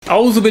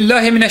A'udhu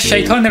billahi minash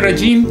shaitanir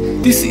rajim.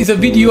 This is a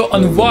video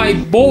on why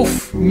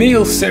both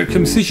male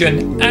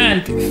circumcision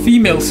and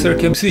female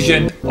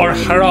circumcision are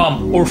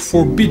haram or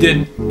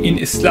forbidden in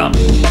Islam.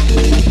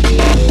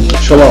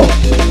 Shalom.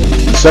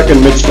 The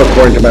second mitzvah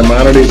according to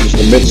Maimonides is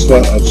the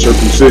mitzvah of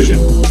circumcision.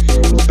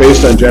 It's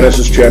based on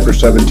Genesis chapter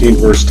 17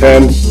 verse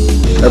 10.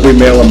 Every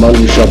male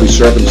among you shall be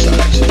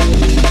circumcised.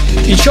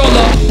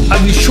 Inshallah,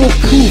 I will show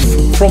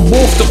proof from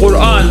both the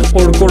Quran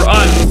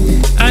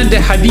and the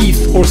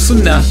Hadith or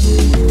Sunnah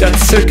that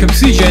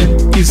circumcision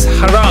is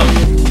haram.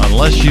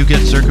 Unless you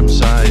get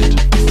circumcised,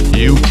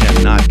 you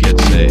cannot get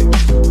saved.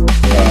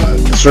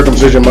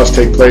 Circumcision must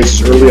take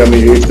place early on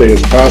the 8th day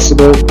as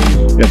possible.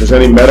 If there's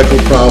any medical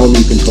problem,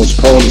 you can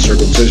postpone the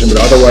circumcision, but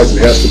otherwise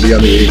it has to be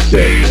on the 8th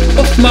day.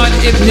 Uthman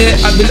ibn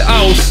Abil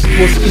Aus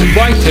was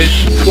invited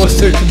to a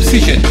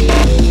circumcision,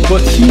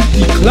 but he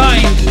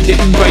declined the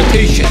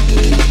invitation.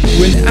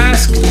 When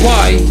asked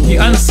why,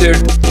 he answered,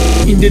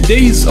 "In the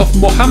days of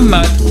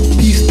Muhammad,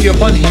 peace be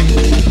upon him,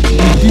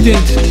 we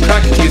didn't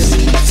practice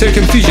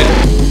circumcision,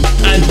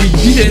 and we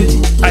didn't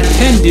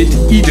attend it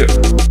either."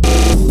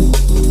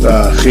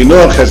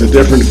 Chinuch has a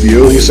different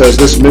view. He says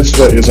this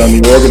mitzvah is on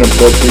the organ of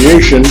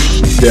procreation,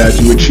 that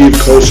you achieve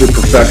closer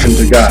perfection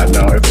to God.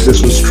 Now, if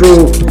this was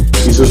true,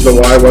 he says, then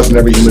why wasn't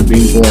every human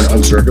being born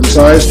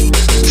uncircumcised?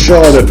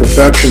 Show that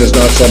perfection is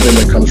not something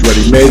that comes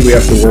ready-made. We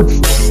have to work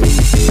for it.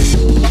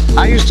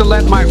 I used to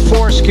let my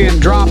foreskin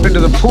drop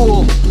into the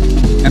pool,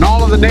 and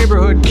all of the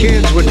neighborhood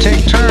kids would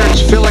take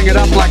turns filling it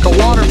up like a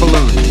water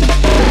balloon.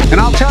 And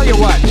I'll tell you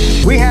what,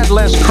 we had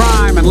less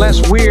crime and less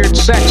weird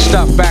sex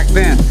stuff back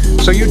then.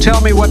 So you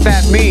tell me what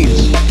that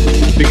means.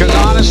 Because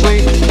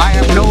honestly, I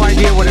have no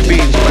idea what it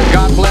means. But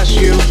God bless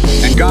you,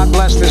 and God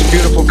bless this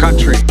beautiful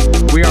country.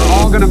 We are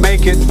all going to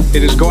make it.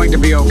 It is going to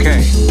be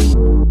okay.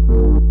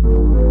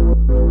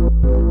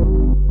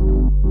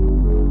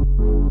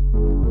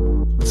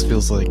 This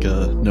feels like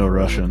no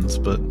Russians,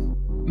 but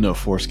no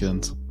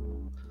foreskins.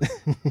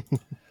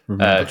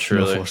 Remember,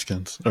 truly. No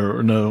foreskins.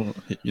 Or no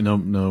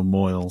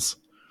moils.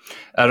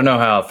 I don't know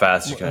how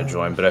fast you're going to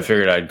join, but I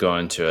figured I'd go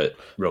into it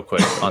real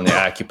quick on the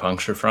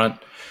acupuncture front.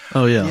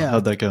 Oh, yeah.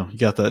 How'd that go? You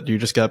got that? You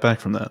just got back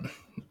from that.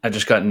 I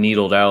just got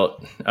needled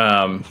out.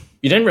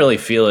 You didn't really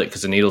feel it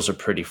because the needles are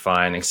pretty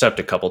fine, except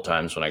a couple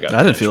times when I got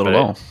I didn't feel it at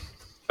all.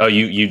 Oh,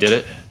 you did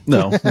it?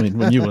 No, I mean,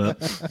 when you went.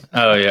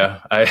 Oh, yeah.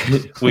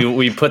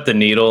 We put the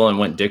needle and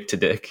went dick to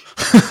dick.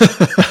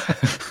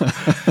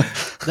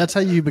 That's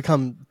how you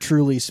become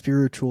truly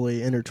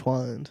spiritually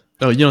intertwined.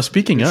 Oh,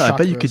 speaking of, I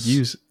bet you could chakras.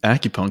 use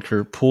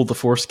acupuncture, pull the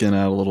foreskin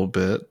out a little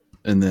bit,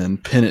 and then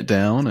pin it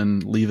down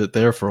and leave it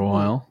there for a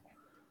while.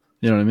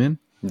 You know what I mean?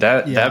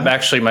 That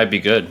actually might be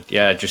good.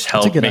 Yeah, just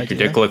help make your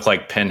dick look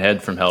like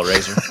Pinhead from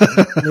Hellraiser.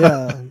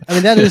 Yeah. I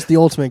mean, that is the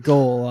ultimate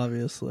goal,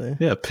 obviously.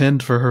 Yeah,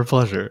 pinned for her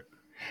pleasure.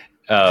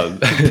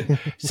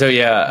 So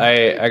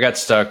yeah, I got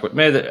stuck with.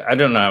 I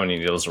don't know how many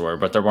needles there were,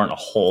 but there weren't a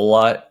whole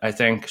lot. I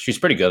think she's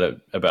pretty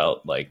good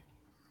about like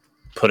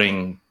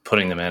putting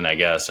them in. I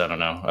guess I don't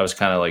know. I was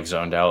kind of like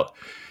zoned out,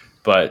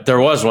 but there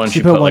was one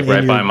she put like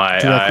right by my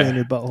eye, in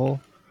your butthole.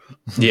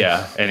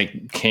 Yeah, and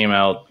it came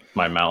out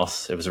my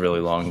mouth. It was a really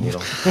long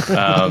needle.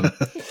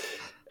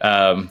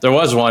 There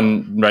was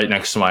one right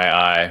next to my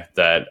eye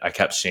that I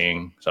kept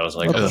seeing, so I was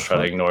like, I'll just try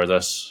to ignore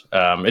this.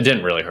 It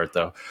didn't really hurt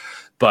though.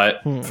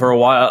 But for a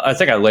while, I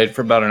think I laid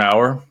for about an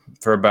hour,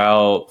 for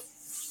about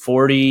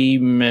 40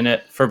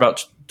 minutes, for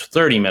about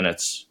 30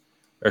 minutes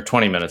or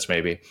 20 minutes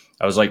maybe.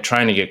 I was like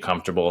trying to get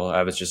comfortable.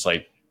 I was just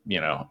like,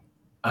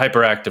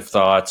 hyperactive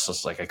thoughts.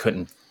 It's like I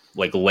couldn't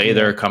like lay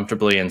there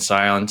comfortably in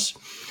silence.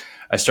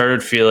 I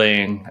started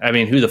feeling, I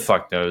mean, who the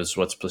fuck knows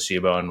what's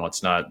placebo and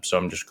what's not? So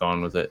I'm just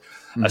going with it.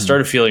 I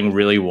started feeling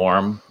really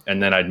warm,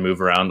 and then I'd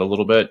move around a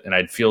little bit and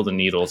I'd feel the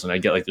needles and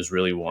I'd get like this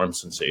really warm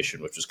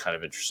sensation, which was kind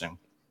of interesting.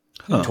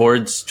 Huh.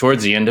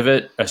 Towards the end of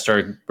it, I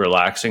started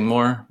relaxing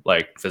more,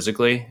 like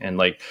physically, and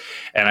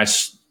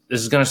this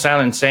is going to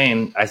sound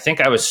insane. I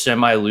think I was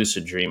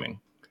semi-lucid dreaming.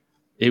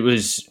 It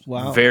was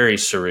very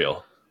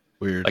surreal.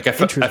 Weird. Like I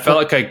felt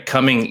like I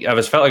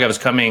was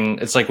coming.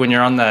 It's like when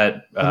you're on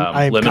that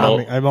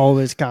liminal. I'm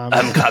always coming.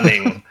 I'm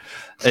coming.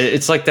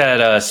 It's like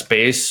that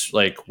space,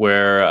 like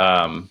where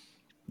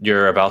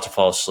you're about to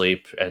fall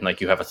asleep and like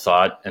you have a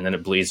thought, and then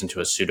it bleeds into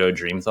a pseudo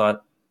dream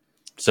thought.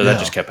 So that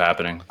just kept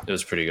happening. It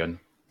was pretty good.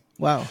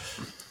 Wow.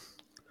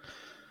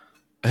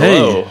 Hey,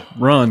 hello.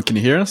 Ron, can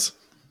you hear us?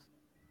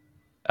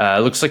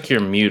 Looks like you're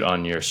mute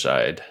on your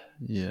side.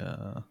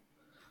 Yeah.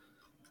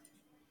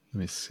 Let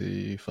me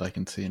see if I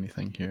can see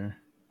anything here.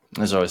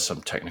 There's always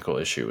some technical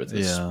issue with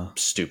this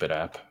stupid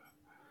app.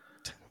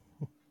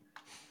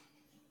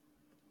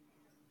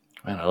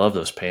 Man, I love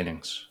those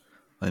paintings.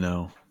 I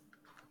know.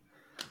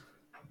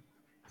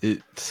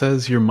 It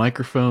says your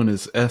microphone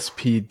is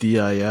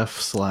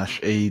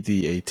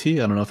SPDIF/ADAT. I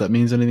don't know if that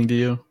means anything to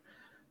you.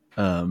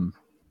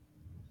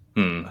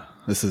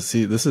 This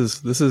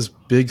is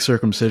big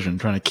circumcision,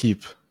 trying to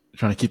keep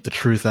the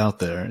truth out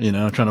there,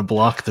 trying to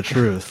block the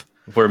truth.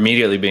 We're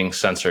immediately being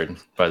censored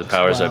by the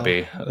powers that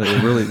be.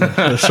 They're really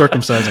they're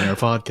circumcising our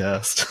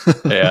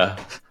podcast. Yeah,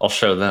 I'll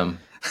show them.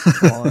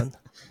 Come on.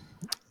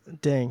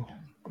 Dang.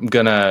 I'm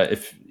gonna,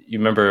 if you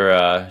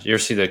remember, you ever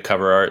see the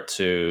cover art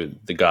to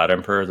The God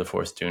Emperor, the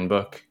fourth Dune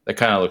book? That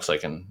kind of looks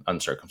like an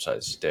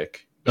uncircumcised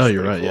dick. Oh,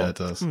 you're right. Cool. Yeah, it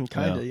does.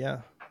 Kind of,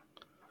 yeah.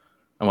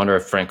 I wonder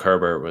if Frank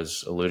Herbert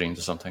was alluding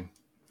to something.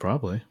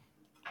 Probably.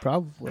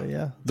 Probably,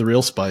 yeah. The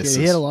real spice.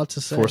 Yeah, he had a lot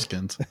to say.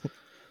 Foreskins.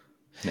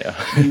 Yeah.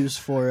 Used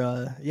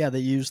for they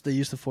use the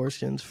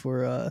foreskins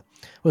for what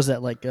was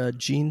that, like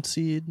gene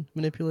seed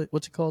manipulate?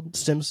 What's it called?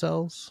 Stem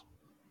cells.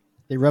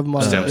 They rub them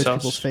on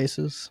people's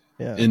faces.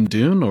 Yeah. In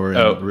Dune or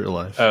in real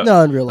life?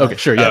 No, in real life. Okay,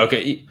 sure. Yeah.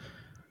 Okay.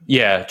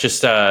 Yeah.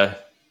 Just.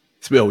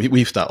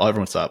 We've stopped.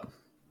 Everyone stop.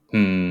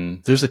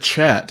 There's a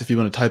chat if you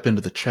want to type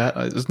into the chat.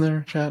 Isn't there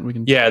a chat? We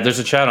can. Yeah, there's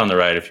a chat on the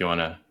right if you want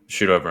to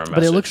shoot over a message.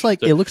 But it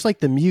looks like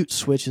the mute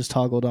switch is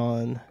toggled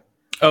on.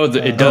 Oh,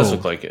 it does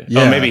look like it.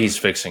 Yeah. Oh, maybe he's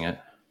fixing it.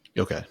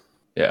 Okay.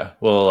 Yeah.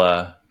 We'll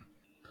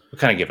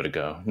kind of give it a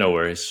go. No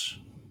worries.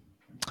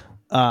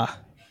 It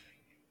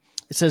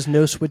says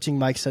no switching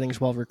mic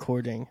settings while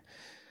recording.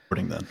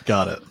 Then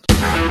got it.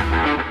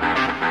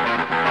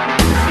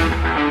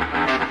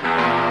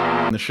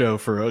 The show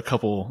for a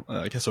couple,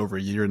 I guess over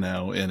a year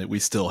now, and we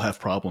still have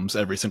problems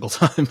every single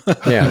time.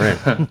 Yeah,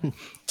 right.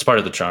 It's part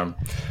of the charm.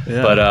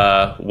 Yeah.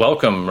 But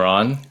welcome,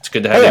 Ron. It's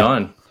good to have you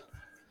on.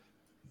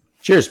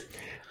 Cheers.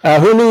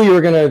 Who knew you were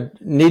going to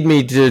need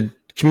me to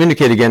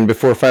communicate again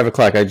before 5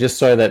 o'clock? I just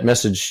saw that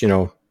message.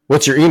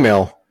 What's your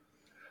email?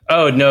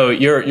 Oh no,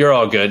 you're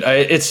all good.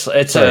 It's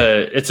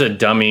a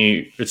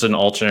dummy. It's an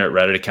alternate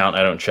Reddit account.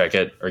 I don't check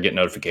it or get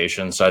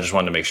notifications, so I just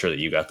wanted to make sure that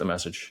you got the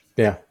message.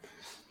 Yeah.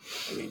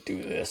 Let me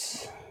do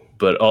this.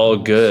 But all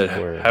good.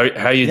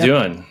 How you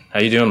doing? How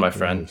you doing, my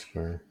friend?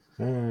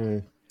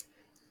 I'm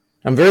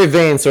very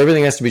vain, so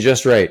everything has to be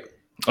just right.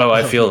 Oh,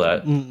 I feel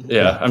that.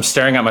 Yeah, I'm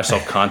staring at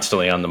myself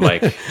constantly on the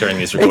mic during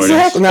these recordings.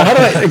 Exactly. Now, how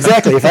do I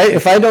exactly?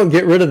 If I don't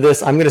get rid of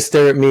this, I'm going to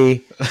stare at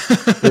me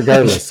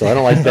regardless. So I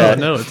don't like that.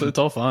 No, it's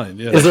all fine.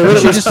 Yeah. Is it really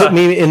just put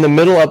me in the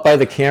middle up by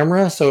the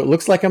camera so it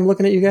looks like I'm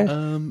looking at you guys?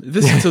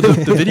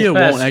 The video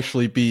won't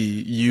actually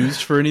be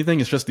used for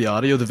anything. It's just the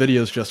audio. The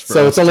video is just for.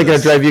 So it's only going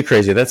to drive you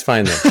crazy. That's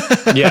fine then.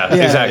 Yeah,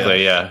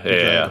 exactly.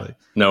 Yeah.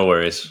 No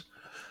worries.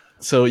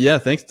 So yeah,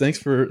 thanks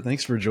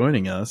for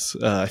joining us.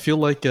 I feel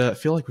like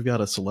we've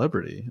got a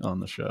celebrity on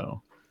the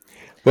show.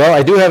 Well,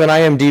 I do have an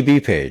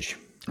IMDb page.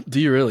 Do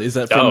you really? Is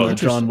that from the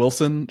John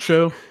Wilson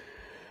show?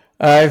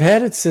 I've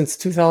had it since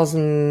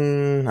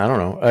 2000. I don't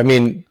know. I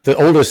mean, the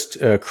oldest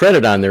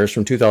credit on there is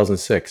from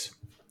 2006.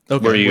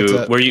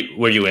 Okay.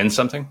 Were you in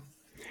something?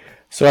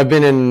 So I've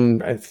been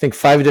in, I think,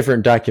 5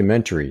 different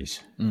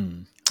documentaries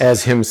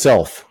as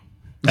himself.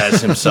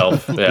 As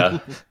himself, yeah.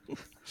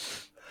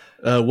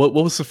 What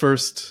was the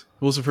first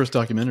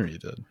documentary you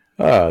did?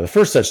 The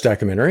first such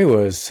documentary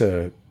was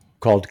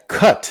called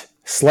Cut,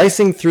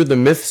 Slicing Through the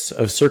Myths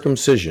of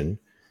Circumcision,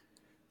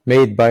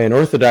 made by an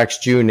Orthodox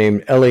Jew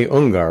named Eli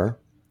Ungar,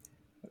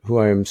 who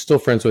I am still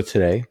friends with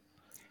today.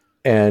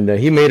 And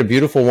he made a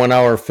beautiful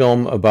 1-hour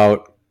film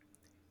about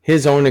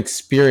his own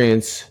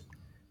experience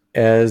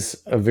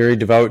as a very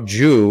devout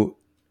Jew,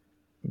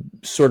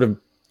 sort of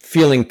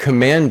feeling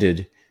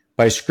commanded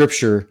by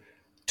Scripture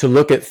to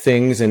look at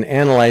things and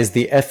analyze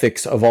the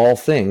ethics of all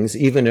things,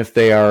 even if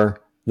they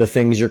are the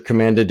things you're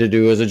commanded to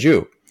do as a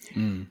Jew.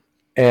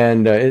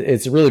 And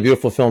it's a really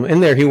beautiful film. In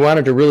there, he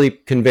wanted to really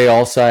convey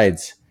all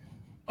sides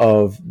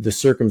of the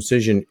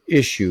circumcision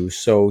issue.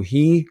 So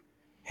he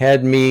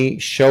had me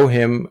show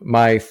him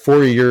my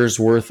 4 years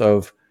worth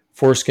of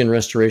foreskin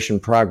restoration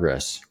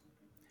progress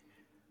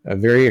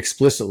very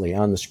explicitly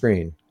on the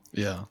screen.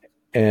 Yeah.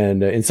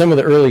 And in some of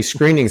the early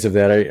screenings of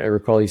that, I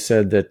recall he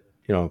said that,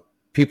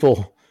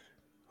 people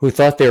who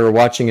thought they were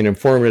watching an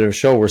informative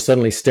show were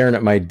suddenly staring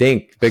at my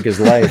dink, big as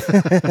life.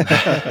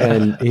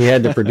 And he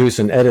had to produce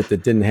an edit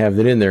that didn't have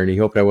it in there, and he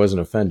hoped I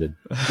wasn't offended.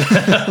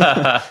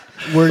 It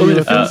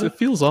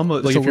feels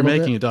almost like if you're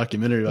making a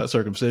documentary about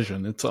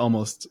circumcision, it's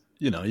almost,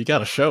 you got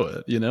to show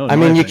it, I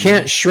mean, you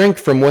can't shrink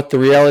from what the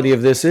reality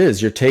of this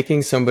is. You're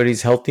taking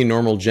somebody's healthy,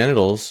 normal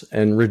genitals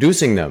and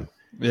reducing them.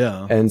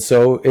 Yeah. And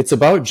so it's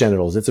about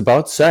genitals. It's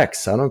about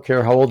sex. I don't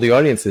care how old the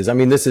audience is. I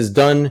mean, this is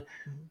done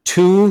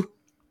to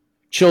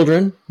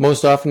children,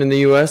 most often in the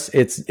U.S.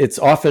 It's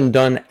often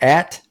done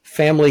at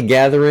family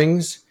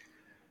gatherings.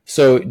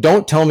 So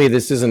don't tell me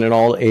this isn't an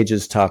all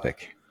ages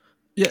topic.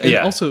 Yeah,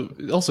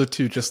 and also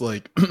too, just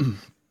like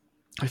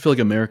I feel like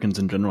Americans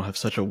in general have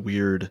such a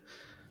weird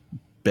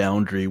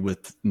boundary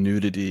with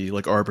nudity,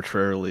 like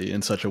arbitrarily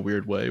in such a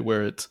weird way,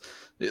 where it's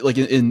like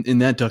in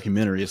that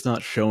documentary, it's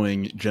not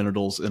showing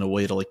genitals in a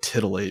way to like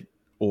titillate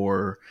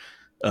or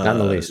not in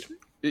the least.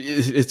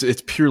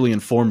 It's purely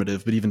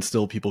informative, but even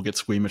still, people get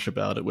squeamish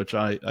about it, which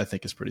I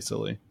think is pretty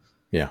silly.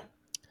 Yeah.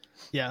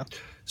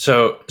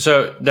 So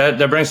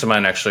that brings to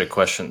mind actually a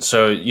question.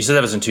 So you said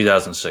that was in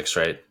 2006,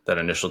 right? That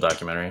initial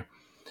documentary.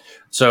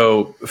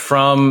 So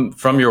from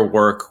your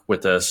work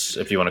with this,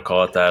 if you want to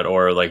call it that,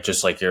 or like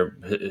just like your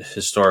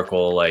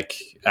historical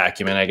like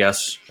acumen, I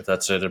guess, if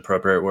that's an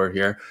appropriate word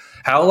here,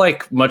 how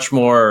like much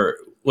more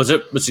was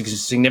it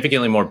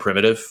significantly more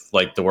primitive,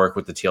 like the work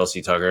with the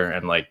TLC Tugger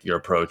and like your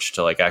approach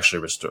to like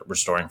actually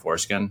restoring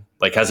foreskin?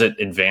 Like, has it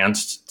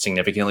advanced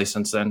significantly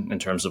since then in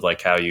terms of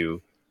like how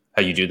you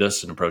do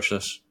this and approach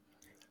this?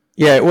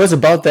 Yeah, it was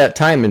about that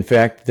time, in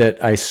fact,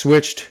 that I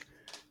switched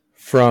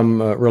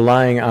from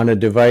relying on a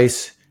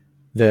device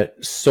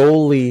that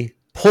solely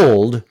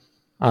pulled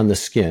on the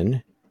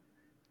skin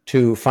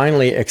to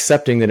finally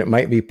accepting that it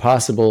might be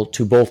possible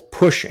to both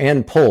push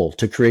and pull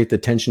to create the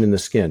tension in the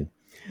skin.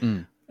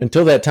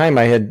 Until that time,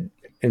 I had,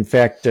 in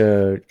fact,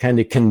 kind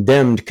of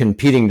condemned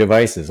competing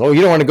devices. Oh,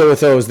 you don't want to go with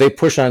those. They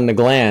push on the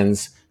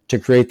glands to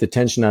create the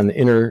tension on the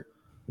inner,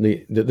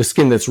 the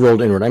skin that's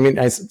rolled inward. I mean,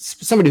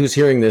 somebody who's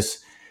hearing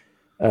this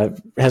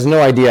has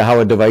no idea how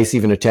a device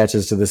even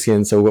attaches to the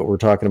skin, so what we're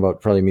talking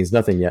about probably means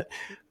nothing yet.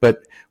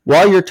 But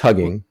while you're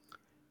tugging,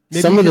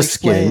 maybe some you of the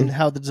explain skin,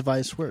 how the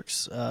device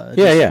works, for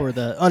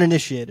the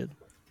uninitiated.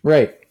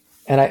 Right.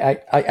 And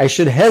I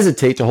should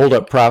hesitate to hold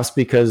up props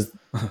because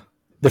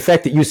the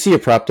fact that you see a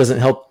prop doesn't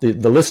help the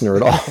listener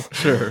at all.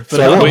 Sure.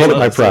 So I won't hold up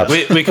my props.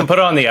 We can put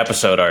it on the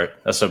episode art.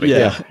 That's so big.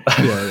 Yeah.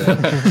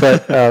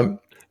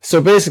 But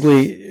so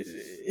basically,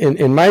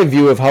 in my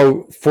view of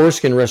how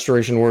foreskin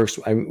restoration works,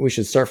 we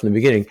should start from the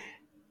beginning.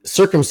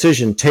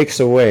 Circumcision takes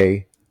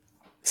away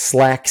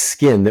slack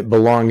skin that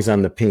belongs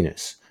on the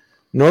penis.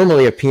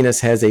 Normally, a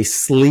penis has a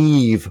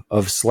sleeve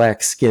of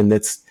slack skin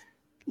that's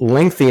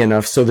lengthy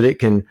enough so that it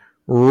can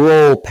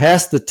roll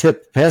past the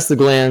tip, past the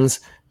glands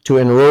to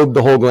enrobe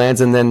the whole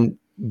glands and then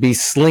be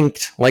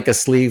slinked like a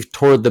sleeve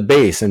toward the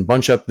base and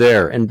bunch up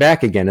there and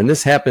back again. And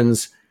this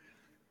happens,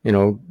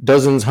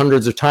 dozens,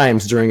 hundreds of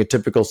times during a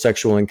typical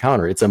sexual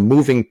encounter. It's a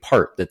moving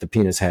part that the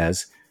penis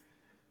has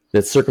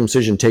that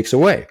circumcision takes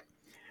away.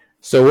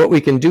 So what we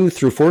can do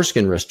through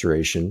foreskin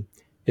restoration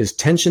is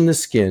tension the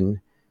skin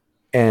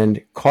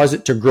and cause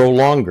it to grow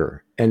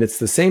longer. And it's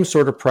the same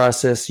sort of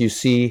process you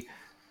see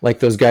like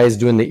those guys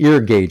doing the ear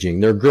gauging.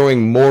 They're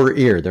growing more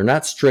ear. They're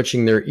not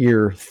stretching their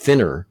ear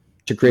thinner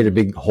to create a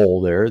big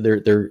hole there.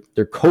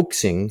 They're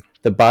coaxing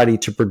the body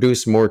to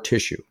produce more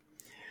tissue.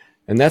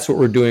 And that's what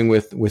we're doing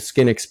with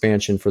skin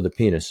expansion for the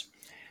penis.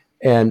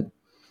 And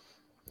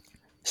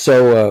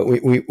so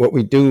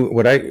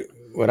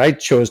what I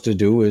chose to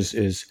do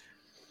is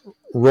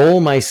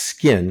roll my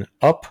skin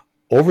up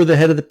over the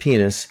head of the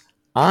penis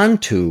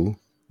onto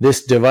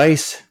this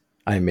device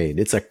I made.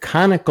 It's a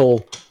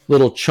conical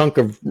little chunk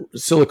of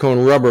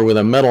silicone rubber with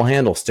a metal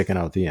handle sticking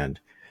out the end.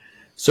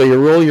 So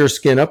you roll your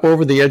skin up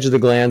over the edge of the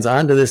glands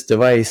onto this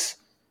device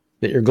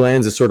that your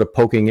glands is sort of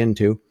poking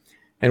into.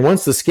 And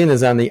once the skin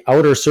is on the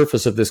outer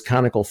surface of this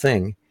conical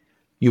thing,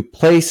 you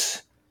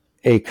place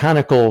a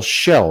conical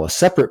shell, a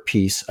separate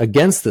piece,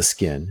 against the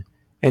skin,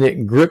 and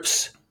it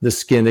grips the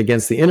skin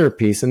against the inner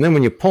piece. And then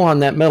when you pull on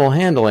that metal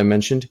handle I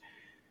mentioned,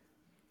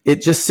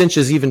 it just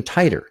cinches even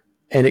tighter.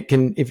 And it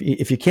can, if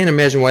you can't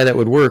imagine why that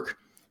would work,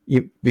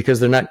 because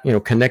they're not,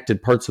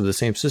 connected parts of the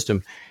same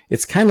system,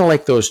 it's kind of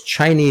like those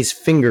Chinese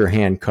finger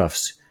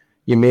handcuffs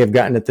you may have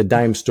gotten at the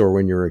dime store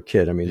when you were a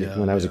kid. I mean,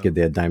 when I was a kid,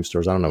 they had dime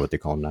stores. I don't know what they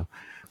call them now.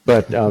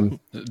 But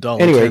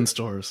anyway, $10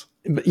 stores.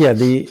 But yeah,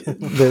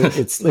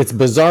 it's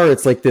bizarre.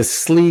 It's like this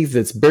sleeve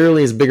that's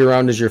barely as big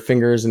around as your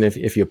fingers, and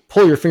if you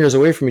pull your fingers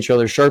away from each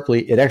other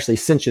sharply, it actually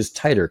cinches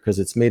tighter because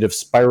it's made of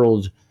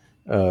spiraled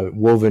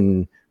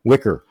woven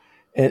wicker.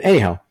 And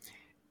anyhow,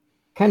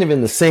 kind of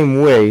in the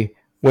same way,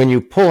 when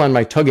you pull on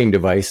my tugging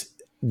device,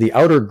 the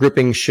outer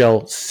gripping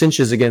shell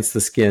cinches against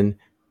the skin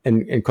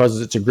and causes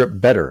it to grip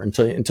better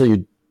until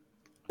you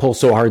pull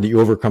so hard that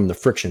you overcome the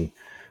friction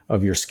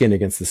of your skin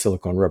against the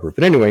silicone rubber.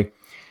 But anyway,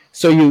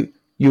 so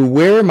you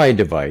wear my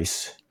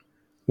device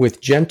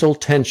with gentle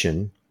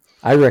tension.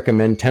 I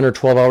recommend 10 or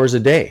 12 hours a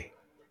day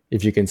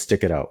if you can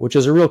stick it out, which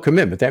is a real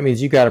commitment. That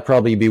means you got to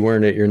probably be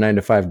wearing it at your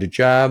 9-to-5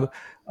 job,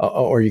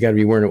 or you got to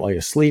be wearing it while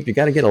you sleep. You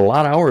got to get a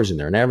lot of hours in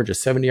there, an average of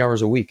 70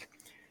 hours a week.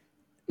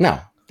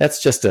 Now,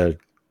 that's just a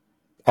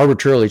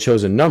arbitrarily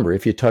chosen number.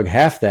 If you tug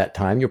half that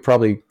time, you'll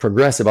probably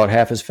progress about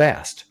half as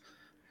fast.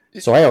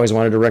 So I always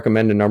wanted to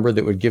recommend a number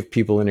that would give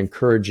people an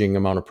encouraging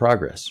amount of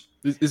progress.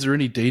 Is there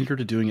any danger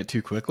to doing it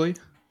too quickly?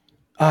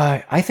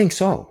 I think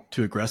so.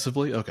 Too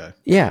aggressively? Okay.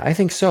 Yeah, I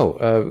think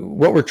so.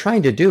 What we're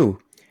trying to do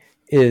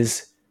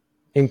is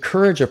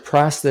encourage a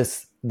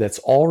process that's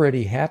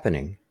already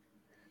happening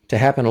to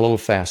happen a little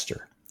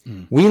faster.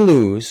 We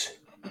lose,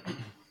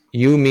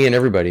 you, me, and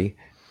everybody,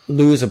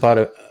 lose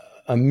about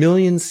a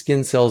million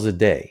skin cells a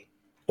day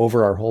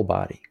over our whole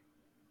body.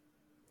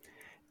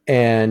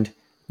 And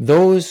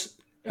those,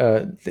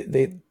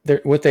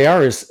 what they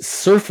are is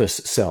surface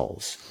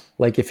cells.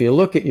 Like if you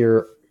look at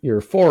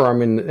your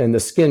forearm and the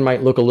skin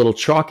might look a little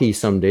chalky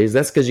some days,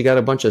 that's because you got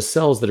a bunch of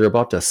cells that are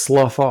about to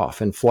slough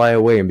off and fly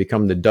away and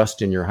become the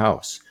dust in your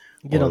house.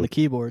 Get on the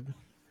keyboard.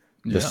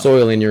 The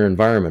soil in your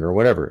environment or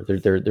whatever.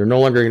 They're no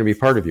longer going to be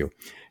part of you.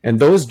 And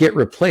those get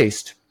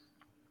replaced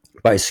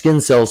by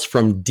skin cells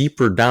from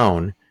deeper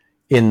down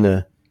in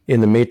the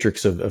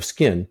matrix of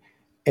skin.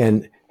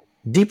 And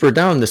deeper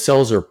down, the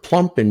cells are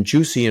plump and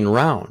juicy and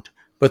round.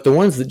 But the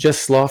ones that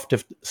just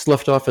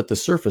sloughed off at the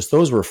surface,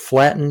 those were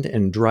flattened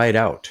and dried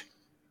out.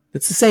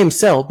 It's the same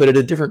cell, but at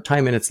a different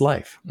time in its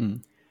life.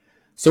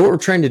 So what we're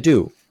trying to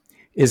do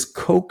is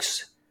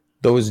coax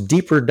those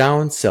deeper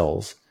down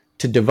cells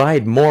to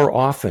divide more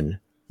often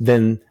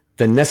than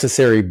the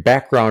necessary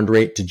background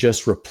rate to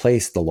just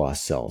replace the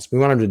lost cells. We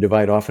want them to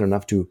divide often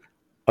enough to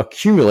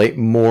accumulate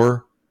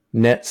more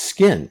net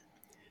skin.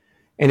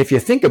 And if you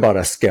think about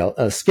a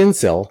skin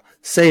cell,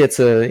 say it's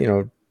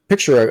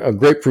picture a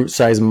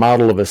grapefruit-sized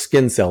model of a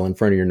skin cell in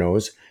front of your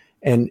nose,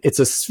 and it's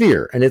a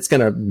sphere, and it's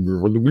going to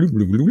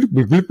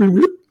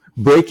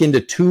break into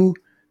two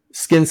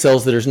skin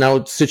cells that are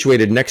now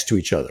situated next to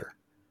each other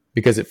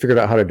because it figured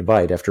out how to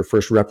divide after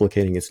first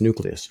replicating its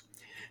nucleus.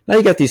 Now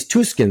you got these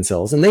two skin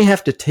cells, and they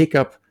have to take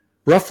up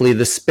roughly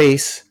the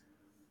space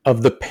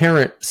of the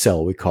parent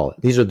cell, we call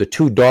it. These are the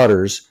two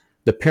daughters.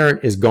 The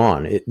parent is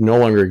gone. It no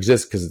longer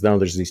exists because now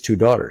there's these two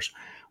daughters.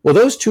 Well,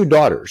 those two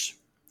daughters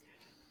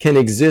can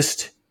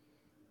exist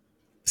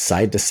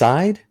side to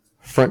side,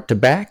 front to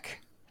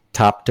back,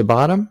 top to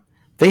bottom.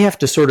 They have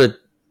to sort of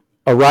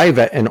arrive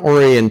at an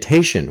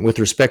orientation with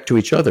respect to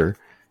each other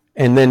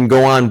and then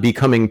go on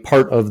becoming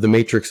part of the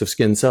matrix of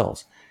skin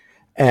cells.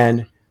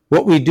 And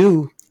what we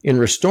do in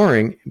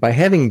restoring, by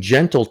having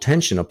gentle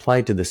tension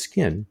applied to the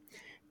skin,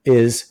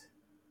 is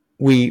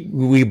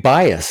we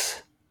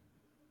bias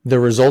the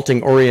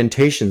resulting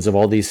orientations of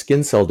all these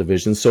skin cell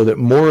divisions so that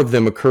more of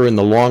them occur in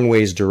the long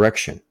ways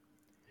direction.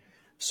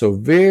 So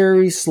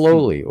very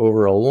slowly,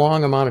 over a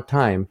long amount of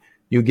time,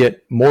 you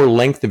get more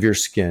length of your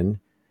skin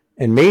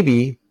and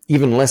maybe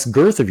even less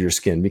girth of your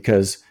skin,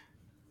 because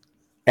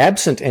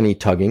absent any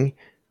tugging,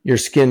 your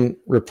skin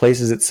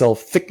replaces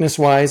itself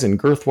thickness-wise and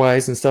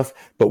girth-wise and stuff.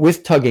 But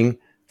with tugging,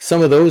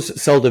 some of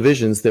those cell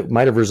divisions that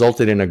might have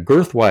resulted in a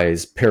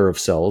girth-wise pair of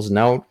cells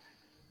now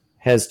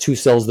has two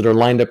cells that are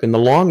lined up in the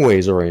long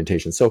ways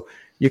orientation. So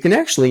you can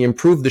actually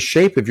improve the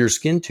shape of your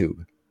skin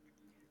tube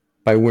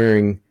by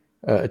wearing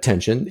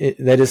tension.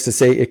 That is to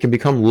say, it can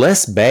become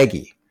less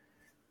baggy,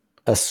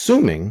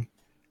 assuming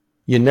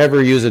you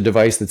never use a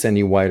device that's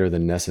any wider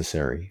than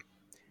necessary,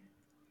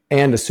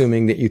 and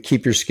assuming that you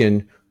keep your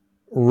skin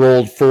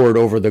rolled forward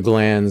over the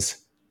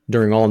glands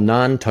during all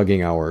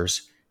non-tugging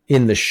hours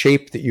in the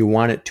shape that you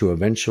want it to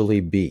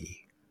eventually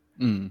be.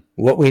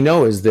 What we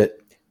know is that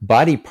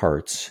body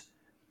parts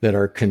that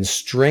are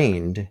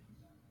constrained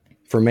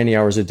for many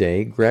hours a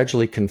day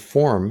gradually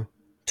conform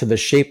to the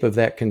shape of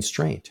that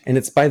constraint. And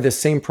it's by the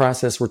same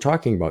process we're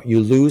talking about.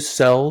 You lose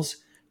cells,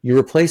 you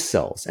replace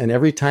cells. And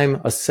every time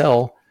a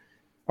cell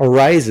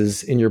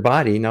arises in your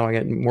body, now I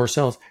got more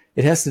cells,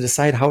 it has to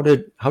decide how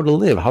to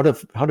live, how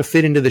to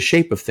fit into the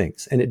shape of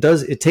things. And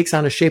it takes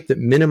on a shape that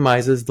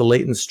minimizes the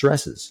latent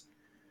stresses.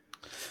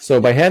 So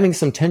by having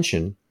some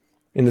tension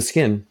in the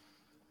skin,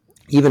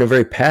 even a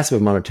very passive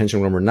amount of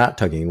tension when we're not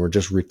tugging, we're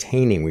just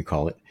retaining, we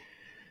call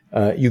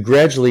it, you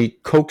gradually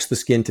coax the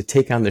skin to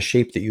take on the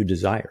shape that you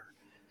desire.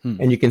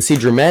 And you can see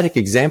dramatic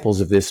examples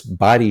of this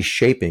body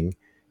shaping.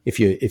 If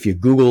you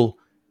Google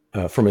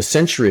from a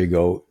century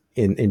ago,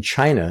 in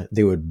China,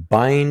 they would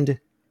bind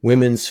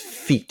women's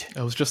feet.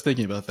 I was just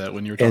thinking about that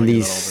when you were talking about all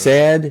this. And these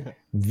sad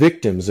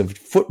victims of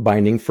foot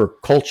binding for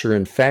culture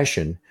and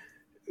fashion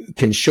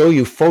can show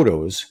you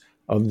photos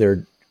of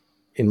their,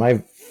 in my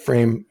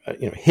frame,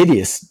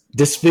 hideous,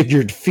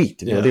 disfigured feet.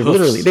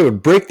 They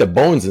would break the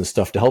bones and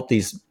stuff to help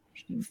these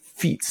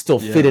feet still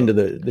fit into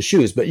the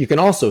shoes. But you can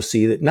also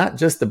see that not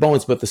just the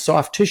bones, but the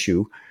soft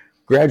tissue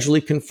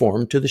gradually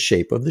conform to the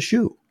shape of the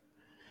shoe.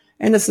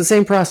 And it's the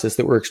same process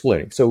that we're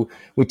exploiting. So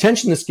we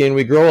tension the skin,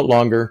 we grow it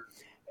longer,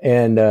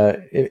 and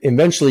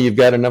eventually you've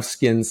got enough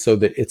skin so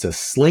that it's a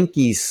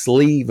slinky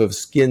sleeve of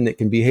skin that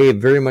can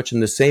behave very much in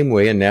the same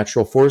way a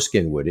natural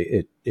foreskin would.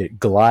 It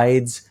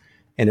glides,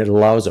 and it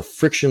allows a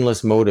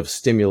frictionless mode of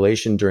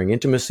stimulation during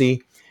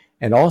intimacy.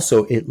 And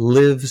also it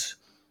lives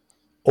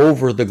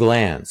over the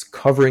glands,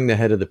 covering the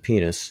head of the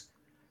penis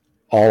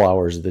all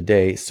hours of the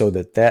day, so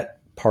that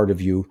part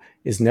of you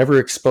is never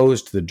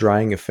exposed to the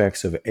drying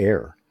effects of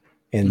air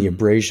and the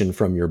abrasion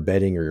from your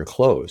bedding or your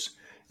clothes.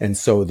 And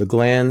so the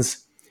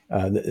glands,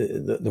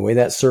 the way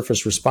that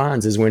surface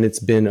responds is when it's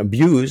been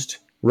abused,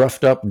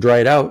 roughed up,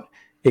 dried out,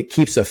 it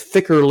keeps a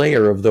thicker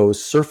layer of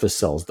those surface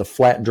cells, the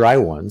flat, dry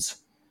ones.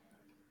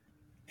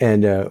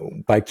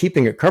 And by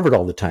keeping it covered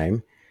all the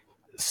time,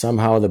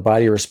 somehow the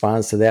body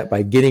responds to that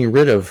by getting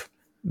rid of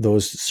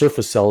those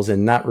surface cells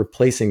and not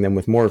replacing them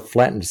with more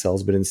flattened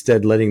cells, but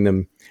instead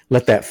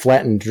let that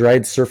flattened,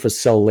 dried surface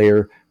cell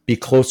layer be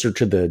closer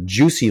to the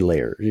juicy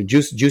layer,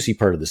 juicy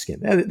part of the skin.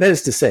 That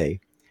is to say,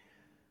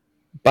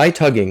 by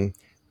tugging,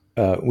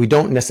 we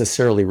don't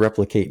necessarily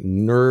replicate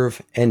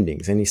nerve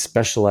endings, any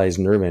specialized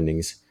nerve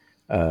endings,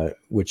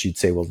 which you'd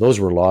say, well, those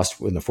were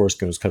lost when the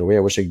foreskin was cut away.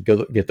 I wish I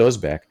could get those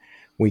back.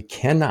 We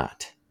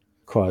cannot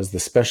cause the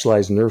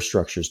specialized nerve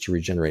structures to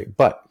regenerate,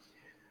 but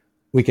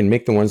we can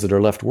make the ones that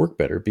are left work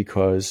better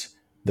because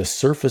the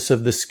surface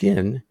of the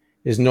skin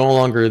is no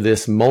longer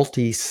this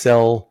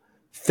multi-cell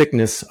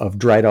thickness of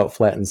dried out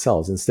flattened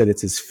cells. Instead,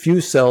 it's as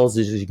few cells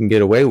as you can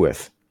get away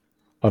with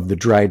of the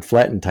dried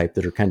flattened type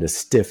that are kind of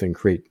stiff and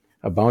create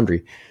a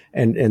boundary.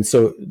 And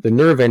so the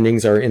nerve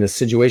endings are in a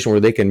situation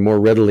where they can more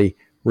readily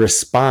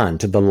respond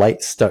to the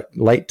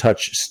light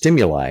touch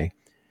stimuli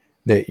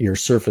that your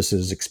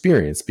surfaces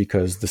experience,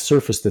 because the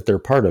surface that they're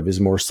part of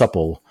is more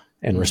supple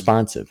and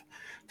responsive.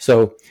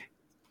 So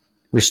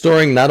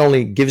restoring not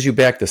only gives you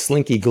back the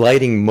slinky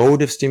gliding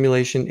mode of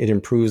stimulation, it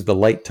improves the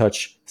light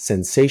touch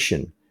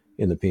sensation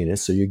in the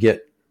penis. So you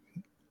get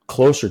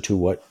closer to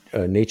what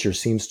nature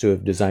seems to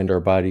have designed our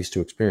bodies to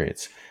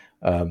experience.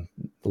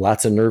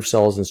 Lots of nerve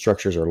cells and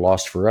structures are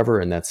lost forever,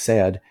 and that's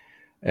sad.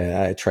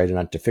 I try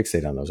not to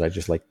fixate on those. I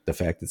just like the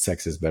fact that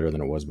sex is better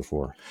than it was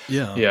before.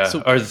 Yeah.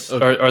 So, are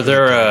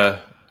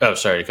there?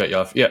 Sorry to cut you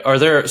off. Yeah. Are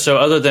there? So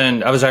other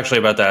than, I was actually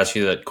about to ask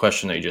you that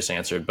question that you just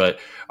answered, but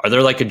are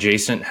there like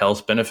adjacent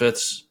health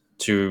benefits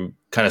to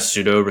kind of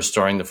pseudo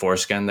restoring the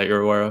foreskin that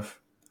you're aware of?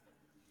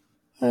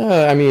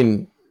 I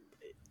mean,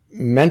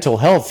 mental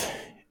health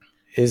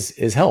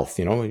is health.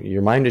 You know,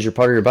 your mind is your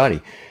part of your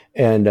body,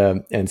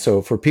 and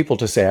so for people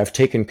to say I've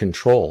taken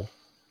control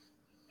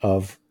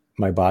of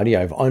my body,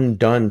 I've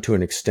undone to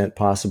an extent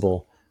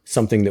possible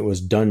something that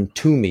was done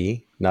to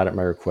me, not at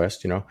my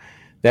request, you know,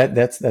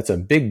 that's a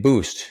big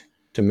boost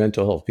to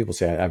mental health. People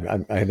say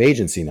I have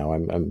agency now.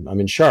 I'm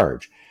in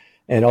charge,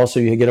 and also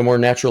you get a more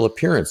natural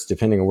appearance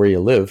depending on where you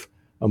live,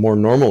 a more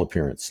normal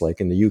appearance. Like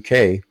in the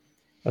UK,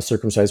 a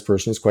circumcised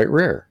person is quite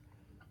rare.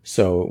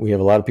 So we have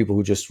a lot of people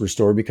who just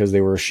restore because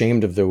they were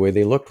ashamed of the way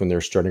they looked when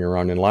they're strutting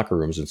around in locker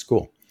rooms in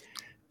school,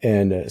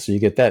 and so you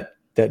get that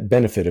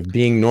benefit of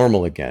being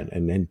normal again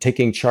and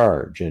taking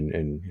charge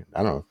and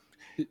I don't know,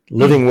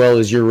 living well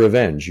is your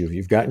revenge.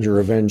 You've gotten your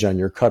revenge on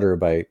your cutter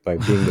by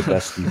being the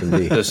best you can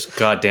be. Those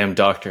goddamn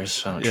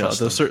doctors. I don't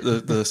trust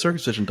them. The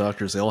circumcision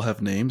doctors, they all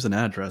have names and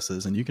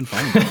addresses, and you can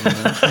find them.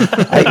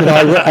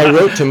 I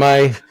wrote to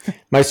my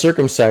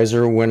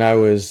circumciser when I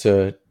was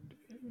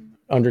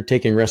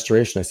undertaking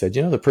restoration. I said,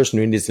 the person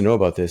who needs to know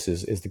about this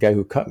is the guy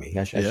who cut me.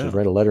 I should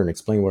write a letter and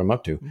explain what I'm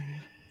up to.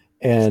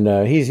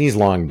 And he's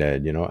long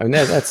dead, and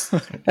that's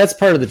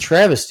part of the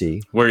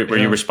travesty. Were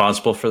you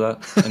responsible for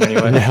that in any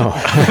way? No,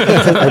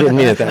 I didn't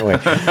mean it that way.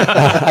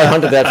 I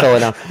hunted that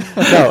fella down.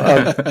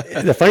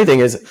 No, the funny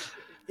thing is,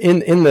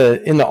 in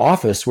the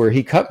office where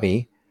he cut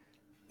me,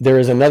 there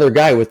is another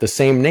guy with the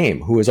same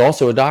name who is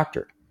also a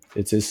doctor.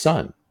 It's his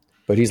son,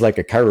 but he's like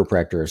a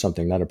chiropractor or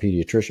something, not a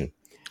pediatrician.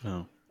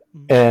 Oh,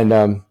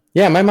 and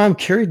my mom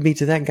carried me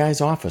to that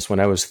guy's office when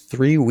I was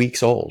 3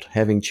 weeks old,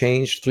 having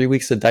changed 3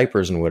 weeks of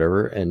diapers and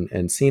whatever,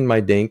 and seen my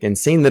dink and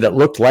seen that it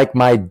looked like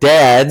my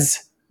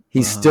dad's.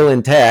 He's still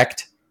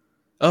intact.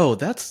 Oh,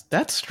 that's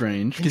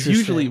strange. Because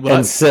usually what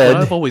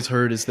I've always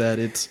heard is that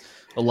it's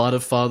a lot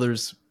of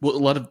fathers,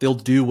 they'll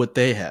do what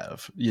they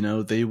have.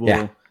 They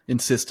will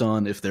insist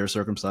on, if they're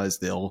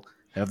circumcised, they'll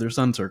have their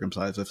son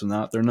circumcised. If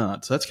not, they're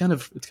not. So it's kind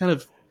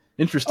of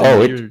interesting.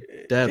 Your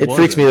dad it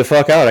freaks me the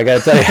fuck out, I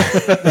gotta tell you.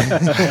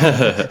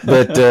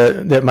 But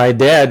that my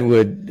dad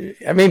would,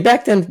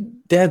 back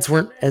then dads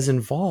weren't as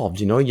involved.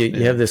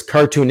 You have this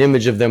cartoon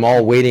image of them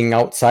all waiting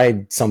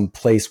outside some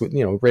place with,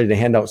 ready to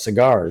hand out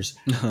cigars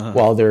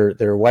while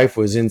their wife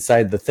was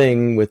inside the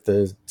thing with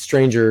the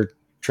stranger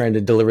trying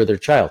to deliver their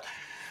child.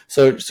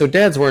 So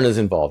dads weren't as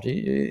involved.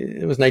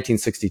 It was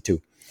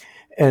 1962.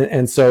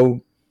 And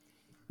so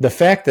the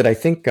fact that I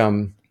think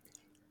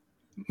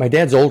my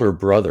dad's older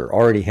brother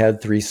already had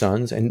 3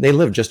 sons, and they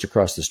lived just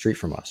across the street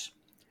from us.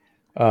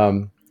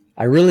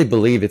 I really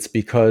believe it's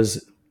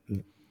because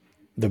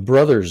the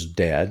brother's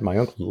dad, my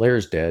Uncle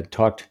Larry's dad,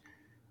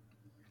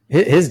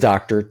 his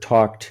doctor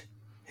talked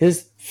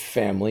his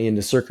family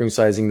into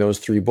circumcising those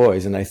 3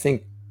 boys. And I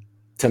think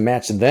to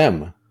match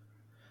them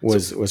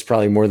was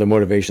probably more the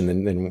motivation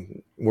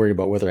than worried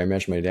about whether I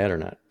matched my dad or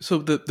not. So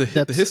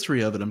the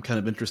history of it, I'm kind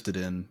of interested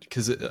in,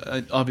 because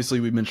obviously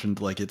we mentioned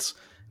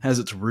has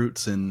its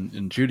roots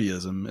in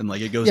Judaism, and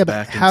it goes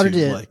back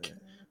into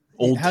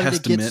Old Testament. How did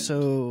it get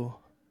so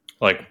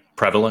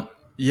prevalent?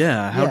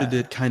 Yeah, how did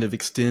it kind of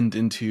extend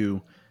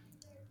into?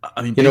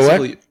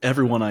 Basically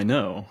everyone I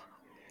know.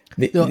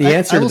 The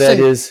answer to that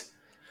is,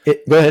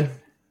 go ahead.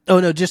 Oh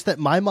no, just that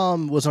my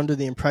mom was under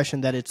the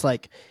impression that it's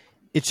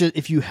just,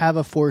 if you have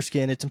a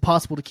foreskin, it's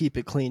impossible to keep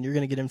it clean. You're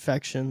going to get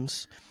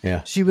infections.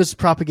 Yeah, she was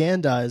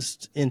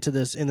propagandized in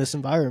this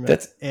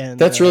environment.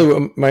 That's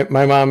really what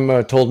my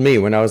mom told me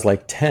when I was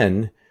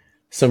 10.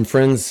 Some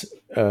friends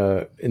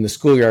in the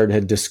schoolyard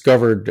had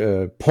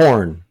discovered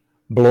porn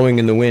blowing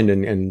in the wind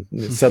and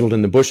settled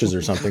in the bushes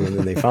or something, and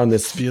then they found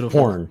this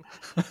porn,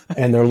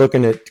 and they're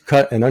looking at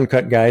cut and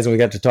uncut guys, and we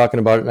got to talking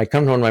about it. And I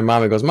come home to my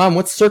mom and goes, "Mom,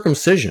 what's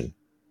circumcision?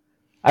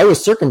 I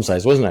was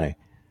circumcised, wasn't I?"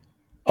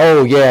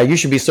 "Oh yeah, you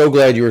should be so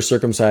glad you were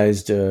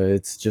circumcised.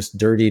 It's just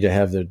dirty to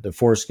have the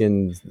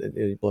foreskin."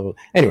 Blah, blah.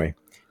 Anyway,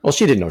 well,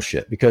 she didn't know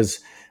shit, because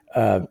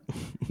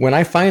when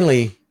I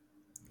finally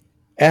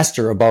asked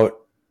her about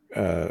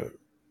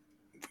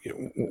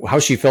how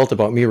she felt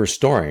about me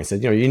restoring, I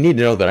said, "You need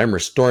to know that I'm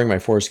restoring my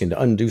foreskin to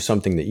undo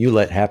something that you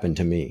let happen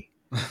to me."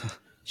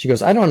 She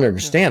goes, I don't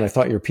understand. I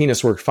thought your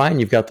penis worked fine.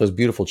 You've got those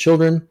beautiful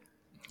children.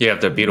 You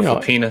have the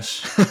beautiful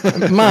penis.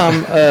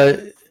 Mom,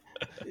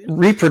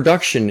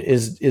 reproduction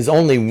is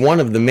only one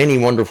of the many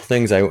wonderful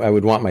things I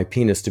would want my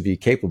penis to be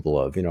capable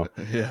of.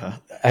 Yeah.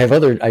 I have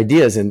other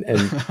ideas, and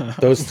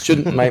those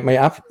shouldn't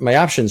my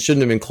options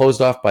shouldn't have been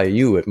closed off by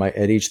you at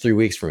age 3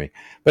 weeks for me.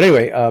 But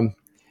anyway,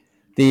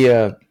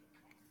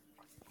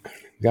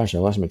 gosh, I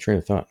lost my train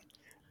of thought.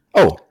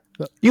 Oh,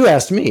 you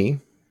asked me,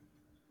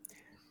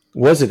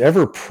 was it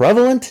ever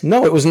prevalent?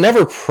 No, it was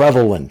never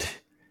prevalent.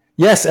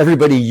 Yes,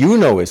 everybody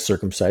is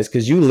circumcised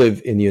because you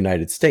live in the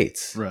United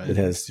States. Right. It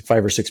has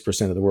 5 or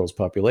 6% of the world's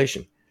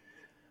population.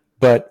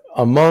 But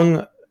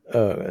among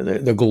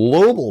the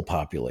global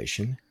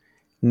population,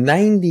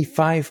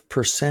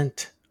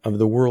 95% of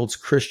the world's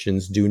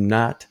Christians do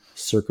not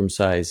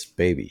circumcise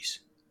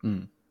babies.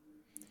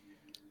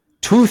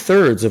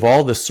 2/3 of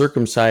all the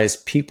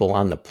circumcised people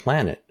on the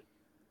planet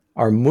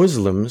are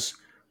Muslims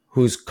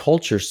whose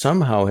culture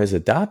somehow has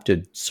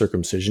adopted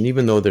circumcision,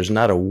 even though there's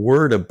not a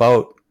word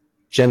about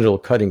genital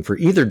cutting for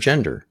either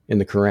gender in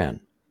the Quran.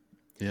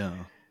 Yeah.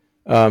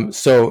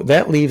 So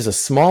that leaves a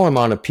small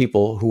amount of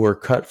people who are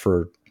cut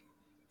for,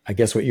 I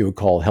guess, what you would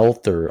call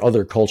health or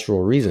other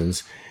cultural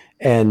reasons.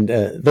 And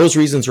those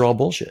reasons are all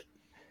bullshit,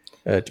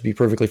 to be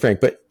perfectly frank.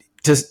 But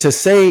to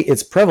say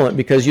it's prevalent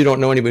because you don't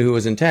know anybody who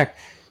was intact,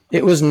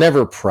 it was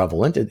never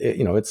prevalent.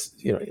 It's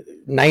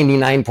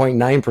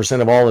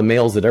 99.9% of all the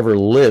males that ever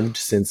lived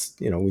since,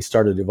 we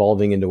started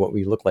evolving into what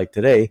we look like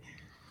today,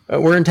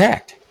 were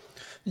intact.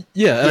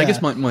 Yeah, and I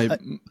guess my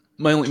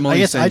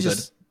only sorry, I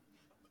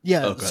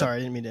Oh,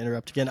 didn't mean to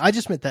interrupt again. I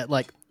just meant that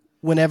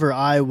whenever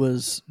I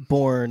was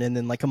born and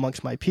then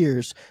amongst my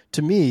peers,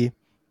 to me,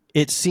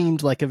 it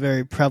seemed like a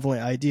very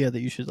prevalent idea that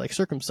you should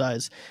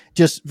circumcise.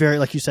 Just very,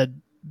 like you said,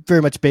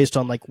 very much based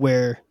on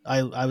where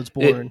I was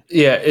born.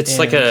 It's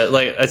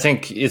I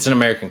think it's an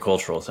American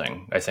cultural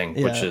thing,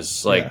 which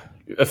is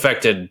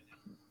affected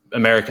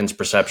Americans'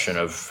 perception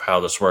of how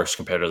this works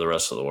compared to the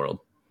rest of the world.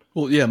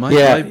 Well, yeah,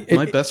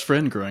 my best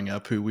friend growing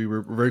up, who we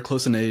were very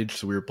close in age,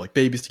 so we were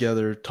babies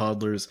together,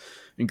 toddlers,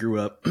 and grew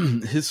up.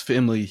 His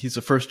family, he's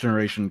a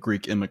first-generation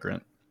Greek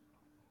immigrant,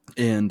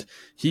 and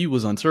he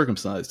was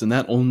uncircumcised, and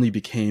that only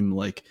became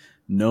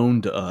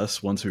known to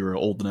us once we were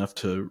old enough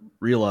to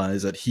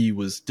realize that he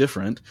was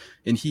different,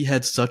 and he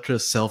had such a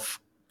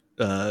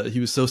he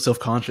was so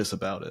self-conscious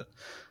about it.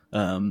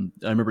 I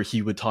remember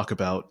he would talk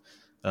about,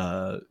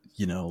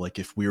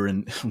 if we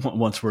were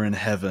once we're in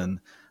heaven.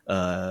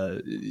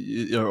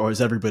 Or is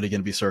everybody going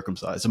to be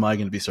circumcised? Am I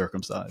going to be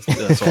circumcised?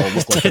 That's all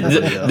look like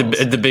everybody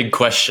else. The big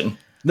question.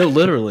 No,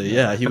 literally,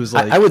 yeah. He was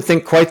I would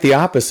think quite the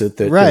opposite.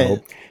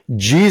 That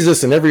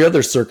Jesus and every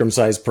other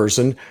circumcised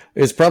person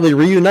is probably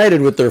reunited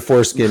with their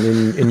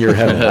foreskin in your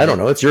heaven. I don't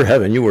know. It's your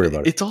heaven. You worry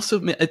about it. It's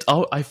also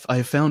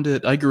I found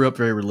it. I grew up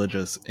very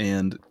religious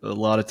and a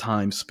lot of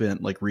time spent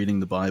reading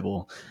the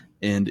Bible,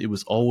 and it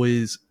was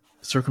always.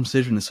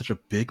 Circumcision is such a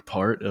big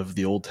part of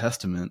the Old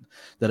Testament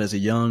that as a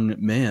young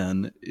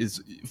man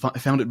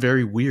found it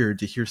very weird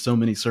to hear so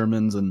many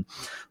sermons and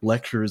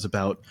lectures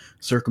about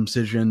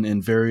circumcision,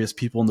 and various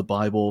people in the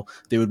Bible.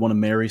 They would want to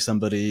marry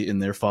somebody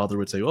and their father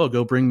would say, "Oh,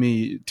 go bring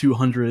me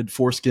 200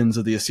 foreskins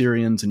of the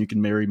Assyrians and you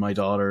can marry my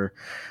daughter."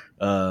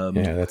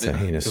 That's a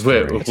heinous.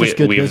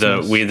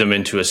 Weave them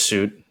into a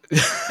suit.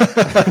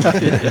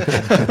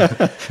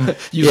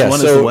 Use one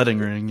as a wedding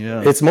ring.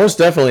 Yeah, it's most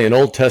definitely an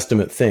Old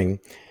Testament thing.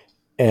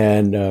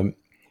 And, a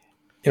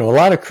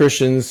lot of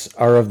Christians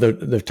are of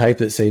the type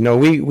that say, no,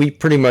 we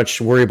pretty much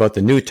worry about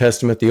the New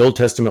Testament. The Old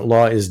Testament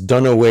law is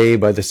done away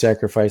by the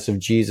sacrifice of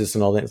Jesus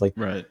and all that. It's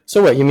right.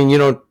 So what? You mean you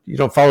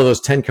don't follow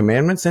those 10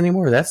 commandments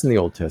anymore? That's in the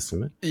Old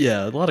Testament.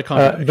 Yeah, a lot of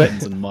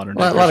contradictions in modern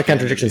day. A lot of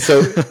contradictions. So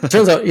it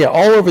turns out,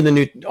 all over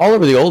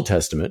the Old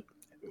Testament,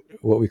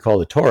 what we call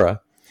the Torah,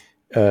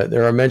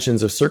 there are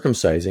mentions of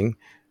circumcising,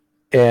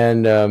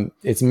 and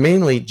it's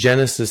mainly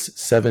Genesis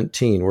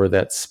 17 where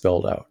that's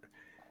spelled out.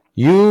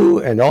 You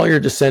and all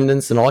your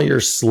descendants and all your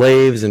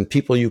slaves and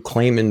people you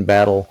claim in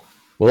battle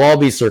will all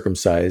be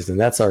circumcised, and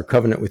that's our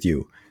covenant with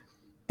you.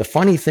 The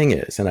funny thing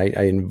is, and I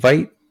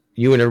invite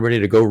you and everybody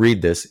to go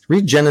read this,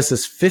 read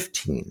Genesis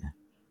 15.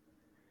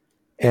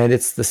 And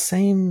it's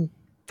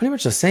pretty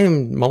much the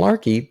same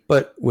malarkey,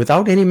 but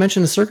without any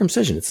mention of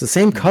circumcision. It's the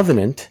same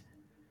covenant.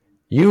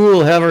 You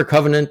will have our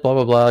covenant, blah,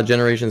 blah, blah,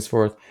 generations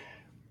forth.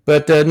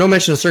 But no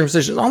mention of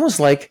circumcision. It's almost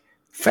like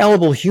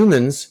fallible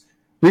humans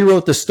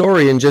rewrote the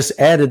story and just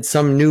added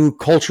some new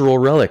cultural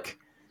relic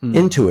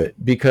into it,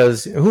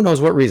 because who knows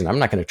what reason. I'm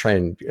not going to try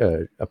and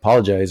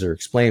apologize or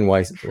explain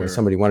why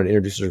somebody wanted to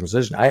introduce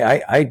circumcision.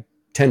 I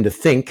tend to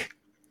think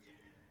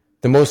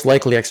the most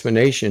likely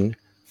explanation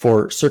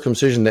for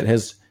circumcision that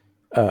has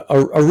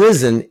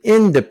arisen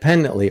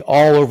independently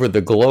all over the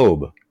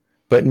globe,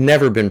 but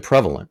never been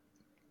prevalent.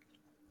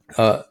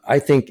 I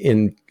think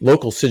in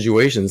local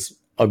situations,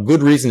 a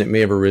good reason it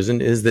may have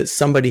arisen is that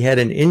somebody had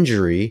an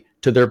injury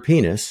to their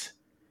penis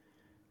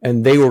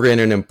and they were in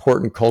an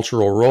important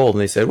cultural role, and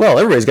they said, well,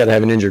 everybody's got to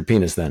have an injured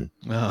penis then.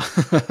 Oh.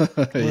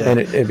 And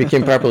it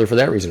became popular for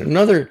that reason.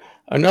 Another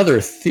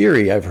Another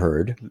theory I've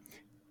heard,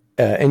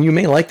 and you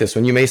may like this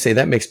one, you may say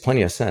that makes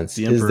plenty of sense.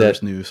 The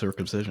Emperor's New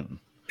Circumcision.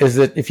 Is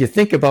that if you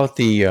think about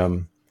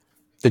the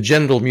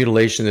genital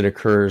mutilation that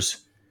occurs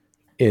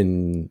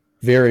in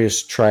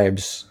various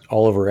tribes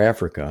all over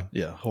Africa.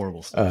 Yeah,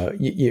 horrible stuff.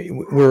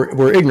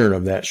 We're ignorant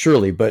of that,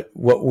 surely, but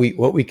what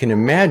we can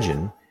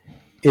imagine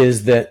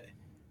is that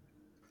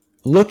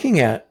looking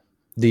at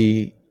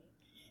the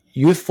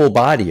youthful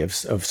body of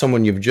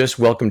someone you've just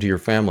welcomed to your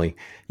family,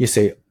 you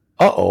say,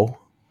 uh-oh,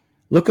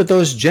 look at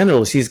those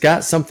genitals. He's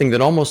got something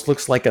that almost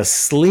looks like a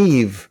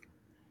sleeve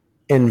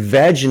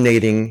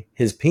invaginating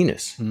his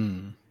penis.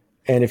 And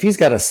if he's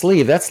got a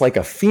sleeve, that's like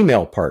a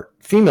female part.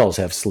 Females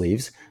have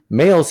sleeves.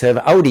 Males have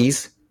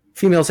outies.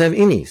 Females have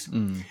innies.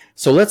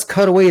 So let's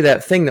cut away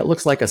that thing that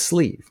looks like a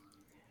sleeve.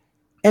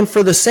 And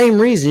for the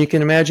same reason, you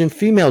can imagine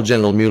female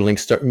genital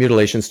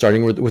mutilation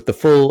starting with the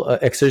full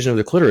excision of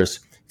the clitoris.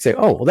 You say,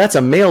 oh, well, that's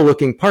a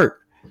male-looking part.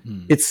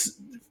 It's,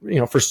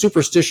 for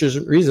superstitious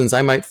reasons,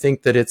 I might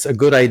think that it's a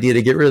good idea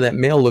to get rid of that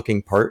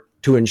male-looking part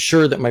to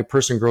ensure that my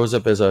person grows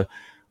up as a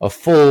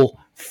full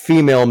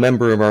female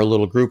member of our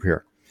little group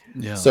here.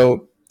 Yeah.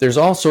 So there's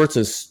all sorts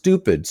of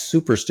stupid,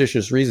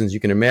 superstitious reasons you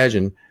can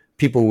imagine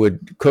people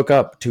would cook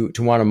up to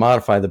want to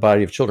modify the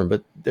body of children.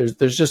 But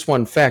there's just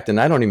one fact,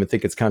 and I don't even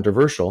think it's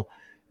controversial,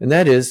 and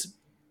that is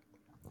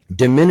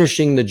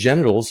diminishing the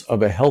genitals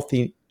of a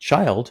healthy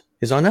child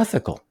is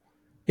unethical.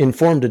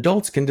 Informed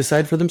adults can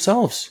decide for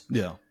themselves.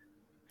 Yeah.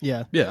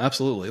 Yeah. Yeah,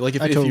 absolutely. Like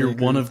if you're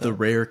one of the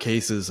rare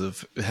cases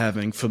of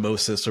having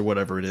phimosis or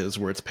whatever it is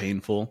where it's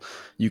painful,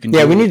 you can...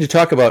 Yeah, we need to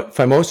talk about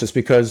phimosis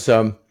because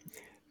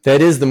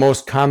that is the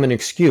most common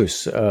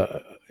excuse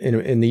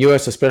in the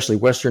U.S., especially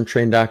Western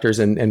trained doctors,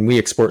 and we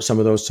export some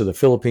of those to the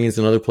Philippines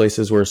and other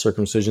places where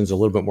circumcision is a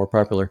little bit more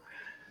popular.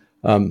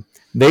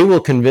 They will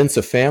convince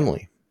a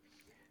family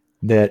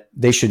that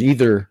they should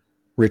either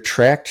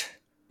retract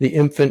the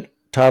infant,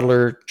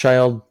 toddler,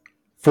 child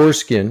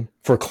foreskin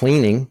for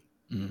cleaning,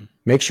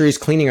 make sure he's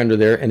cleaning under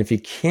there, and if he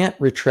can't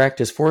retract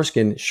his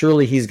foreskin,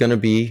 surely he's going to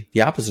be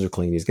the opposite of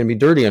clean. He's going to be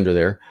dirty under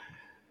there.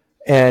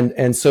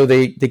 And so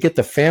they get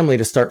the family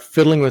to start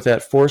fiddling with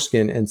that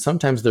foreskin, and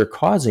sometimes they're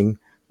causing,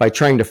 by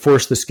trying to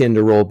force the skin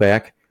to roll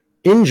back,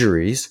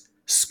 injuries,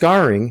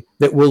 scarring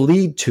that will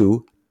lead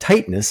to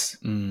tightness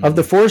of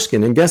the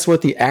foreskin. And guess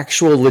what the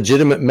actual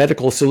legitimate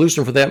medical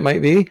solution for that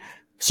might be?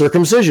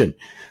 Circumcision.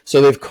 So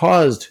they've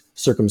caused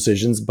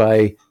circumcisions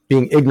by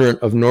being ignorant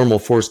of normal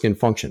foreskin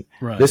function.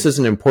 Right. This is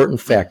an important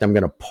fact. I'm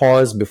going to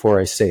pause before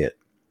I say it.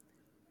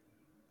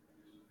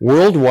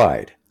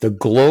 Worldwide, the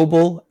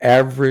global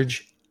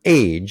average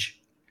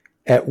age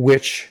at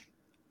which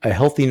a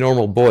healthy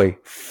normal boy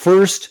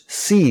first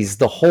sees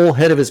the whole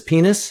head of his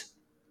penis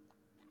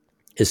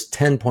is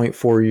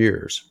 10.4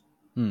 years.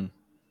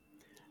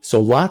 So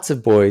lots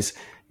of boys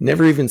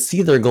never even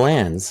see their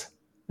glands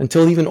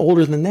until even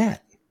older than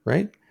that,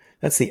 right?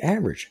 That's the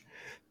average.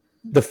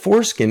 The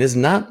foreskin is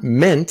not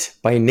meant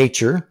by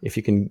nature, if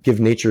you can give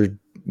nature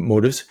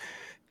motives,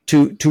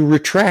 to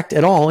retract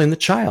at all in the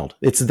child.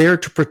 It's there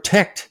to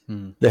protect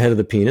the head of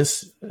the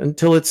penis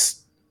until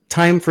it's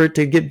time for it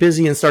to get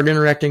busy and start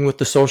interacting with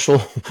the social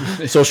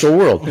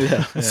world.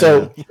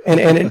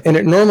 And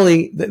it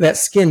normally, that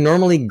skin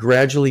normally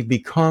gradually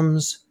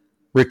becomes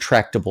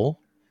retractable,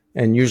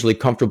 and usually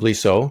comfortably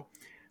so,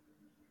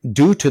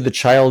 due to the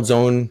child's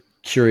own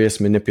curious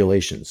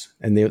manipulations.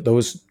 And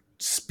those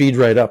speed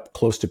right up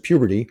close to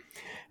puberty.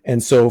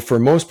 And so for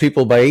most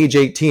people by age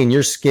 18,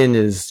 your skin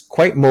is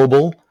quite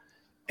mobile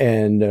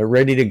and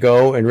ready to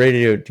go and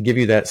ready to give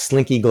you that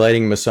slinky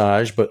gliding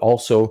massage, but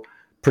also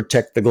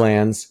protect the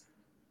glands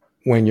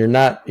when you're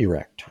not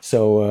erect.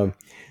 So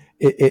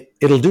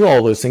it'll do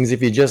all those things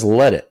if you just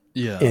let it.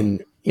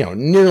 In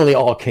nearly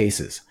all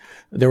cases.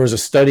 There was a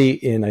study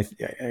in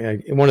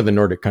one of the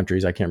Nordic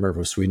countries, I can't remember if it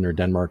was Sweden or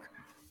Denmark,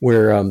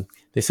 where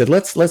they said,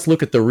 let's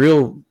look at the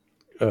real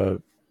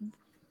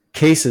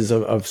cases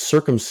of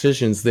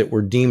circumcisions that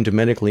were deemed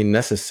medically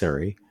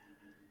necessary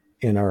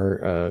in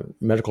our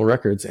medical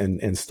records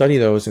and study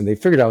those. And they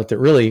figured out that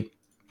really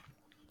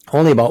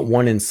only about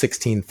 1 in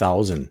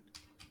 16,000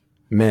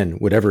 men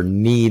would ever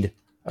need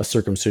a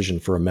circumcision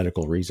for a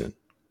medical reason.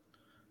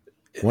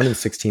 1 in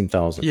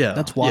 16,000. Yeah,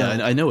 that's wild. Yeah,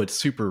 and I know it's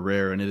super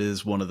rare, and it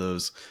is one of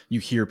those you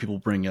hear people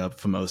bring up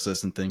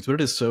phimosis and things, but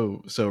it is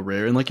so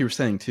rare. And like you were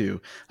saying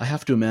too, I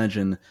have to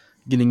imagine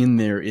getting in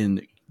there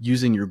and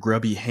using your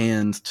grubby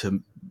hand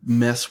to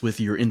mess with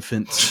your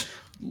infant's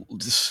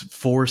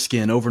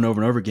foreskin over and over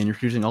and over again. You're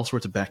using all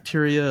sorts of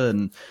bacteria,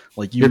 and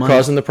like you're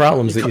causing the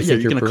problems that you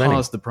think you're going to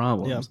cause the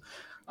problems. Yeah.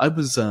 I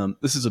was.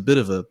 This is a bit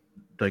of a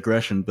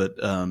digression, but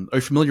are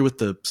you familiar with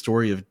the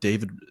story of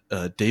David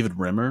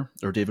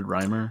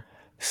Reimer?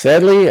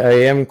 Sadly, I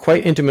am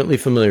quite intimately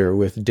familiar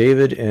with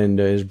David and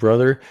his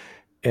brother.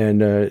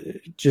 And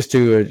just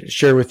to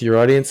share with your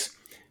audience,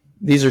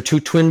 these are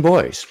 2 twin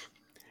boys.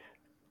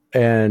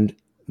 And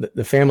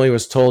the family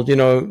was told,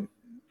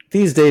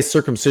 these days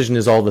circumcision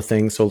is all the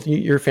thing, so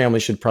your family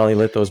should probably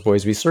let those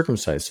boys be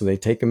circumcised. So they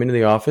take them into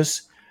the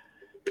office,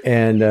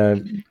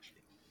 and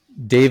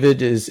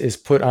David is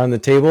put on the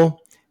table,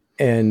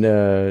 and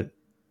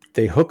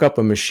they hook up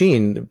a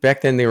machine.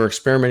 Back then they were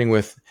experimenting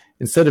with,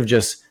 instead of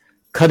just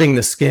cutting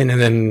the skin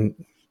and then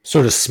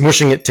sort of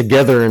smushing it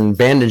together and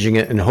bandaging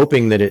it and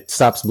hoping that it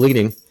stops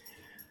bleeding,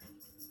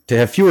 to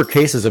have fewer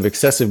cases of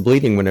excessive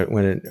bleeding when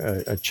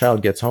a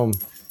child gets home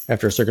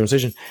after a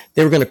circumcision,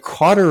 they were going to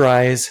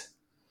cauterize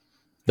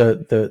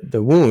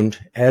the wound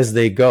as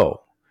they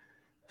go.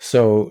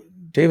 So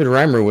David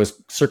Reimer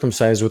was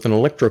circumcised with an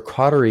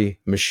electrocautery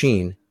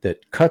machine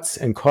that cuts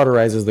and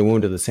cauterizes the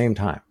wound at the same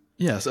time.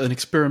 Yes, an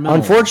experimental.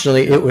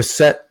 Unfortunately, it was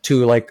set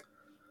to like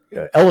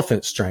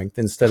elephant strength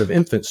instead of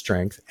infant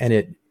strength, and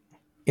it,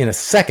 in a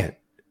second,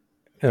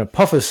 in a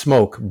puff of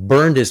smoke,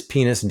 burned his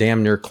penis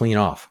damn near clean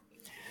off.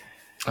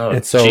 Oh,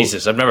 and so,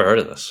 Jesus, I've never heard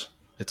of this.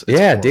 It's yeah,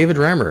 horrible. David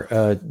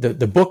Reimer.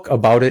 The book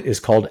about it is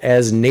called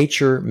As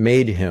Nature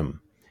Made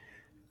Him.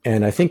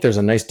 And I think there's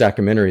a nice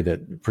documentary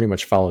that pretty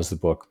much follows the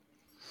book.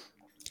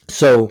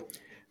 So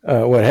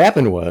what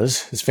happened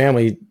was his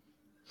family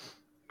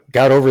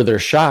got over their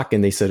shock,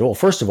 and they said, well,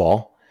 first of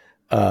all,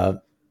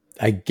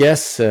 I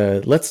guess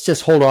let's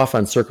just hold off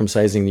on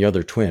circumcising the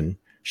other twin,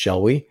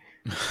 shall we?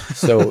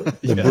 So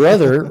the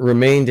brother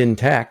remained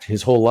intact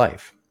his whole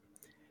life.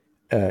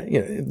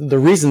 The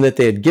reason that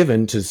they had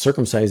given to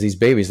circumcise these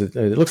babies, it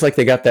looks like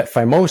they got that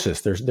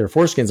phimosis. Their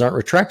foreskins aren't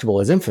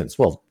retractable as infants.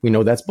 Well, we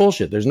know that's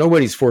bullshit. There's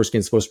nobody's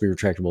foreskin supposed to be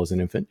retractable as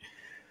an infant.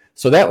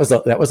 So that was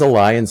a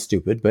lie and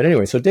stupid. But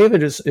anyway, so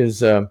David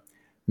is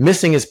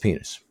missing his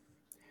penis.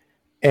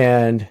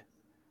 And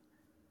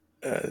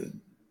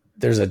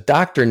there's a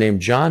doctor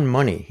named John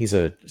Money. He's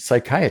a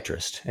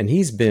psychiatrist, and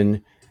he's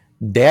been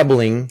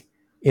dabbling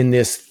in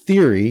this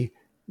theory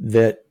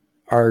that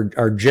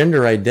our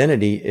gender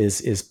identity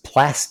is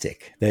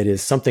plastic. That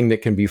is something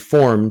that can be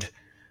formed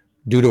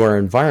due to our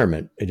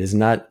environment. It is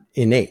not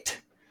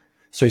innate.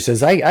 So he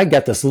says, I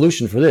got the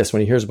solution for this. When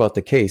he hears about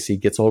the case, he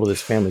gets hold of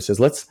his family, says,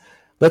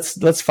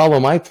 let's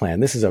follow my plan.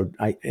 This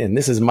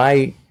is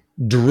my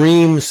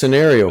dream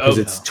scenario because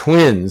it's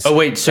twins. Oh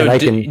wait, so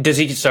does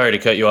he? Sorry to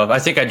cut you off. I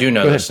think I do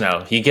know this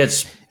now. He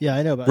gets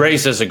I know about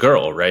raised as a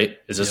girl, right?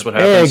 Is this what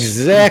happens?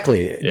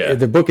 Exactly. Yeah.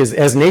 The book is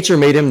As Nature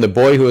Made Him, the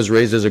Boy Who Was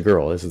Raised as a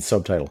Girl is the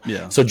subtitle.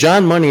 Yeah. So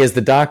John Money is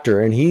the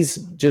doctor, and he's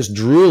just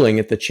drooling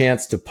at the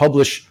chance to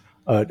publish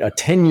a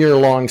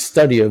 10-year-long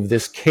study of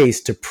this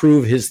case to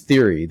prove his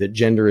theory that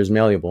gender is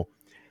malleable.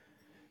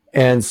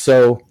 And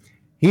so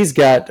he's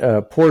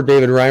got poor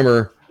David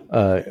Reimer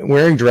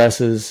wearing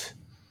dresses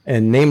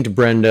and named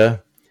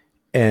Brenda,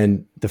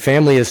 and the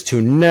family is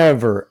to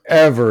never,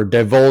 ever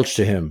divulge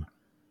to him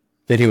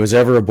that he was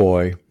ever a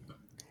boy.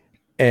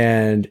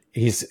 And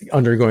he's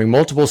undergoing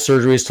multiple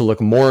surgeries to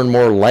look more and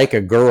more like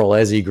a girl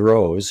as he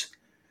grows.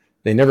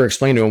 They never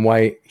explain to him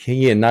why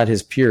he and not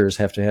his peers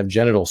have to have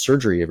genital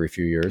surgery every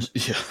few years.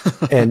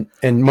 Yeah.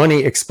 and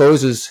Money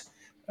exposes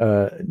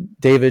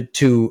David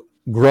to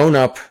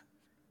grown-up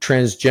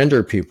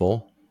transgender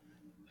people,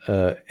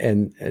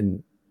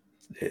 and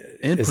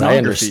as I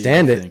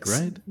understand it,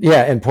 right?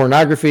 Yeah, and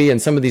pornography,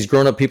 and some of these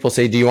grown-up people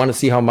say, do you want to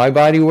see how my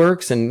body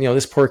works? And,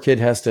 this poor kid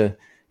has to,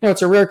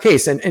 it's a rare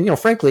case. And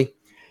frankly,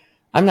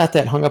 I'm not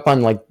that hung up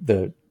on like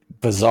the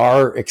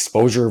bizarre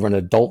exposure of an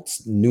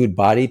adult's nude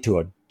body to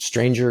a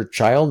stranger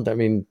child. I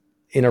mean,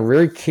 in a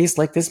rare case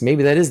like this,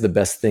 maybe that is the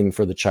best thing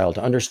for the child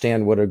to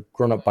understand what a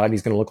grown-up body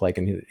is going to look like,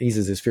 and it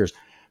eases his fears.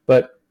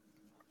 But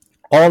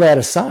all that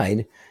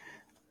aside,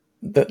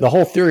 the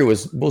whole theory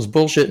was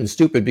bullshit and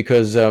stupid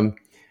because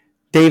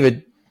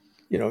David,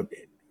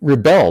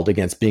 rebelled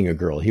against being a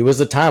girl. He was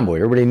a tomboy.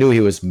 Everybody knew he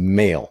was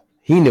male.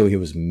 He knew he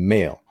was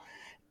male.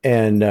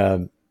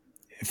 And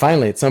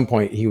finally, at some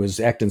point, he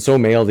was acting so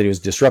male that he was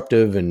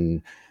disruptive,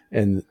 and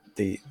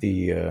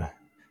the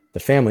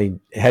family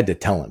had to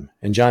tell him.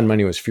 And John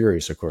Money was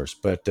furious, of course.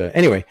 But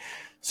anyway,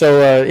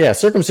 so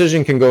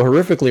circumcision can go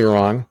horrifically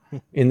wrong.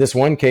 In this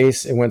one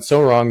case, it went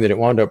so wrong that it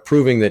wound up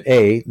proving that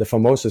A, the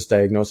phimosis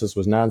diagnosis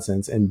was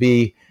nonsense, and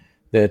B,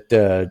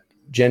 that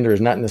gender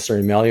is not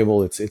necessarily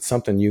malleable. It's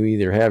something you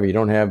either have or you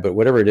don't have, but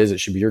whatever it is, it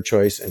should be your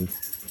choice. And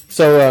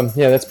so,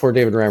 that's poor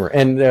David Reimer.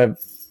 And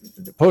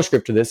the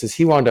postscript to this is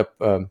he wound up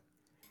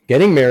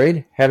getting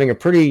married, having a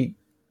pretty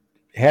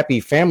happy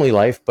family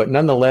life, but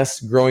nonetheless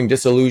growing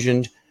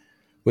disillusioned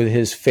with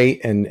his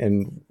fate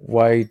and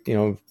why,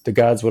 the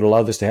gods would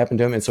allow this to happen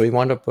to him. And so he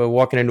wound up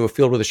walking into a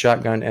field with a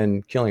shotgun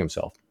and killing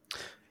himself.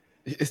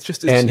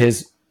 And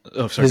his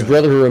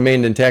brother, who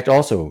remained intact,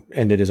 also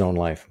ended his own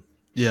life.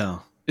 Yeah.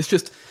 It's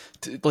just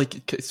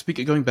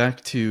going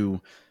back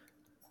to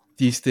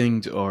these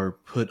things are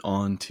put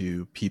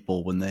onto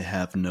people when they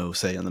have no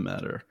say in the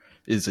matter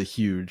is a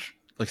huge,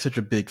 such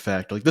a big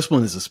factor. Like this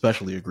one is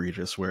especially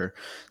egregious, where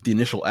the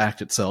initial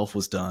act itself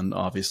was done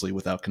obviously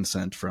without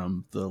consent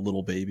from the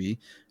little baby,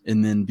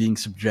 and then being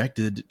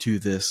subjected to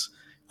this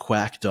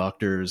quack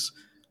doctor's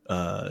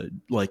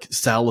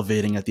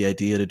salivating at the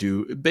idea to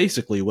do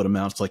basically what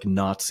amounts to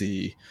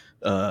Nazi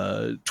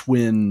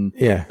twin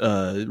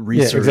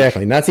research. Yeah,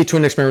 exactly. Nazi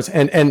twin experiments.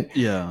 And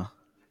yeah.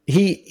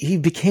 He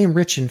became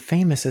rich and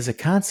famous as a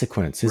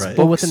consequence. His right.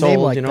 book with a sold, name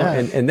like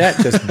that. and that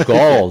just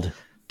galled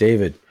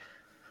David.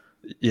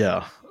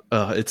 Yeah.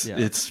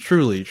 It's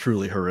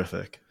truly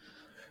horrific.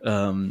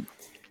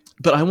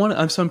 But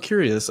I'm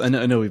curious. I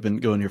know we've been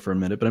going here for a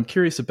minute, but I'm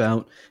curious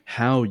about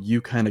how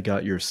you kind of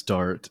got your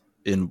start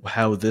in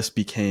how this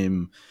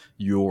became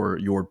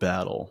your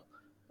battle.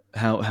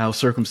 How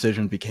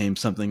circumcision became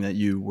something that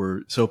you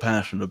were so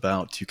passionate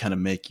about to kind of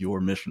make your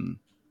mission.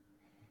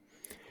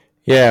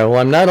 Yeah, well,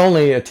 I'm not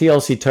only a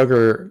TLC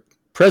Tugger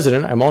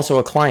president, I'm also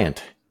a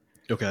client.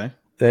 Okay.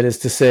 That is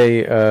to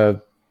say,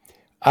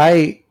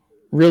 I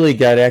really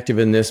got active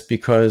in this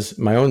because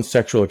my own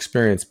sexual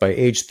experience by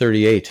age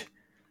 38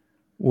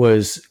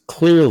 was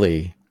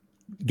clearly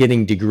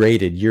getting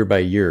degraded year by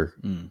year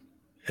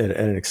at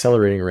an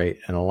accelerating rate,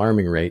 an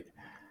alarming rate.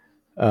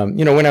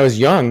 When I was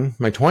young,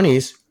 my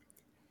 20s,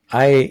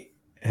 I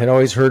had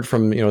always heard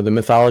from, the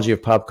mythology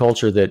of pop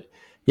culture that,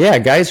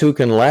 guys who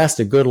can last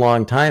a good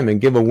long time and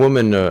give a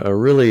woman a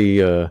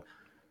really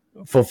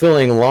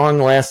fulfilling,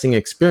 long-lasting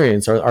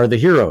experience are the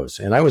heroes.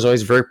 And I was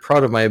always very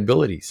proud of my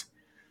abilities.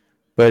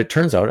 But it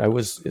turns out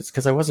it's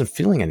because I wasn't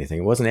feeling anything.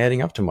 It wasn't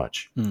adding up to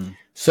much.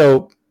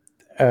 So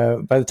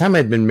by the time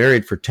I'd been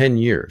married for 10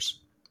 years,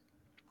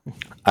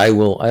 I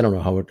don't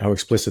know how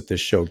explicit this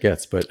show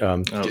gets, but I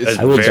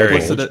will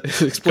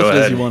divulge. Explicit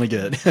as you want to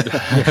get.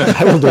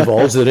 I will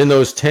divulge that in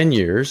those 10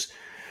 years,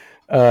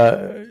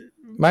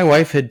 my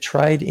wife had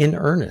tried in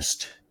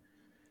earnest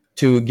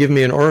to give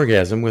me an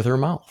orgasm with her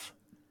mouth,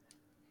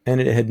 and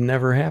it had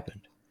never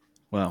happened.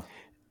 Wow.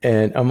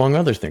 And among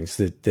other things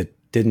that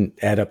didn't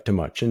add up to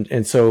much.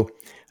 And so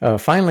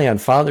finally on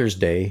Father's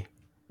Day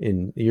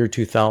in the year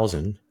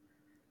 2000,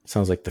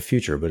 sounds like the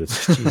future, but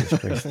it's Jesus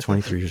Christ,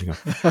 23 years ago.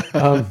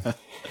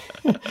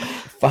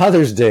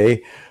 Father's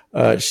Day,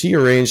 she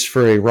arranged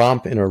for a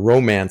romp in a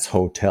romance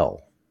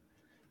hotel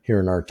here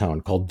in our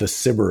town called the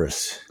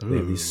Sybaris. They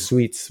have these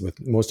suites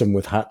with most of them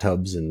with hot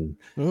tubs and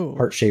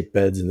heart-shaped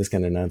beds and this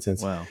kind of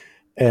nonsense. Wow.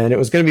 And it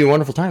was going to be a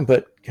wonderful time,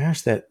 but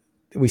gosh,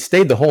 we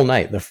stayed the whole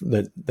night.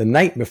 The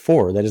night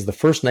before, that is the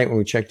first night when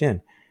we checked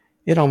in,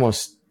 it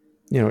almost,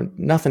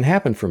 nothing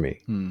happened for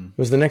me. It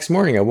was the next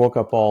morning I woke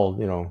up all,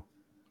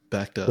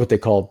 backed up. What they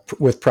call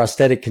with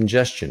prosthetic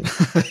congestion,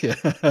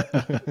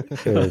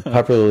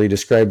 popularly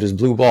described as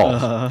blue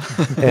balls.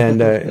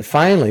 And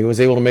finally was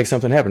able to make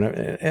something happen.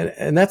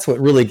 And that's what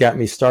really got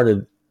me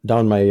started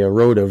down my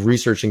road of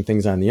researching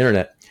things on the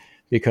internet,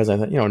 because I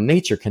thought,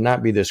 nature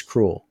cannot be this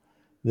cruel,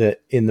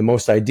 that in the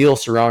most ideal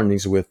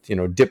surroundings with,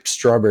 dipped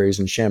strawberries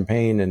and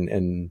champagne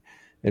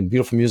and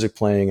beautiful music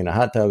playing in a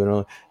hot tub and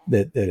all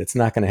that it's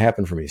not going to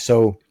happen for me.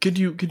 So could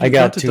you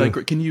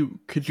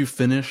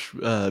finish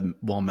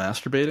while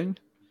masturbating?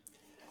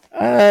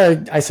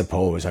 I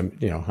suppose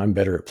I'm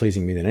better at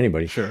pleasing me than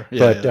anybody. Sure.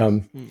 At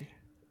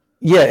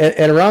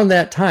around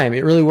that time,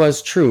 it really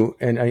was true.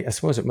 And I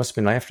suppose it must've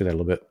been after that a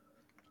little bit,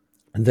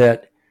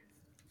 that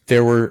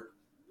there were,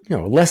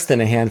 less than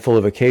a handful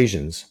of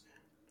occasions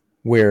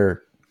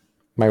where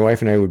my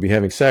wife and I would be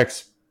having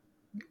sex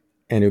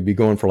and it would be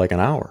going for like an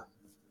hour.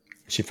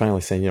 She'd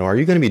finally say, are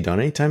you going to be done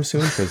anytime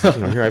soon? Because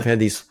here I've had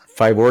these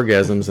 5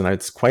 orgasms and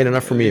it's quite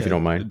enough for me if you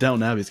don't mind.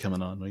 Downton Abbey's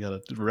coming on. We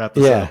got to wrap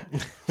this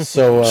up.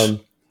 So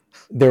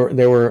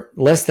there were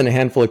less than a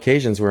handful of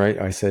occasions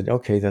where I said,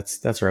 okay,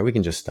 that's all right. We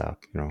can just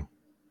stop.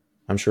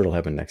 I'm sure it'll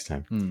happen next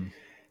time.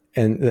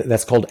 And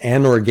that's called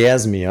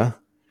anorgasmia,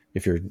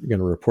 if you're going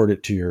to report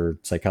it to your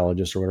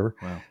psychologist or whatever.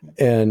 Wow.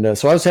 And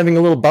so I was having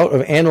a little bout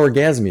of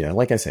anorgasmia,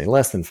 like I say,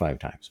 less than 5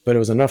 times, but it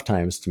was enough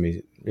times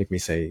to make me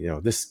say,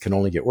 this can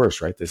only get worse,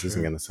 right? This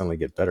isn't going to suddenly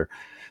get better.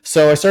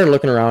 So I started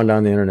looking around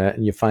on the internet,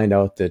 and you find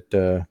out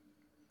that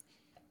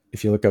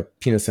if you look up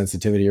penis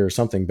sensitivity or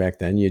something back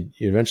then, you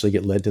eventually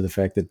get led to the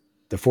fact that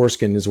the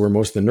foreskin is where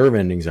most of the nerve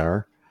endings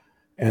are,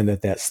 and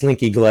that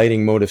slinky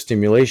gliding mode of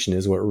stimulation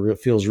is what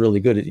feels really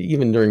good.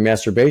 Even during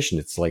masturbation,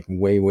 it's like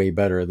way, way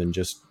better than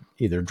just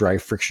either dry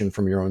friction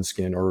from your own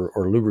skin or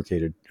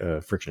lubricated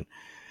friction.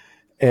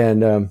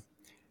 And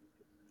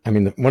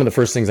one of the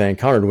first things I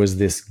encountered was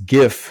this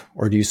GIF,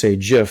 or do you say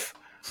GIF,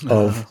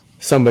 of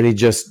somebody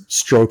just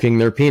stroking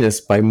their penis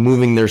by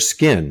moving their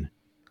skin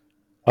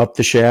up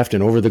the shaft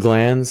and over the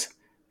glands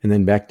and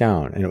then back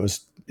down. And it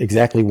was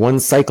exactly one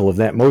cycle of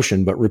that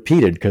motion, but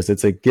repeated because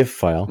it's a GIF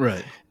file.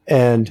 Right.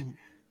 And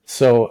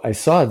so I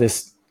saw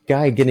this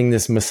guy getting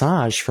this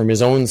massage from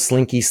his own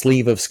slinky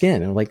sleeve of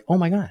skin. And I'm like, oh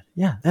my God,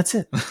 yeah, that's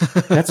it.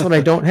 That's what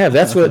I don't have.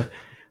 That's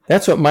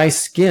what my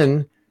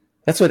skin,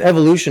 that's what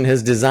evolution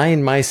has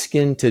designed my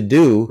skin to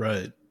do.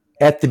 Right.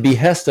 At the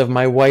behest of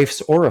my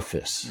wife's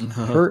orifice.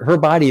 Her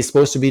body is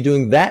supposed to be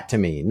doing that to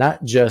me,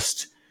 not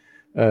just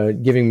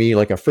giving me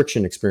like a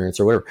friction experience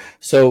or whatever.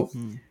 So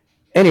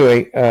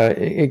anyway,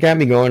 it got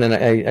me going, and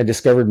I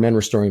discovered men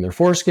were storing their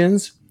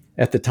foreskins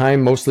at the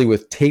time, mostly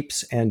with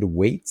tapes and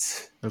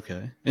weights.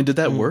 Okay. And did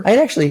that work? I'd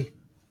actually,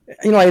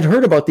 I'd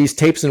heard about these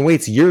tapes and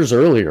weights years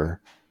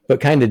earlier,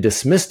 but kind of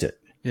dismissed it.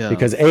 Yeah.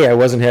 Because A, I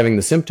wasn't having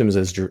the symptoms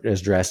as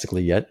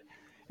drastically yet.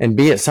 And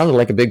B, it sounded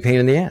like a big pain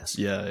in the ass.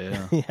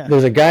 Yeah.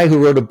 There's a guy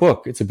who wrote a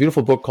book. It's a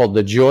beautiful book called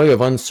The Joy of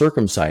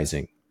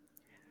Uncircumcising.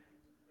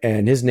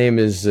 And his name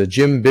is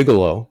Jim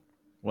Bigelow.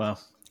 Wow.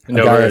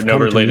 No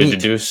related to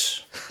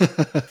Deuce.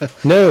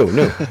 No.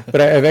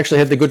 But I've actually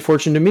had the good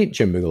fortune to meet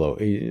Jim Bigelow.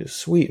 He's a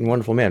sweet and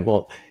wonderful man.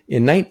 Well,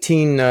 in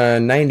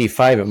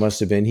 1995, it must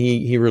have been,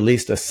 he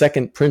released a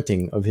second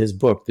printing of his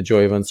book, The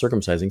Joy of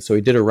Uncircumcising. So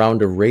he did a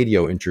round of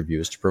radio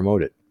interviews to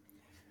promote it.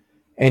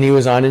 And he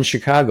was on in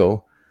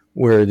Chicago,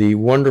 where the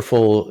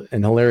wonderful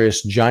and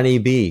hilarious Johnny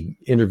B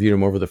interviewed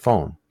him over the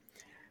phone.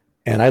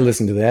 And I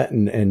listened to that,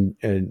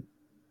 and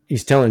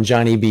he's telling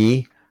Johnny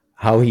B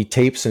how he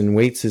tapes and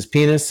weights his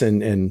penis,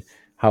 and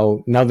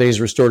how now that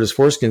he's restored his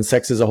foreskin,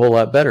 sex is a whole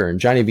lot better. And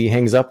Johnny B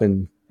hangs up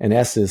and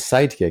asks his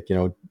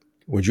sidekick,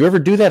 would you ever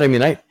do that? I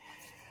mean,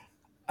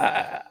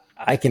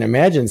 I can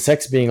imagine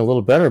sex being a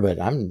little better,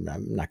 but I'm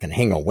not going to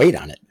hang a weight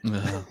on it.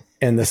 Uh-huh.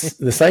 And the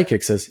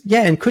sidekick says,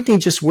 yeah, and couldn't he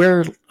just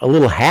wear a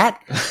little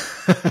hat?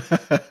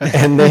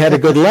 And they had a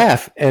good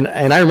laugh. And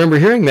I remember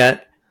hearing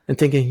that and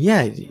thinking,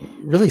 yeah,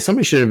 really,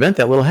 somebody should invent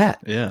that little hat.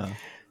 Yeah.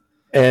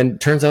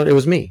 And turns out it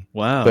was me.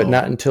 Wow. But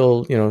not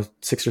until,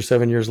 6 or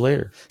 7 years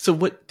later. So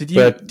what do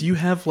you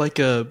have like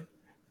the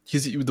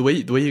way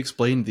you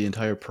explained the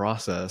entire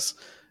process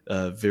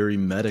very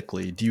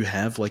medically, do you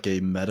have like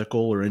a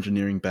medical or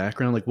engineering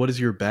background? Like what is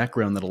your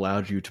background that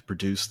allowed you to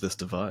produce this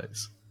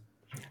device?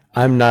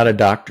 I'm not a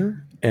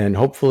doctor, and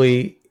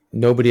hopefully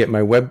nobody at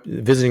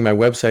visiting my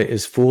website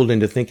is fooled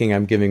into thinking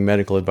I'm giving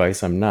medical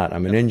advice. I'm not.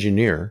 I'm an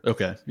engineer.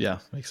 Okay. Yeah.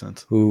 Makes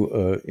sense.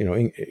 Who,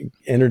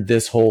 entered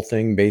this whole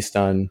thing based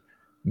on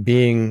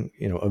being,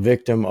 a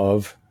victim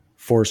of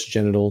forced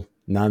genital,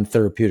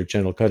 non-therapeutic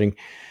genital cutting,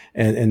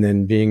 and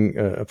then being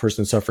a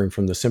person suffering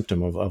from the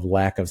symptom of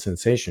lack of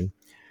sensation.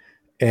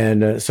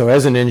 And so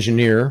as an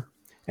engineer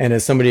and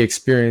as somebody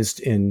experienced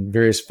in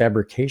various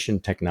fabrication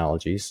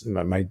technologies,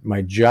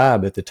 my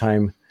job at the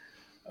time,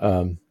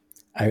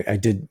 I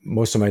did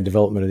most of my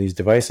development of these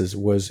devices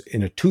was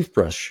in a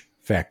toothbrush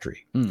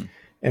factory. Mm.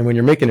 And when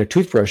you're making a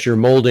toothbrush, you're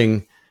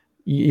molding.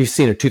 You've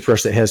seen a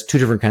toothbrush that has two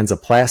different kinds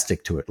of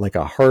plastic to it, like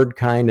a hard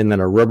kind and then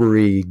a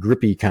rubbery,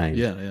 grippy kind.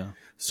 Yeah.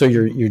 So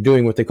you're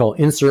doing what they call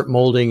insert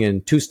molding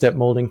and two-step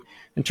molding.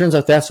 And it turns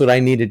out that's what I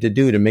needed to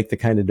do to make the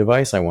kind of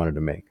device I wanted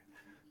to make.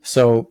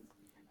 So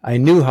I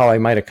knew how I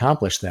might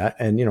accomplish that.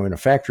 And, in a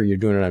factory, you're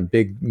doing it on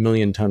big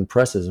 1,000,000-ton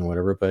presses and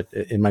whatever. But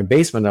in my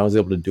basement, I was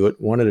able to do it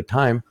one at a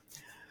time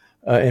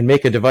and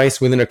make a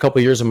device. Within a couple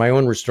of years of my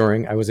own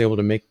restoring, I was able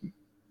to make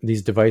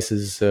these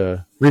devices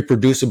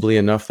reproducibly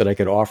enough that I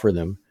could offer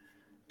them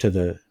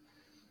to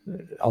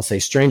I'll say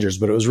strangers,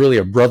 but it was really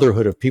a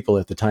brotherhood of people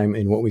at the time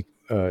in what we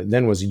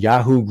then was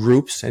Yahoo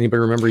groups.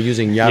 Anybody remember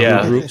using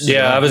Yahoo groups?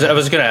 Yeah, I was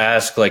going to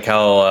ask like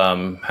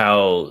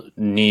how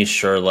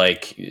niche or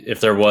like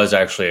if there was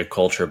actually a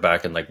culture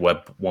back in like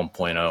Web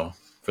 1.0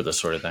 for this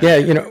sort of thing.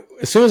 Yeah,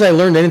 as soon as I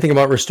learned anything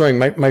about restoring,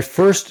 my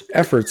first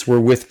efforts were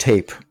with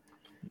tape,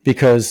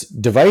 because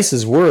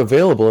devices were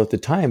available at the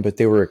time, but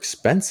they were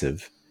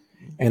expensive.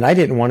 And I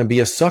didn't want to be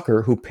a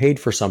sucker who paid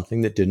for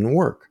something that didn't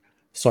work.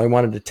 So I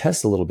wanted to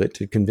test a little bit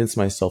to convince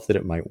myself that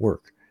it might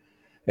work.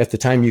 At the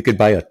time, you could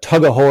buy a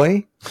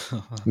Tug-A-Hoy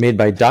made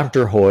by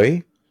Dr.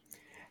 Hoy.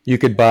 You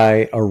could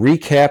buy a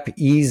Recap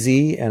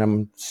EZ, and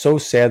I'm so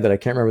sad that I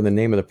can't remember the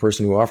name of the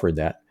person who offered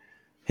that.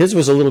 His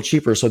was a little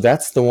cheaper, so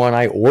that's the one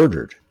I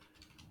ordered,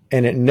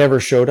 and it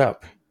never showed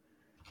up.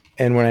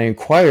 And when I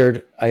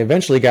inquired, I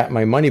eventually got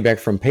my money back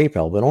from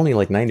PayPal, but only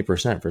like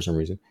 90% for some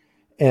reason.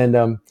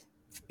 And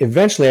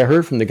eventually I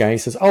heard from the guy. He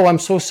says, "Oh, I'm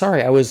so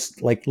sorry. I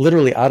was like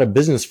literally out of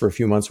business for a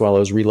few months while I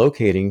was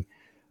relocating.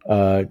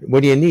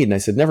 What do you need?" And I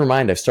said, "Never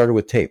mind. I've started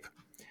with tape."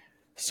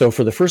 So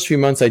for the first few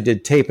months I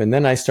did tape, and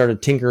then I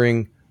started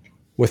tinkering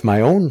with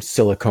my own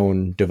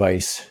silicone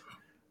device,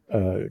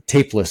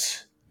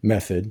 tapeless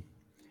method,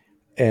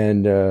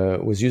 and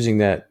was using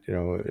that,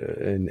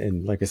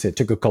 and like I said, it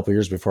took a couple of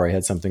years before I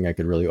had something I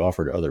could really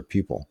offer to other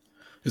people.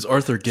 Because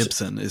Arthur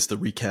Gibson is the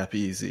Recap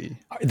EZ.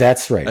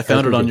 That's right. I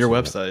found it on your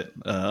website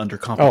under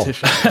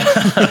competition.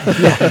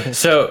 Yeah.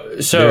 So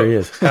there he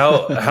is.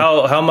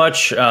 how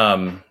much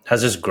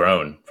has this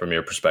grown from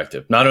your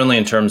perspective? Not only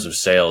in terms of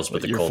sales,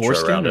 but the culture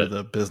around it.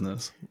 The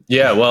business.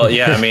 Yeah. Well,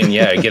 yeah. I mean,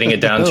 getting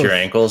it down to your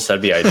ankles,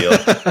 that'd be ideal.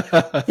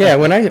 Yeah.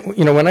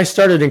 When I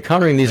started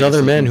encountering these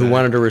other men who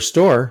wanted to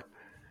restore,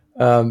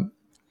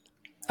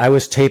 I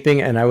was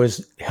taping and I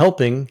was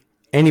helping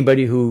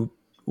anybody who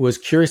was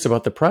curious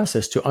about the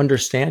process to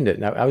understand it.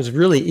 Now, I was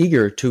really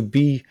eager to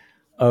be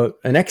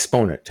an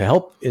exponent, to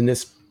help in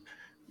this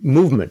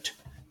movement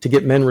to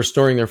get men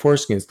restoring their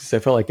foreskins, because I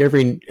felt like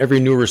every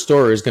new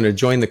restorer is going to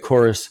join the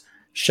chorus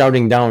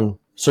shouting down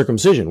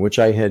circumcision, which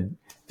I had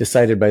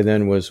decided by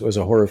then was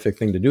a horrific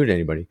thing to do to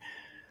anybody.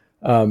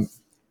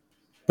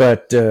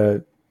 But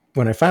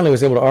when I finally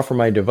was able to offer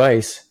my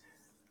device,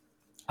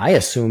 I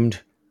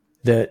assumed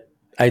that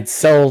I'd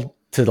sell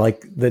to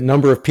like the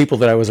number of people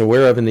that I was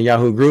aware of in the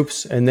Yahoo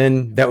groups, and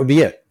then that would be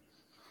it.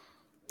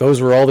 Those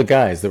were all the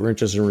guys that were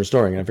interested in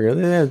restoring. And I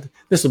figured,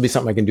 this will be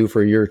something I can do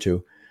for a year or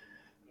two.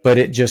 But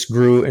it just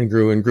grew and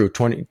grew and grew,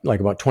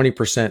 about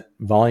 20%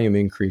 volume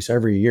increase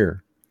every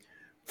year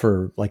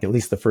for like at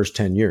least the first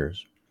 10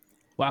 years.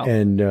 Wow.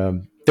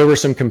 And there were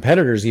some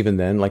competitors even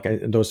then, like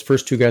those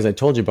first two guys I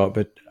told you about,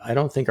 but I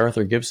don't think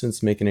Arthur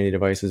Gibson's making any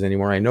devices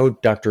anymore. I know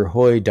Dr.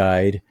 Hoy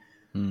died.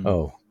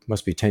 Oh,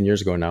 must be 10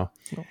 years ago now.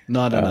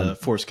 Not in a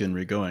foreskin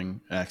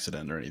regoing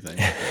accident or anything.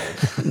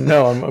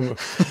 No,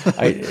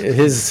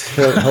 his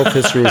health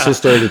history is his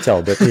story to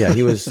tell. But yeah,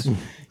 he was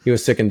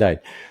sick and died.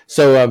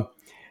 So,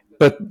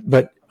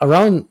 but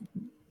around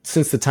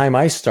since the time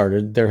I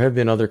started, there have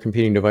been other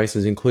competing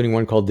devices, including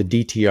one called the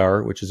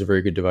DTR, which is a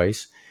very good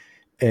device,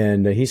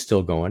 and he's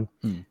still going.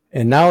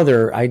 And now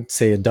there are, I'd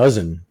say, a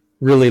dozen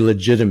really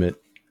legitimate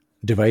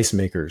device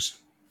makers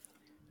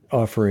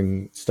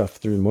offering stuff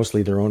through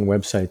mostly their own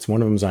websites.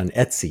 One of them's on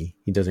Etsy.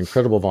 He does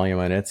incredible volume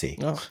on Etsy.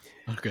 Oh,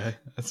 okay.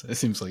 It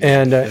seems like.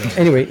 And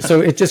anyway, so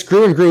it just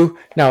grew and grew.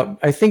 Now,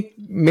 I think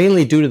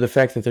mainly due to the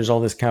fact that there's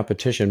all this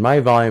competition, my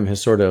volume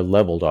has sort of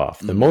leveled off.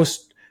 The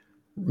most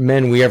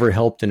men we ever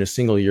helped in a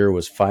single year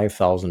was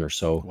 5,000 or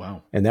so.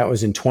 Wow. And that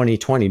was in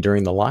 2020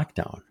 during the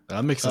lockdown.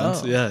 That makes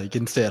sense. Yeah, you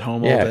can stay at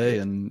home all day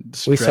and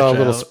we saw a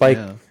little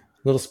out.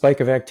 little spike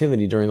of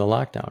activity during the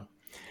lockdown.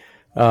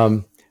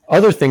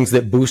 Other things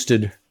that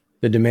boosted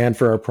the demand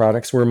for our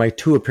products were my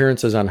 2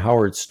 appearances on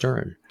Howard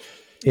Stern.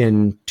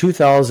 In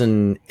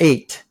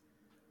 2008,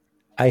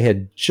 I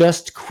had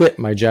just quit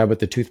my job at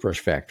the toothbrush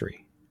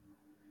factory.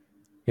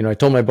 You know, I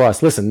told my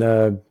boss, listen,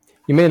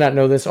 you may not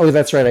know this. Oh,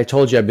 that's right. I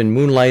told you I've been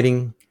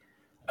moonlighting,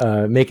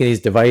 making these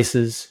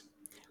devices.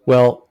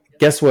 Well,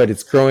 guess what?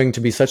 It's growing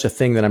to be such a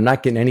thing that I'm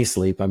not getting any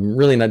sleep. I'm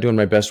really not doing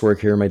my best work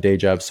here in my day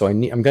job. So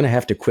I'm going to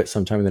have to quit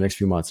sometime in the next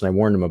few months. And I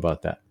warned him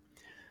about that.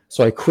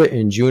 So I quit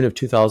in June of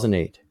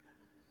 2008.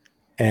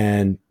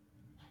 And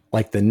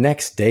like the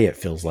next day, it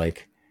feels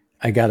like,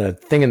 I got a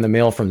thing in the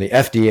mail from the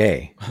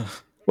FDA.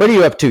 What are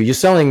you up to? You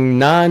selling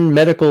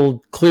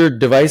non-medical cleared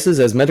devices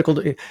as medical?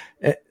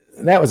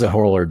 That was a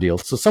whole ordeal.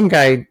 So some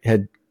guy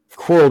had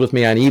quarreled with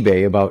me on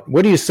eBay about,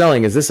 what are you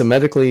selling? Is this a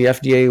medically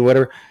FDA,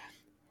 whatever?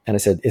 And I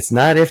said, it's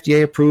not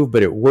FDA approved,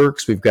 but it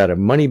works. We've got a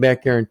money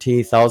back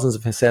guarantee, thousands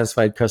of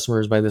satisfied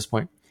customers by this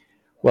point.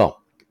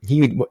 Well,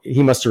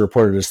 he must have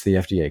reported us to the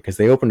FDA because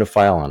they opened a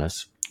file on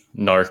us.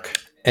 Narc.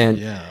 And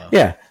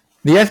yeah,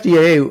 the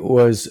FDA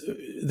was,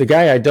 the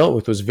guy I dealt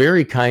with was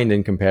very kind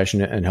and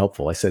compassionate and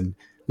helpful. I said,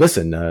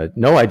 listen,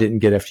 no, I didn't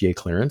get FDA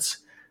clearance,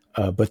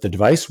 but the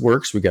device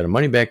works. We got a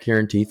money back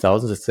guarantee,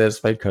 thousands of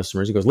satisfied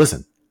customers. He goes,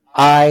 listen,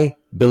 I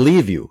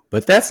believe you,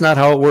 but that's not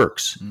how it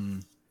works.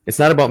 It's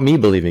not about me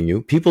believing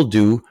you. People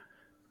do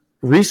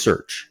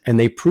research and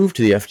they prove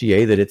to the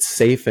FDA that it's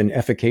safe and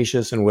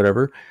efficacious and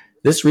whatever.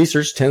 This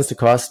research tends to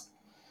cost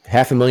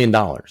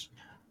 $500,000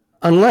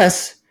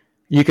 unless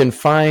you can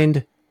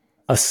find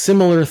a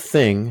similar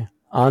thing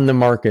on the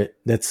market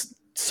that's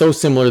so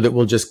similar that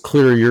will just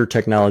clear your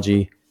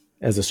technology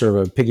as a sort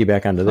of a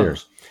piggyback onto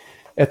theirs.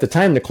 At the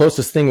time, the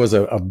closest thing was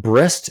a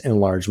breast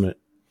enlargement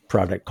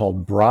product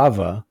called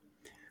Brava,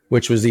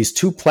 which was these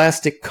 2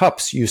 plastic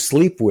cups you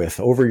sleep with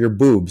over your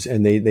boobs.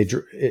 And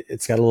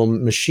it's got a little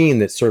machine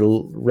that sort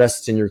of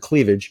rests in your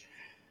cleavage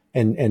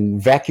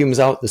and vacuums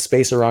out the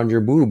space around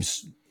your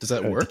boobs. Does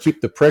that work? To keep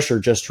the pressure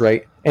just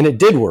right. And it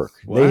did work.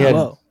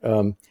 Wow.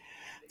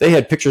 They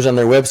had pictures on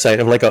their website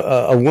of like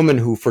a woman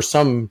who, for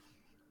some,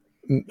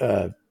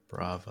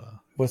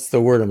 Brava. What's the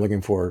word I'm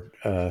looking for?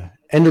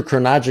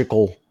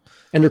 Endocrinological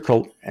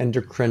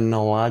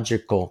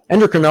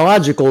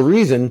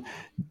reason,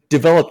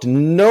 developed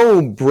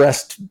no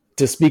breast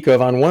to speak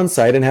of on one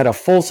side and had a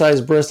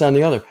full-size breast on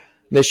the other.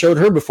 They showed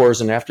her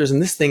befores and afters,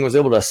 and this thing was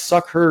able to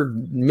suck her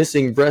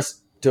missing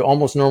breast to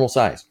almost normal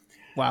size.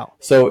 Wow.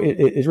 So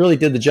it really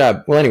did the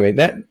job. Well, anyway,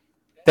 that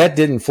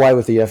didn't fly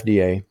with the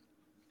FDA.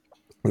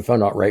 We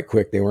found out right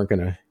quick they weren't going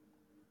to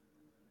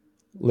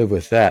live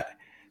with that.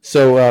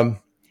 So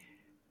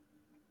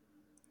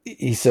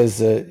he says,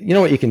 you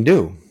know what you can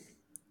do?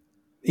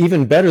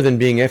 Even better than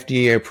being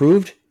FDA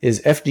approved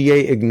is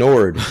FDA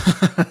ignored.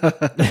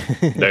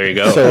 There you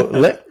go. So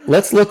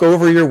let's look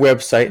over your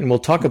website and we'll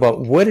talk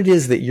about what it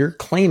is that you're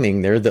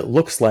claiming there that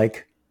looks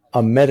like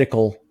a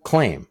medical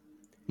claim.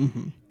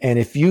 Mm-hmm. And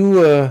if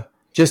you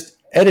just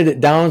edit it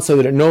down so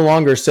that it no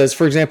longer says,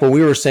 for example,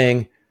 we were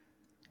saying,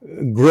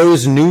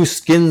 grows new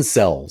skin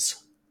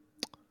cells,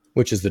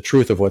 which is the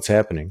truth of what's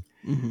happening.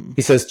 Mm-hmm.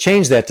 He says,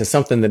 change that to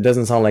something that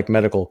doesn't sound like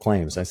medical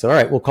claims. I said, all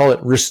right, we'll call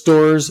it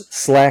restores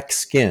slack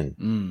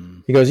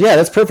skin. He goes, yeah,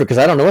 that's perfect because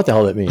I don't know what the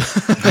hell that means.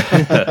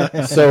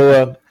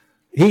 So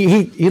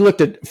he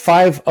looked at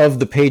 5 of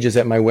the pages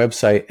at my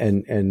website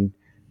and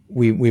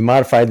we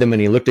modified them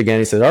and he looked again.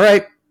 He said, all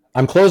right,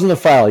 I'm closing the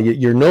file.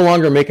 You're no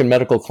longer making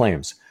medical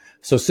claims.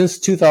 So since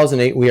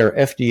 2008, we are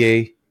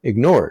FDA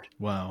ignored.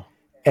 Wow.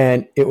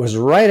 And it was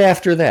right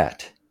after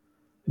that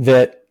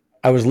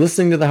I was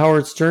listening to the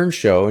Howard Stern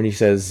show, and he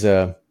says,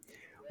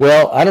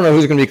 well, I don't know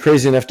who's going to be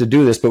crazy enough to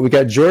do this, but we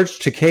got George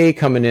Takei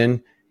coming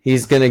in.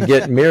 He's going to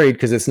get married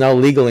because it's now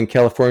legal in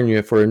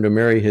California for him to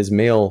marry his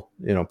male,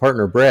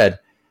 partner, Brad.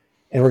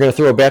 And we're going to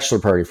throw a bachelor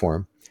party for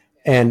him.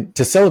 And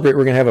to celebrate,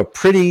 we're going to have a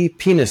pretty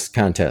penis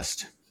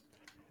contest.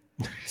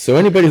 So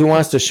anybody who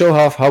wants to show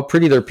off how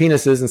pretty their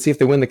penis is and see if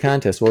they win the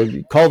contest, well,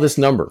 call this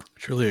number.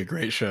 Truly a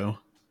great show.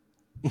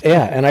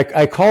 Yeah, and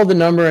I called the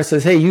number. I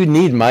says, "Hey, you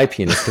need my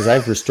penis because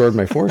I've restored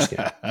my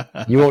foreskin.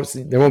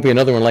 There won't be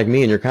another one like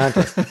me in your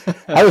contest."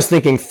 I was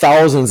thinking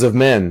thousands of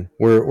men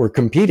were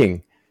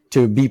competing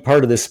to be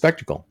part of this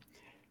spectacle.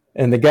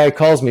 And the guy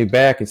calls me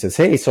back and says,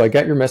 "Hey, so I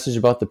got your message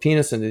about the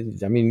penis,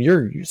 and I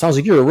mean, sounds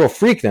like you're a real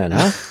freak then,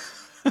 huh?"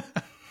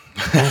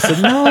 And I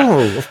said, "No,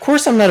 of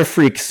course I'm not a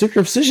freak.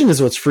 Circumcision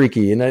is what's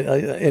freaky." And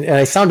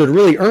I sounded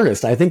really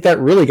earnest. I think that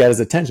really got his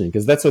attention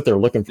because that's what they're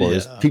looking for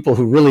is people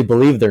who really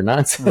believe their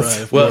nonsense.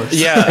 Right, well, course.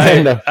 yeah,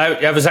 And,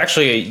 I was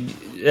actually,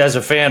 as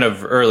a fan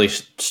of early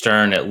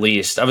Stern, at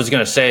least, I was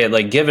going to say,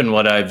 like, given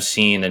what I've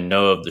seen and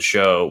know of the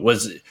show,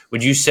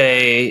 would you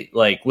say,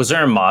 like, was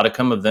there a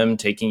modicum of them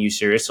taking you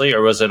seriously,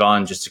 or was it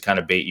on just to kind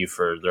of bait you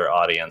for their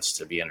audience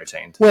to be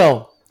entertained?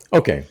 Well,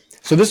 okay.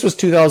 So this was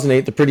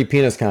 2008, the Pretty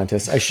Penis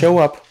Contest. I show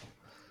up,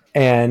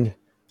 and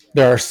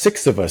there are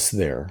 6 of us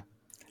there.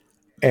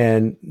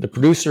 And the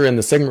producer and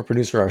the segment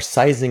producer are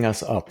sizing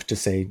us up to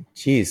say,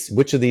 geez,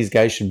 which of these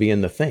guys should be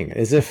in the thing?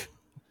 As if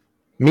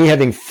me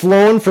having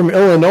flown from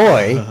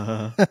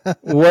Illinois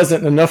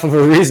wasn't enough of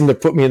a reason to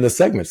put me in the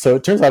segment. So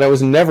it turns out I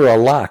was never a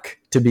lock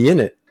to be in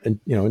it,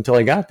 until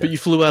I got there. But you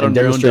flew out on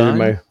your own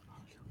dime?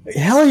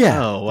 Hell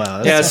yeah. Oh,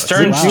 wow. Yeah,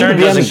 Stern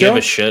doesn't give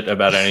a shit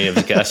about any of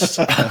the guests.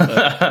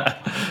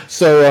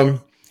 So,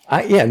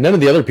 none of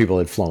the other people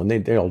had flown.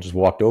 They all just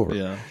walked over.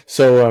 Yeah.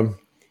 So,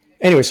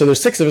 anyway, so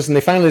there's 6 of us, and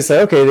they finally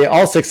say, okay,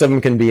 all 6 of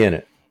them can be in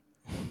it.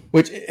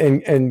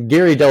 And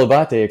Gary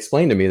Delabate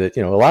explained to me that,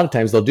 a lot of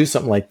times they'll do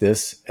something like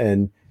this,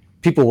 and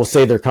people will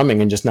say they're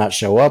coming and just not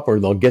show up, or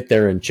they'll get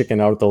there and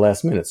chicken out at the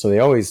last minute. So they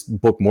always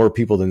book more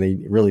people than they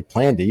really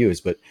plan to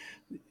use. But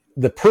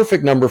the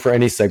perfect number for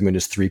any segment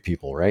is 3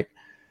 people, right?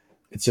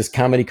 It's just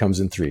comedy comes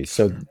in 3.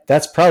 So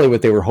that's probably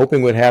what they were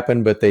hoping would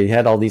happen, but they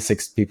had all these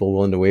 6 people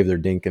willing to wave their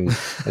dink and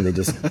they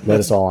just let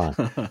us all on.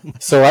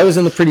 So I was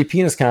in the Pretty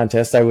Penis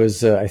Contest. I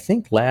was, I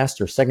think, last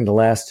or second to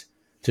last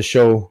to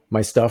show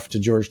my stuff to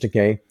George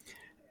Takei.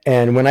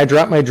 And when I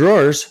dropped my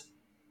drawers,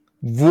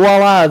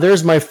 voila,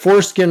 there's my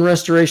foreskin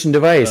restoration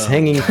device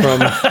hanging from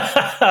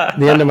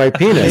the end of my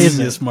penis.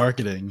 Genius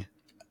marketing.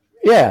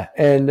 Yeah,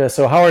 and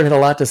so Howard had a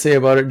lot to say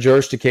about it.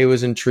 George Takei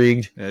was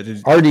intrigued. Yeah,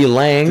 Artie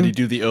Lang. Did he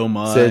do the oh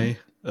my?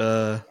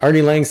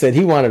 Artie Lang said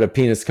he wanted a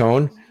penis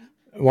cone.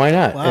 Why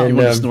not? Wow, and you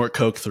want to snort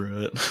coke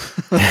through it.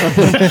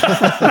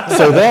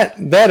 So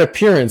that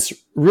appearance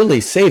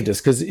really saved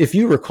us, because if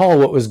you recall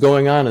what was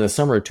going on in the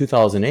summer of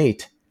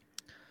 2008,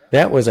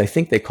 that was, I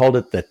think they called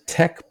it the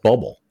tech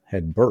bubble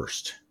had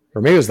burst.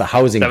 Or maybe it was the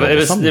housing bubble. It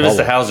was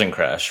the housing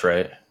crash,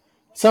 right?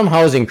 Some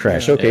housing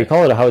crash. Okay,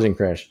 call it a housing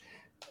crash.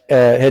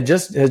 Had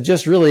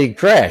just really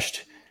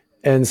crashed.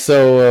 And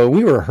so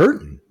we were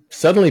hurting.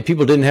 Suddenly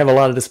people didn't have a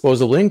lot of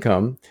disposable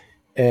income.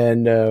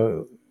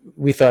 And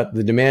we thought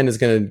the demand is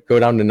going to go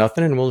down to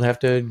nothing, and we'll have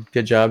to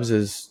get jobs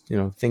as,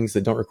 things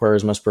that don't require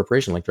as much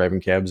preparation, like driving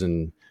cabs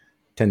and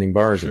tending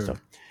bars and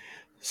stuff.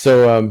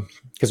 So,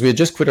 because we had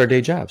just quit our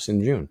day jobs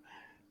in June.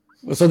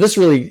 So this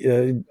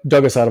really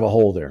dug us out of a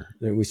hole there.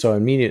 We saw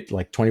an immediate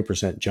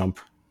 20% jump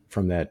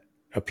from that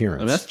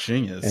appearance. I mean, that's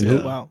genius.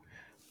 And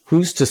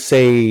who's to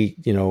say,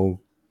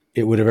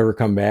 it would have ever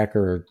come back,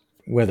 or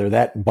whether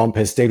that bump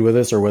has stayed with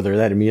us, or whether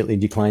that immediately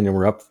declined and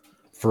we're up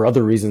for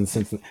other reasons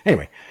since.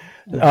 Anyway.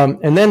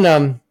 And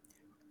then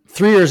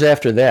 3 years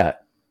after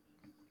that,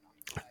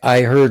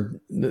 I heard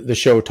the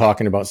show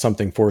talking about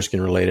something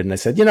foreskin related, and I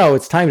said,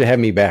 it's time to have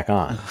me back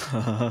on.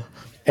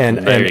 and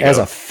as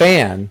a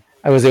fan,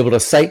 I was able to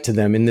cite to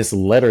them in this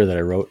letter that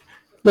I wrote,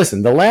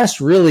 listen, the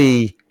last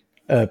really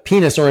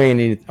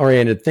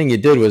penis-oriented thing you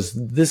did was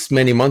this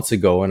many months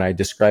ago, and I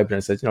described it, and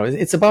I said,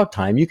 it's about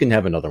time. You can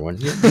have another one.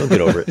 You'll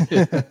get over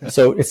it.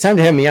 So it's time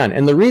to have me on.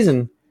 And the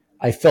reason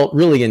I felt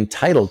really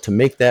entitled to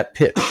make that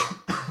pitch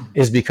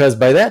is because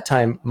by that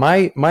time,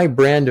 my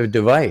brand of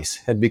device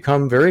had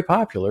become very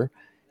popular,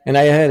 and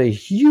I had a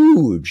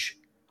huge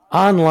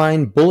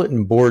online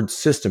bulletin board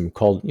system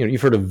called,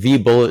 you've heard of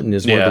V-Bulletin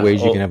is one of the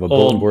ways you can have a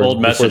bulletin board.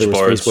 Old message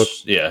boards.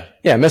 Facebook.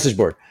 Yeah, message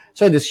board.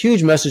 So I had this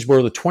huge message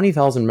board with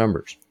 20,000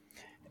 members.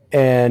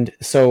 And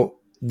so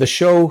the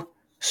show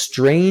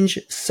Strange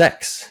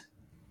Sex,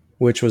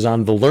 which was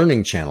on the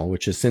Learning Channel,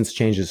 which has since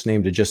changed its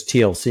name to just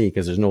TLC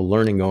because there's no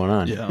learning going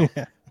on. Yeah.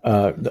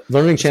 The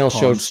Learning Channel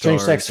showed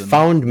Strange Sex,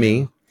 found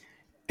me,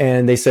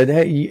 and they said,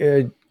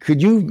 hey,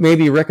 could you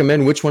maybe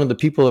recommend which one of the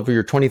people of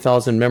your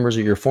 20,000 members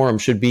of your forum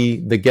should be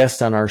the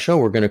guest on our show?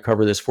 We're going to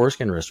cover this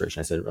foreskin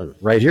restoration. I said,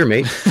 right here,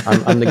 mate.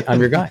 I'm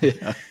your guy.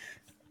 Yeah.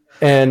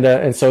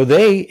 And so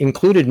they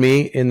included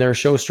me in their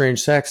show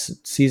Strange Sex,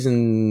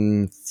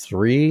 season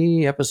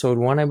 3, episode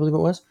 1, I believe it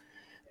was.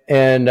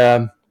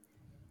 And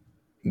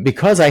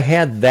because I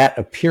had that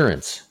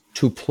appearance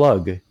to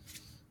plug,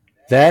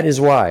 that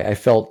is why I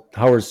felt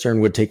Howard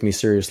Stern would take me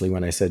seriously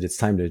when I said it's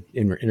time to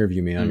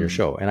interview me on your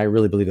show. And I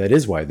really believe that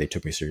is why they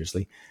took me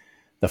seriously.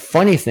 The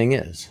funny thing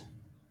is,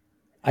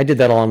 I did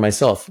that all on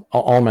myself,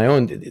 all on my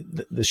own.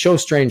 The show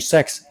Strange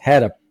Sex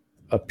had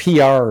a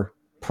PR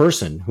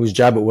person whose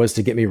job it was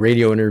to get me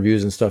radio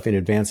interviews and stuff in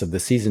advance of the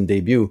season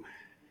debut.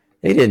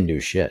 They didn't do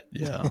shit.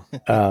 Yeah.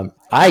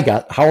 I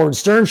got Howard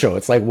Stern show.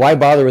 It's like, why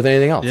bother with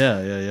anything else?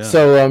 Yeah.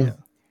 So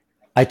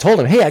I told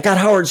him, hey, I got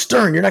Howard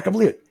Stern. You're not going to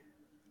believe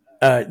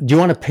it. Do you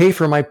want to pay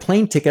for my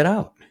plane ticket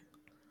out?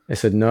 I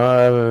said,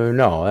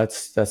 no,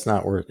 that's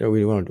not worth it.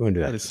 We won't do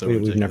that. That is so We've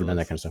never ridiculous. done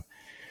that kind of stuff.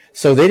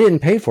 So they didn't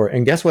pay for it.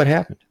 And guess what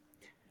happened?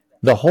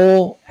 The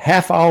whole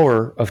half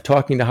hour of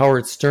talking to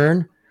Howard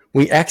Stern,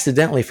 we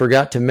accidentally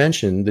forgot to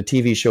mention the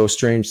TV show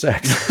Strange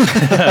Sex.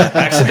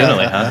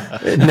 Accidentally, huh?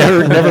 It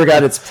never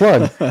got its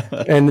plug,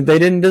 and they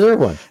didn't deserve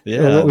one.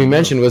 Yeah, What we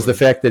mentioned was the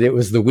fact that it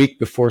was the week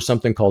before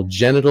something called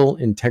Genital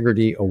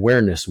Integrity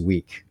Awareness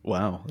Week.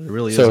 Wow, it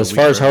really is. So a as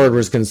week far as for Howard everything.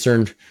 was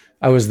concerned,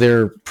 I was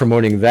there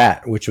promoting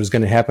that, which was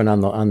going to happen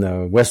on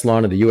the west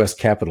lawn of the U.S.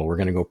 Capitol. We're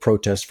going to go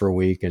protest for a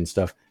week and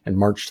stuff, and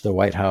march to the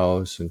White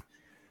House, and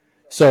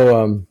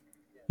so.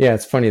 Yeah,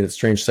 it's funny that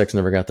Strange Sex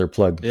never got their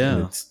plug.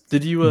 Yeah.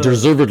 Did you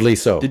deservedly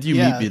so? Did you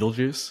Yeah. meet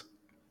Beetlejuice?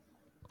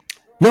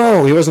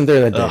 No, he wasn't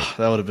there that day. Oh,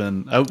 that would have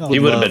been. He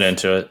would have been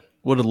into it.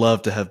 Would have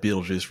loved to have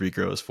Beetlejuice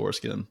regrow his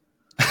foreskin.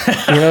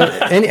 You know,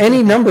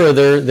 any number of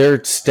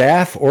their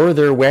staff or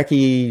their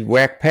wacky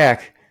whack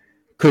pack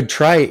could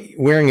try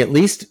wearing at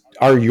least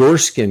your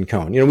skin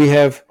cone. You know, we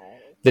have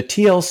the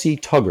TLC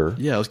Tugger.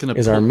 Yeah, I was gonna.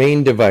 Is our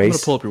main device. I'm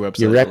gonna pull up your website.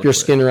 You wrap your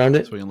skin around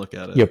it. so we can look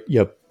at it.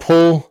 You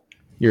pull.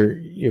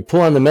 You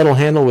pull on the metal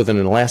handle with an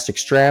elastic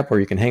strap, or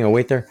you can hang a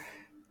weight there.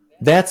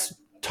 That's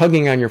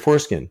tugging on your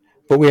foreskin.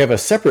 But we have a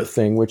separate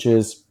thing, which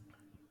is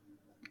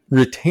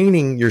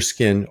retaining your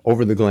skin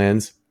over the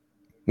glands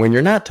when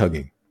you're not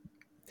tugging.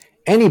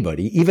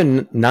 Anybody,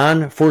 even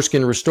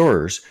non-foreskin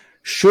restorers,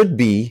 should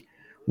be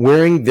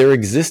wearing their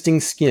existing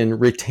skin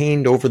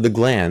retained over the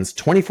glands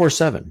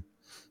 24/7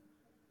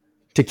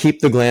 to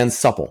keep the glands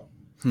supple.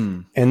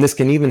 And this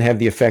can even have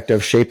the effect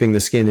of shaping the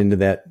skin into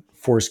that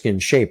foreskin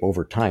shape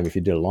over time if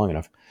you did it long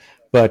enough.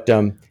 But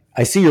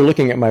I see you're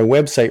looking at my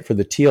website for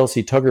the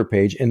TLC Tugger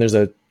page, and there's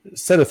a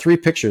set of 3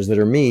 pictures that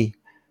are me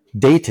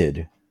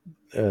dated.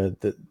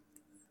 The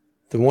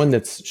one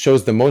that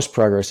shows the most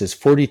progress is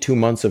 42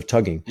 months of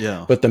tugging.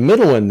 Yeah. But the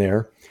middle one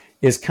there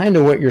is kind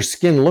of what your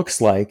skin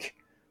looks like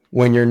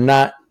when you're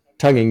not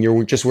tugging.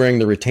 You're just wearing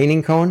the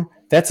retaining cone.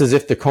 That's as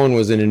if the cone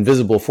was an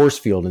invisible force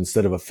field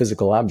instead of a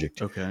physical object.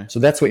 Okay. So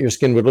that's what your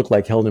skin would look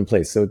like held in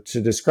place. So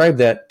to describe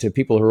that to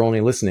people who are only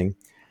listening,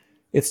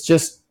 it's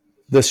just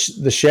the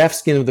shaft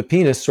skin of the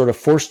penis sort of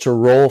forced to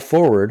roll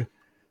forward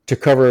to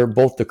cover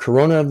both the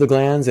corona of the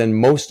glands and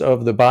most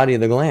of the body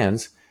of the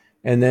glands,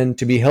 and then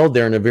to be held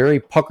there in a very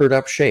puckered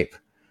up shape,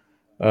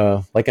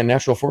 like a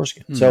natural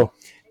foreskin. So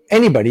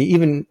anybody,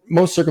 even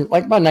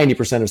like about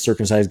 90% of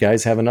circumcised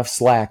guys have enough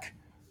slack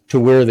to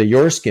wear the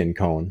your skin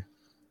cone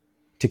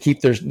to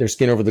keep their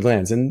skin over the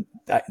glands. And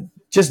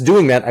just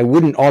doing that, I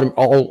wouldn't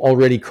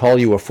already call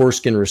you a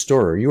foreskin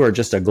restorer. You are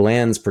just a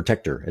glands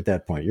protector at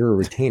that point. You're a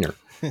retainer.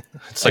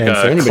 It's like a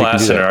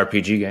class in an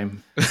RPG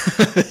game.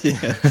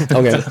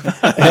 Okay.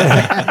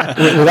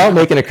 Without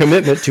making a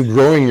commitment to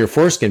growing your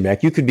foreskin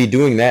back, you could be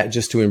doing that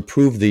just to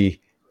improve the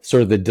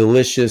sort of the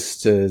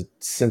delicious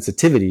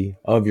sensitivity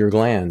of your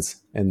glands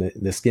and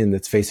the skin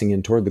that's facing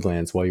in toward the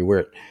glands while you wear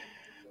it.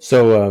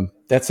 So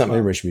that's something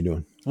everybody should be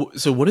doing.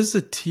 So what is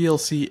the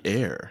TLC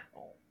Air?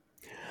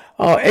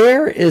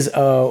 Air is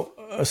a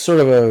sort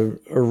of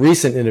a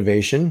recent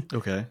innovation.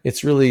 Okay.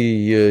 It's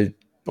really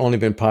only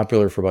been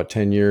popular for about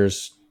 10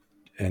 years.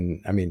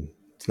 And I mean,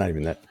 it's not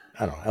even that,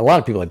 I don't know. A lot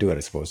of people that do it,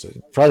 I suppose.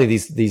 Probably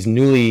these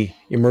newly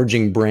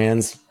emerging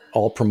brands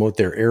all promote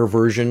their Air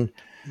version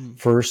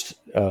first.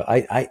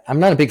 I'm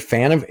not a big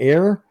fan of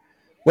Air.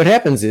 What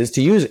happens is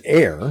to use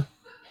Air,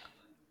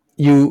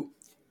 you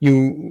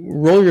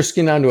roll your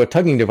skin onto a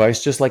tugging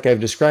device, just like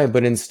I've described,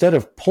 but instead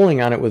of pulling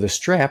on it with a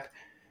strap,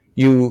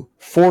 you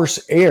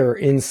force air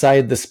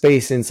inside the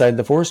space inside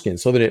the foreskin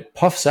so that it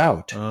puffs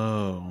out.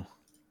 Oh.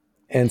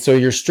 And so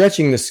you're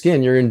stretching the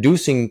skin, you're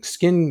inducing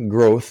skin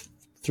growth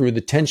through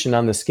the tension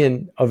on the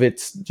skin of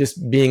its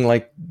just being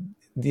like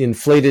the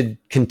inflated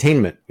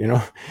containment, you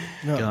know?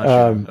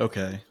 Gotcha.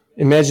 Okay.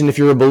 Imagine if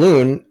you were a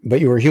balloon,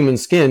 but you were human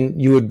skin,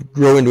 you would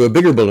grow into a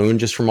bigger balloon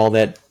just from all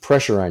that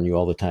pressure on you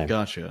all the time.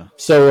 Gotcha.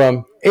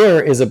 So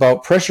air is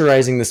about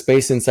pressurizing the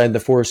space inside the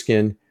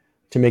foreskin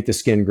to make the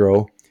skin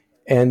grow.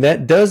 And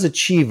that does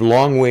achieve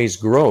long ways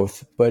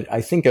growth, but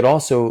I think it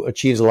also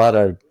achieves a lot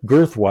of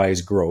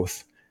girth-wise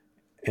growth.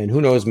 And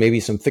who knows, maybe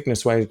some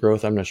thickness-wise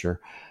growth, I'm not sure.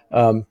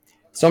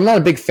 So I'm not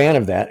a big fan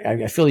of that.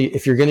 I feel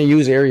if you're going to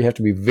use air, you have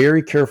to be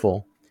very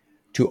careful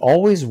to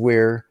always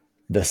wear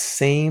the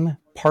same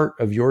part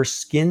of your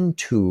skin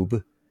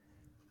tube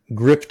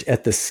gripped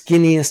at the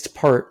skinniest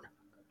part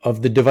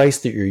of the device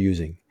that you're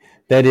using.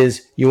 That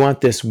is, you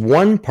want this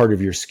one part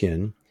of your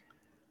skin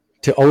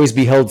to always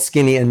be held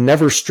skinny and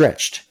never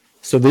stretched,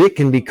 so that it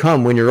can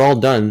become, when you're all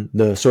done,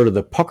 the sort of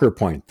the pucker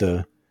point,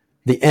 the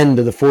end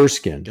of the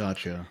foreskin.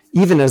 Gotcha.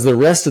 Even as the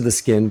rest of the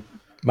skin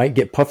might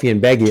get puffy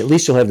and baggy, at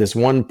least you'll have this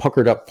one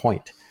puckered up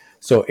point.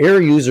 So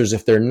air users,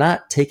 if they're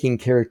not taking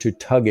care to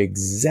tug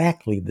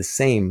exactly the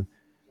same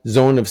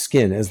zone of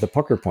skin as the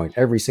pucker point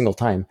every single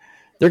time,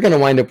 they're going to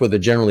wind up with a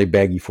generally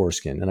baggy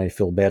foreskin, and I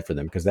feel bad for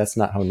them because that's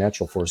not how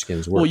natural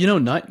foreskins work. Well,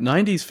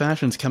 90s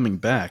fashion's coming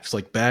back. It's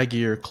like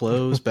baggier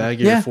clothes,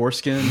 baggier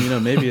foreskin.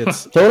 Maybe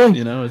it's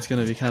totally. It's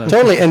going to be kind of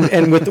totally.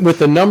 And with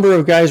the number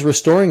of guys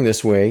restoring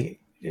this way,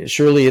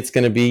 surely it's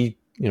going to be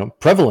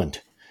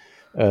prevalent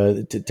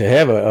to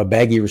have a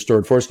baggy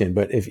restored foreskin.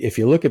 But if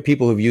you look at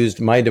people who've used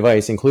my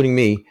device, including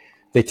me,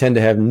 they tend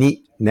to have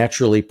neat,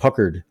 naturally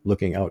puckered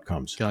looking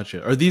outcomes.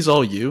 Gotcha. Are these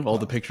all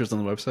the pictures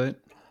on the website?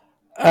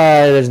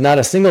 There's not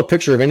a single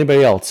picture of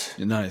anybody else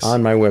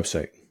on my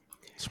website.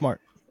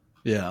 Smart.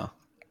 Yeah.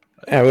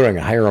 We're going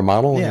to hire a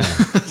model? Yeah.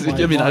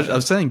 I mean, I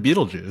was saying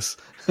Beetlejuice.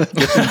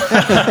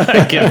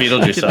 Get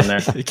Beetlejuice on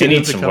there. He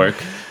needs some work.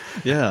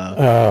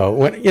 Yeah.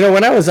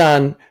 When I was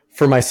on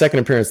for my second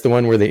appearance, the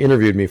one where they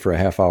interviewed me for a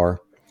half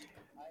hour,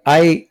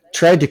 I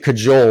tried to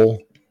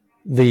cajole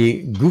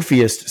the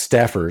goofiest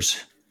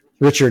staffers,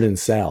 Richard and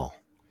Sal,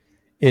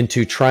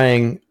 into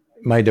trying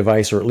my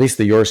device, or at least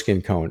the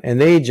Yorskin cone,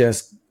 and they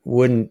just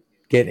wouldn't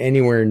get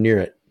anywhere near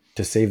it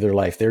to save their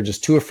life. They're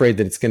just too afraid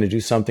that it's going to do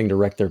something to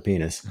wreck their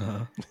penis.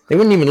 Uh-huh. They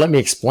wouldn't even let me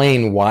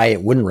explain why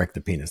it wouldn't wreck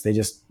the penis. They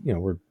just,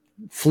 were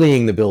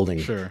fleeing the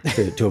building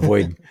to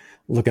avoid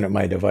looking at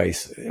my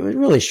device. It was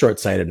really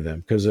short-sighted of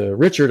them because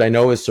Richard, I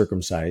know, is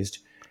circumcised.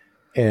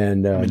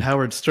 And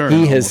Howard Stern,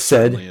 he has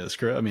said, is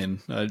correct.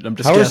 I'm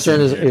just Howard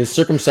Stern is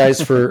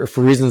circumcised for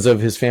reasons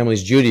of his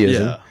family's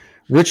Judaism. Yeah.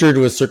 Richard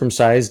was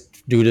circumcised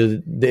due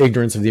to the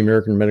ignorance of the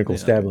American medical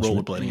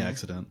establishment. Rollerblading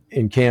accident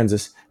in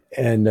Kansas.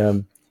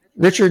 And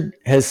Richard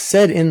has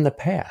said in the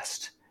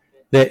past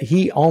that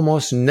he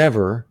almost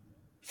never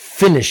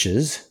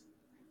finishes,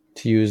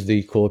 to use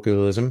the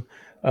colloquialism,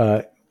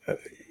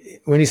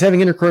 when he's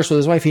having intercourse with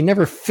his wife, he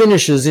never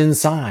finishes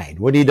inside.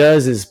 What he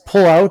does is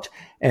pull out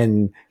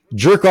and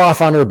jerk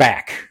off on her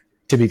back,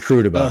 to be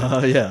crude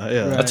about it. Yeah.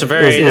 Right. That's a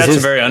very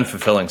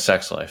unfulfilling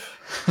sex life.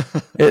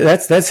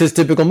 That's his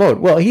typical mode.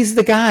 Well, he's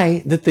the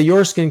guy that the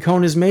Yorskin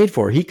cone is made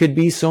for. He could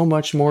be so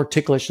much more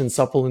ticklish and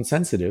supple and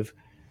sensitive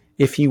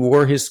if he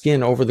wore his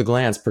skin over the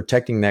glands,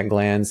 protecting that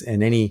glands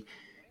and any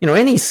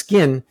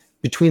skin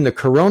between the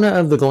corona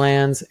of the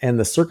glands and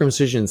the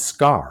circumcision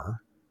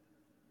scar.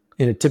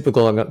 In a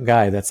typical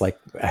guy, that's like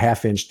a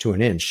half inch to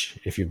an inch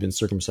if you've been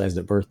circumcised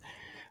at birth.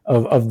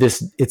 Of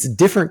this, it's a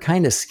different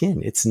kind of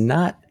skin. It's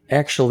not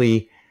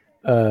actually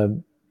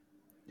dermis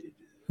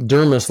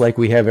like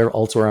we have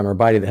elsewhere on our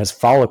body that has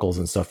follicles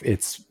and stuff.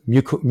 It's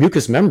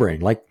mucous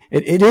membrane. Like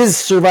it is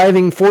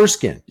surviving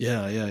foreskin.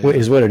 Yeah.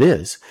 Is what it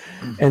is.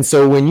 And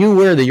so when you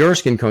wear the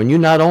Yorskin cone, you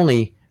not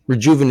only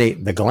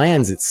rejuvenate the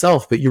glands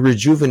itself, but you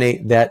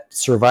rejuvenate that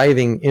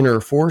surviving inner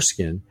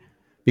foreskin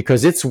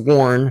because it's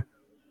worn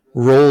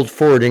rolled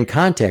forward in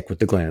contact with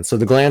the glands. So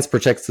the glands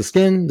protects the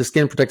skin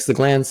protects the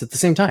glands at the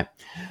same time.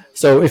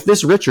 So if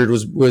this Richard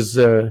was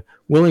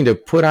willing to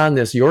put on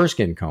this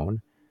Yorskin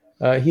cone,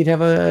 he'd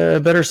have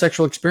a better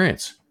sexual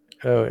experience.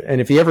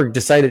 And if he ever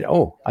decided,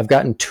 I've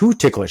gotten too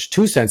ticklish,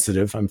 too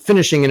sensitive, I'm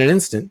finishing in an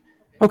instant,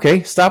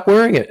 okay, stop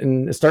wearing it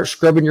and start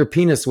scrubbing your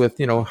penis with,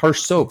 harsh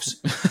soaps.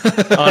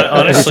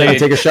 Honestly,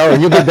 take a shower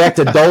and you'll get back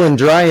to dull and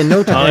dry in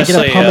no time.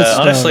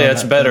 Honestly,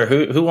 that's better.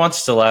 Who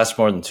wants to last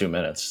more than 2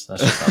 minutes?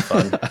 That's just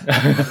not fun.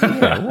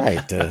 Yeah,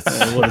 right.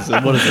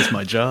 What is this?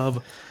 My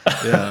job?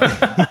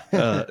 Yeah.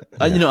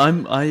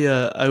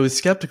 I was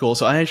skeptical.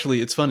 So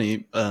it's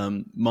funny.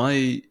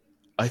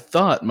 I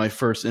thought my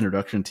first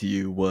introduction to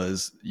you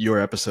was your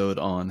episode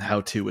on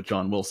How To with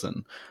John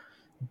Wilson,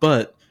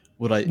 but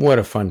what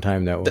a fun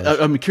time that was.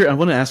 I'm curious. I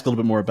want to ask a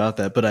little bit more about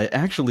that, but I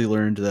actually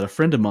learned that a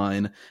friend of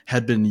mine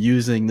had been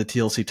using the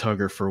TLC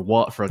Tugger for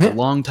a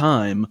long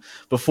time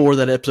before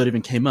that episode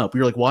even came up. We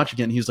were watching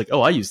it, and he was like,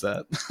 "Oh, I use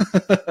that."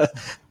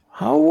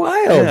 How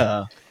wild!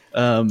 Yeah,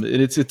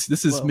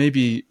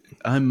 maybe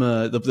I'm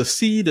the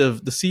seed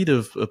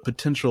of a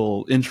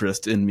potential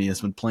interest in me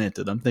has been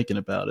planted. I'm thinking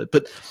about it,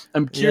 but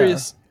I'm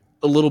curious.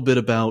 A little bit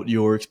about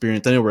your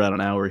experience. I know we're at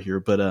an hour here,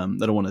 but I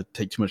don't want to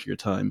take too much of your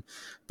time.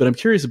 But I'm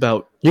curious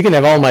about. You can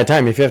have all my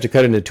time if you have to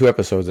cut into 2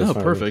 episodes. That's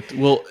fine. Perfect.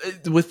 Well,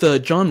 with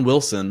John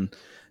Wilson,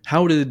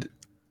 how did?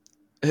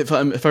 If I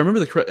remember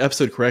the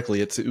episode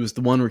correctly, it was the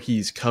one where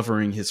he's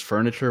covering his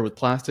furniture with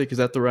plastic. Is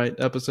that the right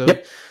episode?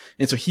 Yep.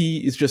 And so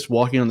he is just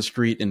walking on the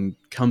street and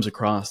comes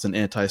across an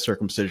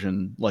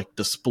anti-circumcision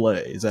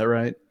display. Is that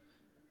right?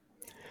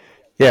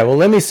 Yeah. Well,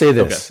 let me say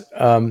this.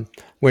 Okay.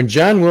 When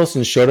John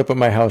Wilson showed up at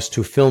my house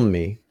to film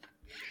me,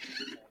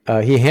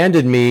 he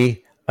handed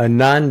me a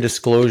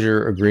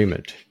non-disclosure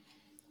agreement.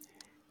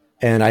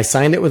 And I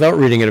signed it without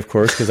reading it, of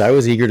course, because I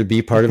was eager to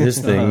be part of his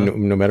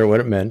thing, no matter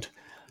what it meant.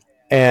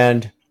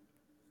 And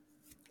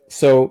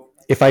so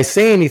if I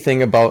say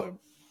anything about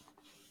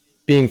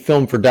being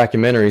filmed for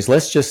documentaries,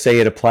 let's just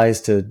say it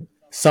applies to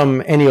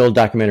any old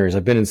documentaries.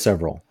 I've been in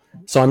several.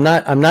 So I'm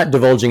not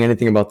divulging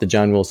anything about the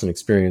John Wilson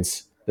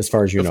experience as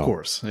far as you know. Of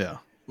course, yeah.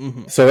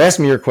 Mm-hmm. So ask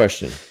me your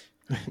question.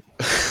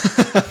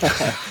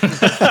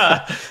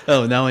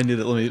 Now I need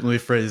it. Let me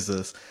phrase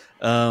this.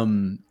 Or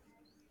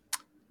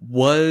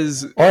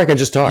I can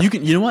just talk.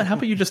 You know what? How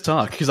about you just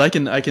talk? Because I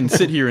can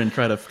sit here and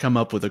try to come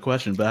up with a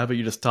question, but how about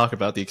you just talk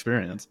about the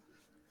experience?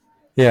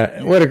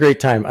 Yeah, what a great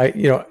time.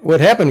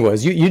 What happened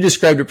was you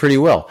described it pretty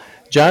well.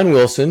 John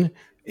Wilson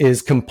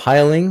is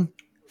compiling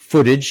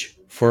footage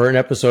for an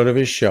episode of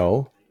his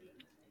show,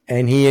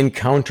 and he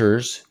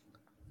encounters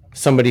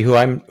somebody who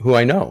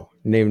I know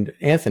named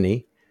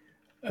Anthony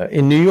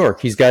in New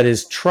York. He's got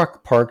his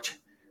truck parked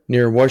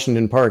near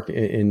Washington Park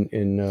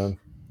in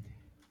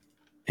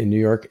New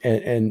York,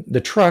 and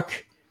the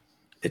truck,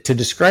 to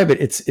describe it,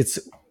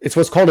 it's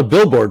what's called a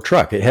billboard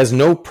truck. It has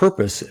no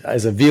purpose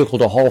as a vehicle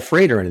to haul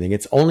freight or anything.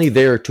 It's only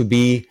there to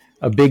be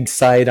a big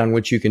site on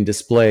which you can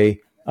display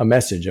a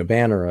message, a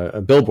banner,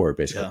 a billboard,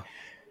 basically. Yeah.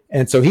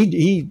 And so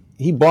he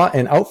bought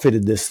and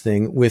outfitted this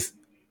thing with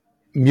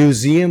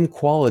museum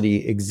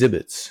quality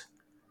exhibits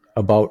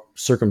about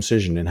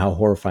circumcision and how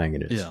horrifying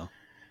it is. Yeah.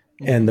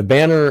 And the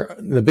banner,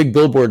 the big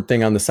billboard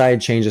thing on the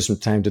side changes from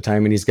time to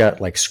time, and he's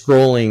got like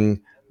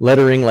scrolling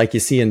lettering like you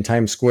see in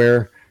Times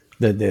Square,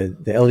 the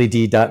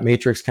LED dot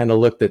matrix kind of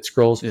look that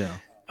scrolls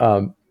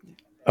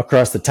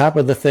across the top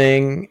of the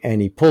thing,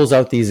 and he pulls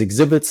out these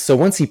exhibits. So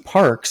once he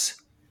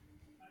parks,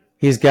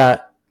 he's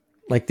got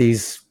like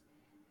these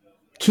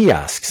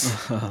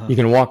kiosks you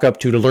can walk up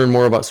to learn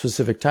more about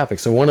specific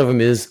topics. So one of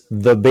them is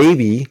the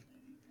baby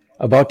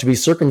about to be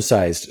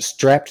circumcised,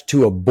 strapped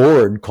to a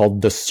board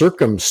called the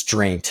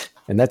Circumstraint,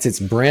 and that's its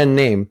brand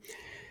name.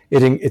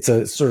 It's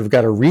a sort of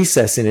got a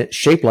recess in it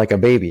shaped like a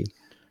baby,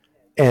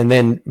 and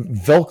then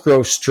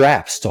Velcro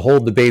straps to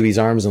hold the baby's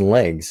arms and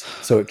legs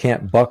so it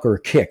can't buck or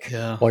kick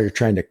while you're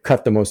trying to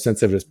cut the most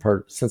sensitive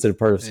part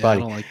of its body.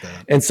 I don't like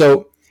that. And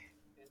so,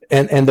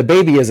 and the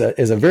baby is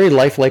a very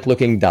lifelike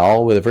looking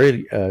doll with a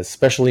very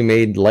specially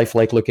made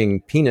lifelike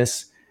looking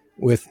penis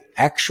with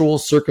actual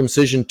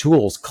circumcision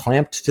tools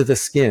clamped to the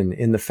skin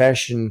in the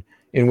fashion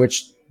in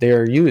which they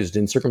are used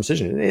in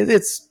circumcision.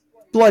 It's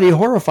bloody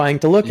horrifying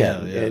to look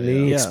at. And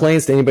he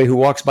explains to anybody who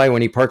walks by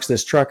when he parks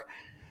this truck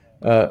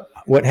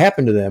what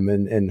happened to them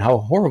and how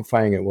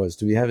horrifying it was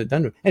to have it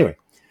done. Anyway,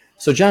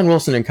 so John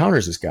Wilson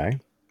encounters this guy,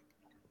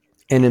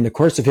 and in the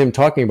course of him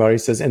talking about it, he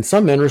says, and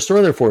some men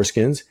restore their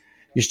foreskins.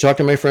 You should talk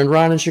to my friend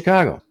Ron in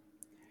Chicago.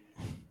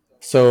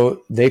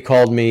 So they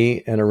called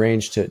me and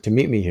arranged to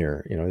meet me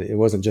here. You know, it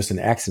wasn't just an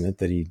accident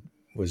that he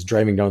was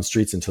driving down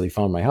streets until he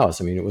found my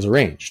house. I mean, it was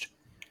arranged.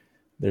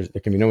 There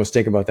can be no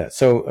mistake about that.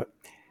 So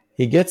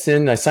he gets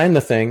in, I sign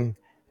the thing,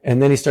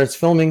 and then he starts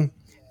filming,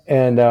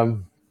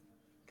 and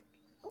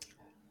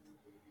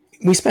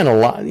we spent a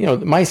lot,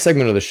 my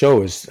segment of the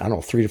show is,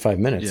 3 to 5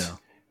 minutes. Yeah.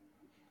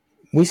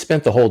 We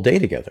spent the whole day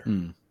together.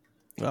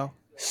 Wow.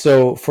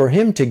 So for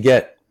him to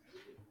get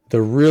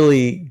the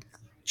really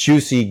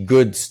juicy,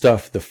 good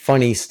stuff, the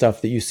funny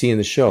stuff that you see in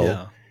the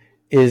show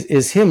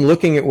is him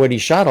looking at what he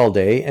shot all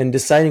day and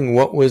deciding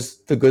what was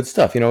the good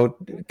stuff.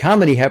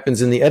 Comedy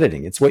happens in the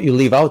editing. It's what you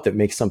leave out that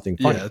makes something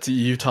funny. Yeah, it's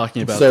you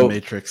talking about the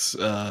Matrix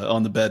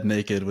on the bed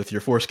naked with your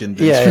foreskin.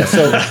 Yeah.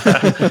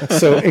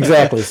 So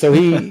exactly. So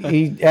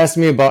he asked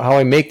me about how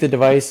I make the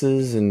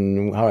devices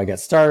and how I got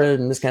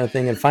started and this kind of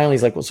thing. And finally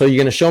he's like, well, so you're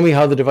going to show me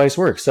how the device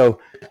works. So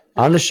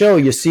on the show,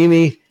 you see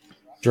me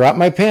drop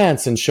my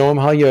pants and show him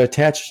how you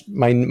attach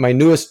my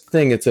newest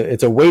thing. It's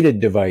a weighted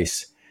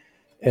device.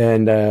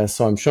 And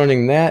so I'm showing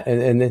him that.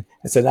 And then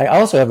I said, I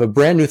also have a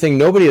brand new thing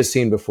nobody has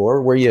seen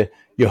before where you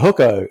hook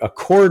a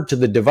cord to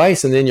the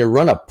device and then you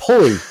run a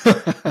pulley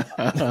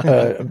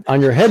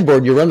on your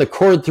headboard. You run the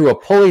cord through a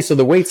pulley so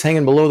the weight's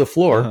hanging below the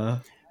floor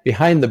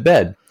behind the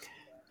bed.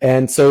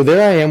 And so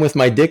there I am with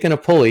my dick in a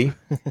pulley,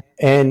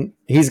 and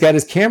he's got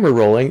his camera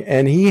rolling,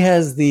 and he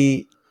has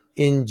the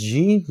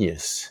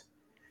ingenious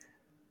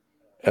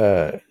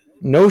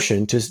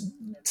notion to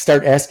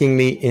start asking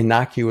me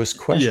innocuous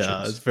questions.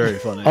 Yeah, it's very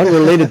funny.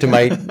 Unrelated to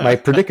my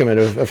predicament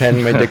of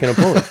having my dick in a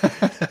pulley.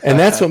 And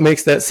that's what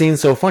makes that scene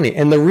so funny.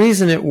 And the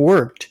reason it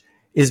worked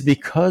is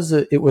because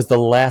it was the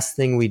last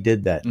thing we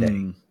did that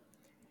day.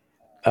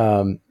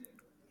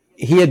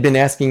 He had been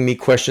asking me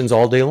questions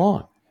all day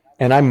long,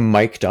 and I'm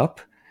mic'd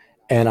up,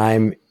 and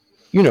I'm,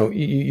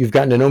 you've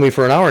gotten to know me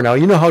for an hour now.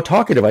 You know how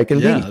talkative I can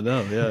be.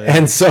 Yeah.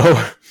 And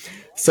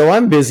so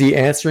I'm busy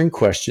answering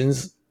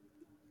questions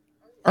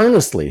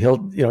earnestly.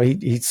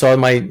 He saw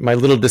my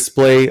little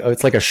display.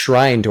 It's like a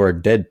shrine to our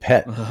dead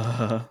pet.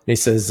 And he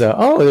says,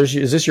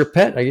 is this your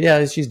pet?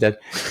 Yeah, she's dead.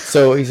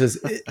 So he says,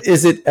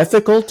 is it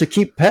ethical to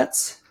keep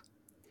pets?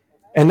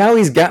 And now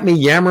he's got me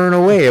yammering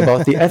away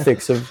about the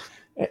ethics of,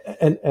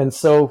 and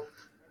so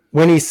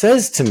when he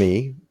says to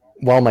me,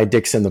 while my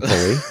dick's in the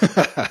pulley,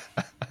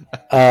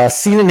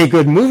 seen any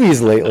good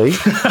movies lately?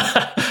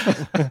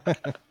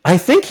 I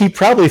think he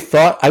probably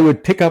thought I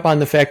would pick up on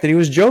the fact that he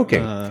was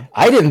joking.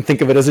 I didn't think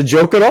of it as a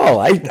joke at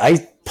all.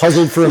 I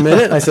puzzled for a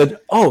minute, and I said,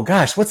 oh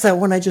gosh, what's that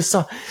one I just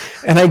saw?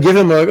 And I give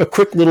him a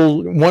quick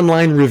little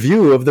one-line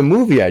review of the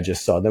movie I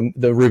just saw.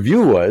 The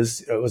review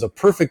was a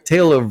perfect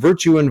tale of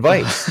virtue and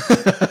vice.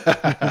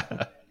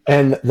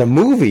 And the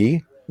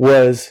movie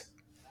was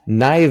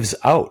Knives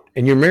Out.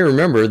 And you may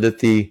remember that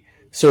the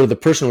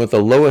person with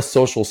the lowest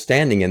social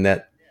standing in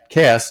that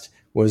cast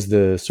was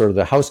the sort of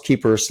the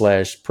housekeeper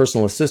 /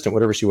 personal assistant,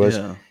 whatever she was.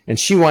 Yeah. And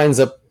she winds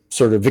up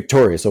sort of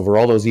victorious over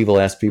all those evil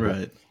ass people.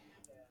 Right.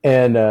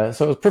 And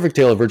so it was Perfect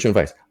Tale of Virtue and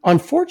Vice.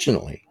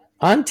 Unfortunately,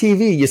 on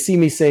TV, you see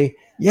me say,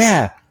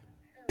 yeah,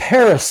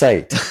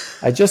 Parasite.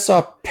 I just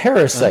saw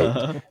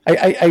Parasite.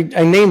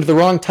 I named the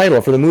wrong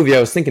title for the movie I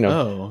was thinking of.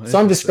 Oh, so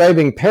I'm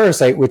describing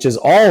Parasite, which is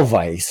all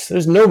vice.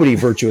 There's nobody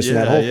virtuous in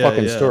that whole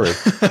fucking story.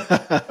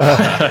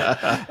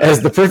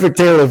 As the Perfect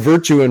Tale of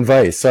Virtue and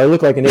Vice. So I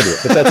look like an idiot,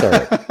 but that's all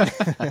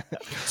right.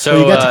 So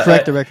you got to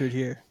correct the record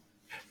here.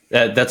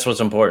 That's what's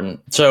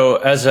important. So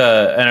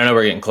and I know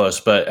we're getting close,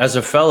 but as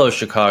a fellow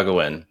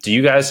Chicagoan, do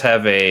you guys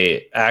have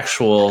a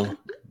actual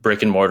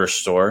brick and mortar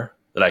store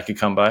that I could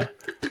come by?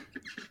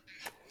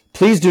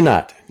 Please do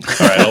not.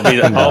 All right,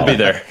 I'll be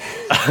there.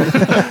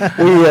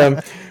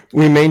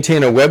 We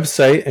maintain a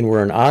website, and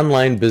we're an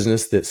online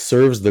business that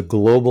serves the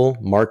global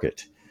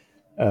market.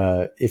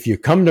 If you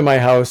come to my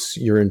house,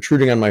 you're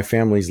intruding on my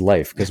family's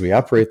life because we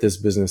operate this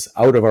business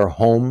out of our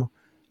home.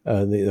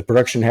 The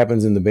production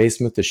happens in the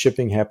basement. The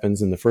shipping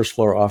happens in the first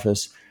floor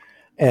office.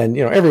 And,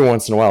 every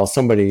once in a while,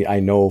 somebody I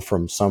know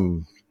from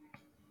some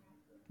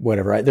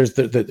whatever. There's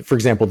for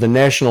example, the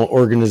National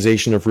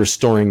Organization of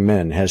Restoring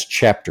Men has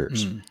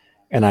chapters.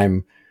 And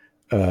I'm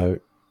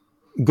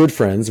good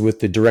friends with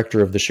the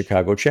director of the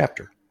Chicago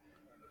chapter.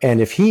 And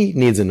if he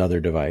needs another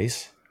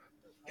device,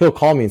 he'll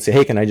call me and say,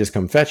 hey, can I just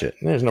come fetch it?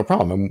 And there's no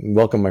problem. I'm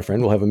welcome my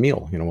friend. We'll have a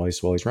meal, while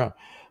he's around.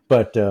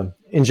 But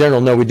in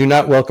general, no, we do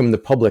not welcome the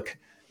public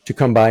to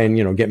come by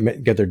and,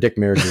 get their dick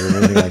measured or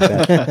anything like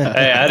that.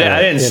 Hey,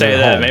 I didn't say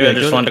that. Maybe I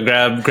just wanted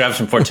to grab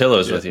some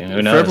Portillos with you.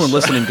 Who knows? For everyone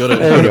listening, go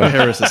to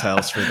Harris's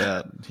house for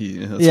that.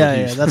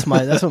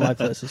 That's what my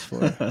place is for.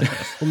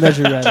 We'll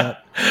measure right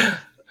up.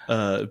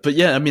 But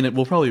yeah, I mean,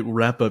 we'll probably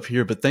wrap up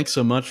here. But thanks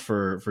so much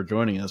for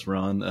joining us,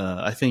 Ron.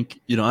 I think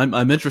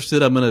I'm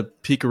interested. I'm going to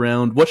peek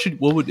around.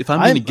 If I'm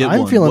going to get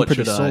one? I'm feeling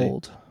pretty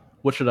sold.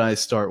 What should I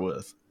start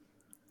with?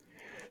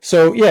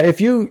 So yeah,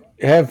 if you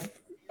have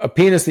a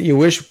penis that you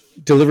wish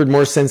delivered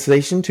more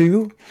sensation to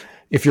you,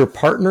 if your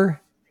partner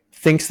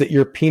thinks that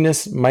your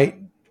penis might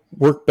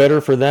work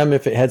better for them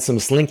if it had some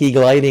slinky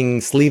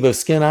gliding sleeve of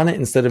skin on it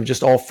instead of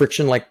just all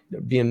friction like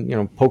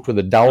being poked with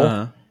a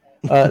dowel.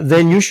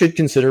 Then you should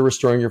consider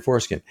restoring your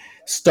foreskin.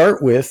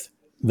 Start with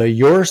the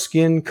Your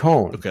Skin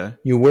cone. Okay.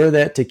 You wear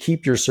that to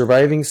keep your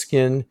surviving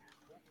skin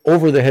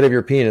over the head of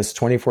your penis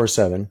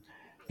 24/7.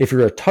 If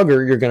you're a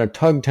tugger, you're going to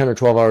tug 10 or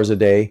 12 hours a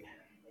day.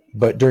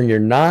 But during your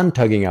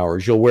non-tugging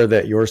hours, you'll wear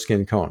that Your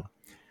Skin cone.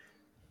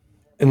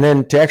 And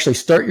then to actually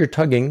start your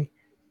tugging,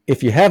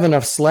 if you have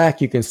enough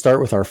slack, you can start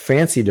with our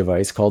fancy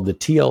device called the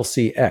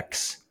TLC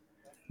X.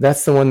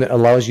 That's the one that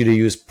allows you to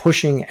use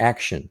pushing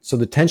action. So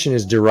the tension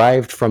is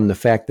derived from the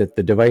fact that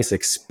the device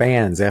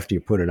expands after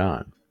you put it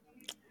on.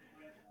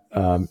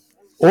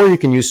 Or you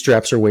can use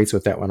straps or weights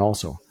with that one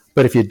also.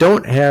 But if you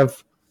don't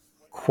have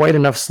quite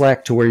enough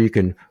slack to where you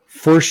can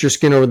force your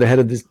skin over the head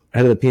of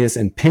the penis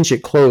and pinch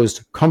it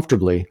closed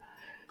comfortably,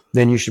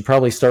 then you should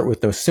probably start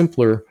with the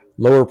simpler,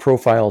 lower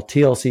profile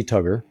TLC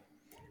Tugger,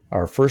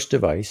 our first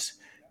device.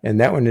 And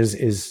that one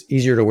is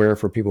easier to wear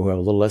for people who have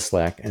a little less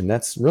slack. And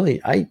that's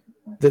really,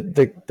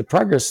 the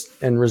progress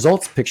and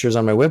results pictures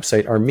on my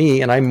website are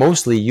me, and I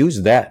mostly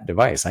use that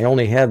device. I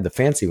only had the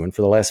fancy one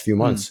for the last few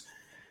months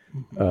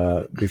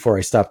before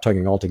I stopped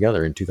tugging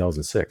altogether in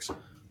 2006.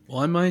 Well,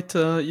 I might,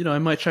 I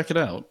might check it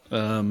out.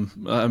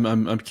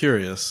 I'm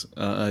curious.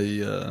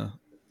 I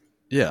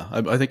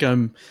think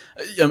I'm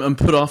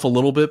put off a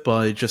little bit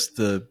by just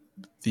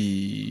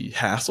the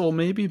hassle,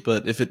 maybe.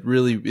 But if it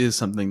really is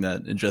something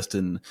that just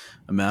in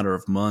a matter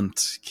of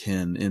months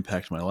can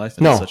impact my life,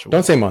 in such a way.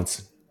 Don't say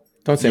months.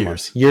 Don't say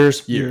months.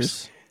 Years.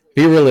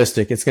 Be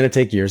realistic. It's going to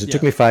take years. It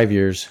took me 5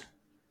 years.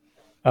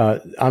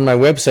 On my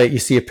website, you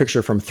see a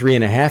picture from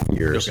 3.5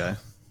 years. Okay.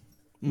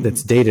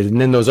 That's dated.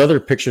 And then those other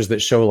pictures that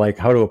show like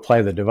how to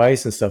apply the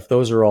device and stuff,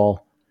 those are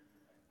all,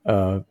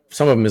 some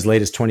of them as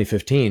late as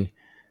 2015,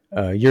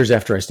 years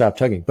after I stopped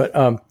tugging. But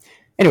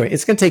anyway,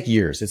 it's going to take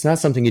years. It's not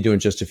something you do in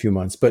just a few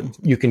months, but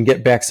you can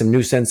get back some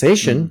new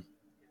sensation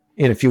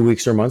in a few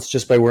weeks or months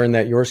just by wearing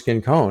that Your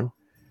Skin cone.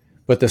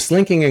 But the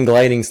slinking and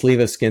gliding sleeve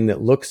of skin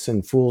that looks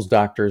and fools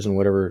doctors and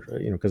whatever,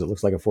 because it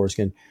looks like a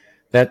foreskin,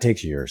 that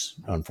takes years,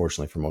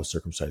 unfortunately, for most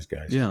circumcised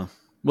guys. Yeah.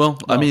 Well,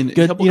 I mean,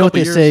 good, you know what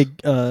they say,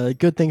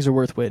 good things are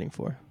worth waiting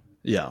for.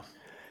 Yeah.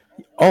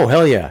 Oh,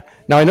 hell yeah.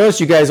 Now, I notice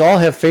you guys all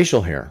have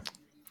facial hair.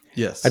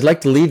 Yes. I'd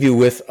like to leave you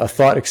with a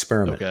thought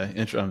experiment.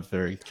 Okay. I'm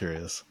very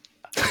curious.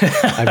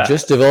 I've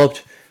just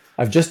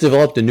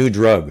developed a new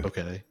drug.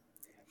 Okay.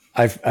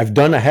 I've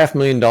done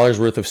 $500,000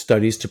 worth of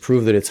studies to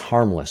prove that it's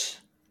harmless.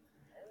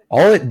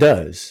 All it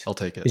does I'll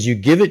take it. is you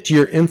give it to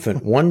your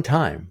infant one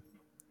time,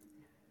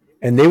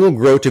 and they will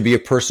grow to be a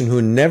person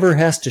who never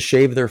has to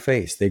shave their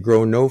face. They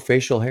grow no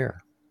facial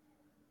hair.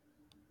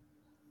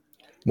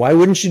 Why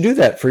wouldn't you do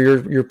that for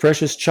your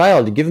precious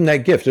child to give them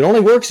that gift? It only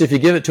works if you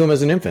give it to them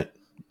as an infant.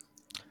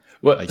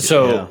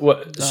 So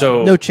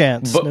no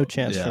chance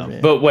for me.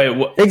 But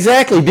wait,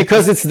 exactly,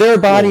 because it's their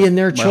body and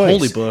their choice. My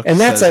holy book and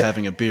that's says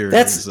having a beard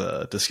is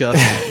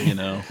disgusting.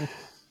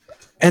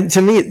 And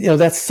to me,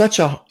 that's such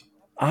a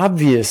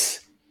obvious.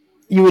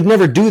 You would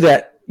never do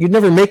that. You'd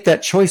never make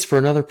that choice for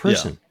another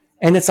person.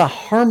 And it's a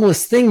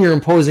harmless thing you're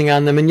imposing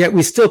on them, and yet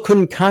we still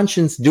couldn't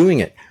conscience doing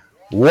it.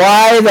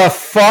 Why the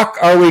fuck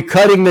are we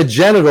cutting the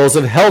genitals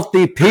of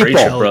healthy people? Preach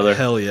it, brother.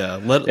 Hell yeah.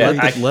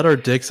 Let our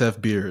dicks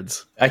have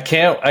beards. I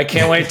can't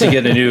wait to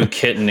get a new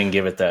kitten and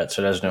give it that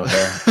so it has no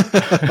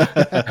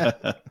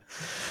hair.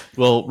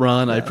 Well,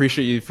 Ron, I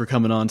appreciate you for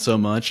coming on so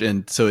much.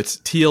 And so it's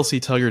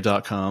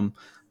tlctugger.com.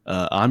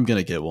 I'm going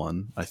to get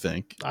one, I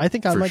think. I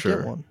think I might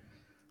get one.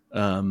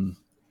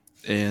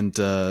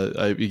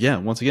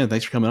 Once again,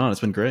 thanks for coming on. It's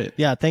been great.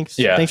 Yeah, thanks.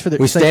 Yeah. Thanks for the.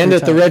 We stand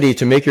at the ready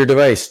to make your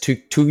device to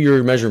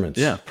your measurements.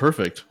 Yeah,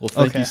 perfect. Well,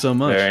 thank you so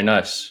much. Very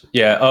nice.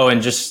 Yeah. Oh,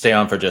 and just stay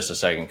on for just a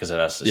second because it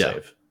has to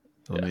save.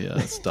 Let me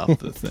stop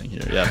the thing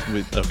here. Yeah.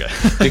 Okay.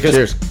 Because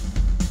Cheers.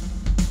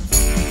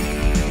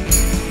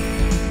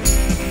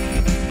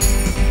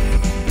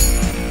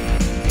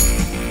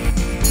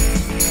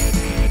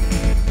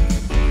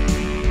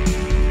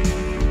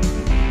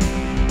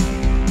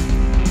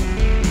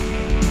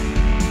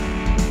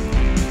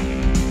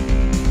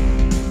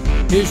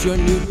 Here's your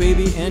new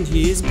baby and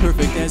he is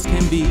perfect as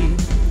can be.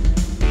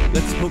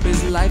 Let's hope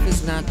his life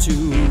is not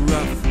too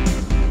rough.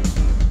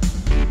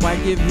 Why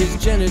give his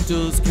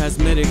genitals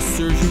cosmetic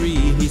surgery?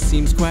 He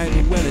seems quite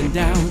well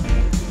endowed,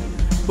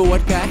 but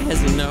what guy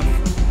has enough?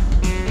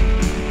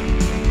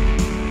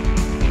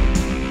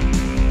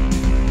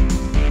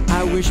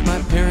 I wish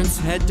my parents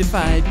had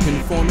defied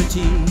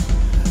conformity,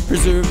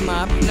 preserved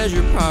my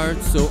pleasure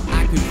part so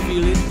I could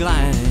feel it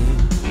glide.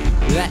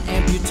 That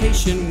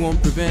amputation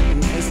won't prevent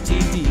an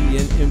STD,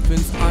 and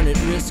infants aren't at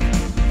risk.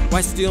 Why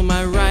steal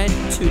my right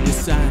to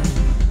decide?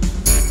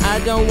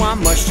 I don't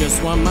want much,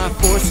 just want my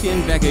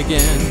foreskin back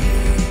again.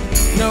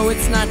 No,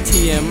 it's not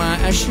TMI,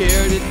 I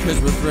shared it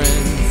cause we're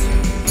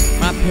friends.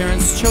 My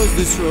parents chose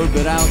this road,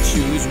 but I'll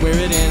choose where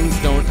it ends.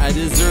 Don't I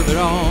deserve it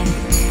all?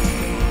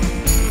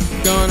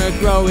 Gonna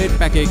grow it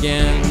back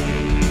again.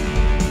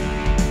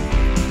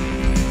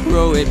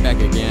 Grow it back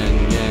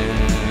again, yeah.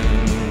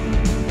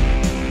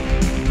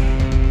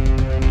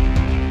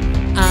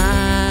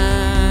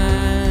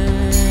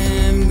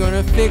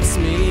 Gonna fix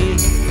me.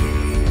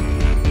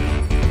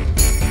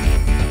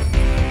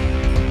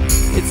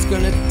 It's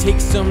gonna take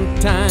some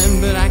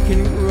time, but I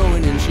can grow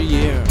an inch a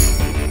year.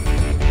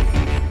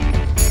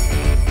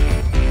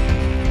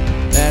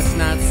 That's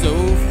not so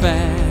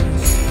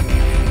fast,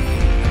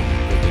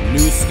 but the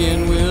new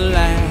skin will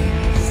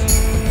last.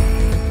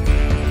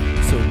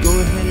 So go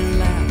ahead and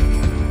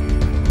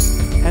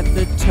laugh at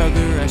the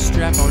tugger I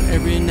strap on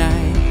every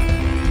night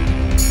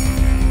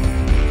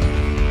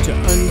to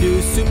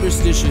undo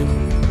superstition.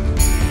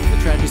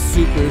 Tried to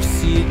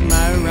supersede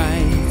my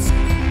rights.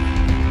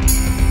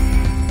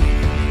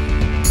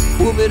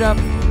 Whoop it up,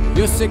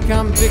 your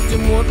sitcom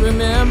victim won't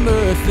remember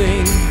a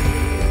thing,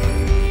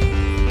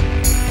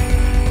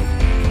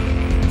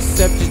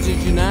 except that you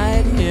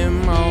denied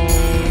him all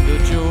the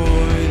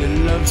joy that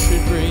love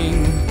should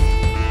bring.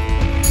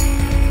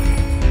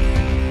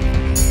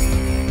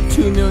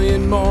 2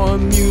 million more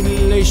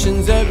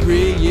mutilations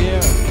every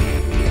year.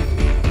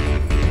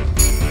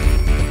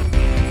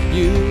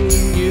 You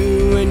and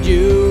you and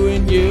you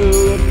and you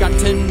have got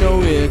to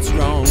know it's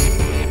wrong.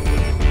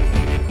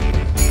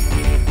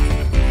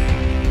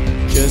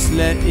 Just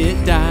let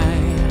it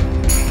die.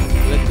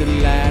 Let the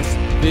last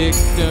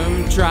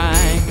victim try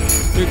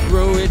to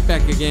grow it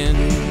back again.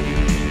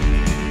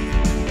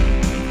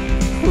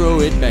 Grow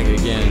it back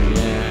again,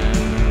 yeah.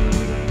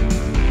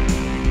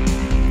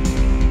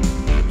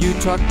 You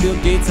talked Bill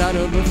Gates out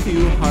of a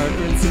few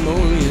hard-earned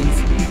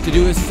simoleons to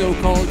do a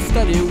so-called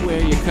study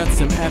where you cut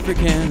some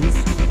Africans.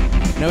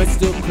 Now it's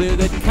still clear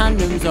that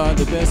condoms are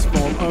the best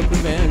form of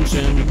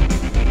prevention.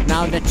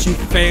 Now that you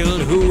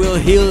failed, who will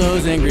heal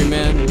those angry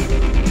men?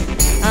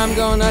 I'm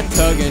gonna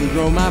tug and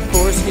grow my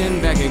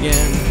foreskin back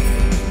again.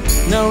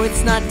 No,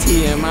 it's not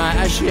TMI,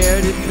 I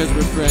shared it cause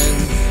we're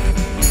friends.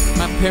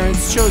 My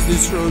parents chose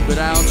this road, but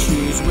I'll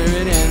choose where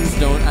it ends.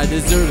 Don't I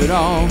deserve it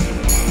all?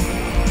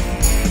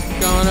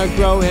 Gonna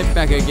grow it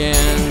back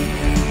again.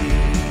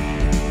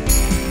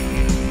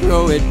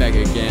 Grow it back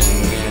again,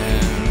 yeah.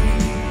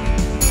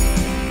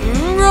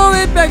 Grow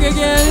it back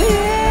again,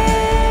 yeah.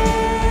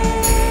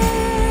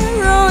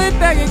 Grow it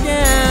back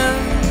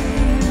again.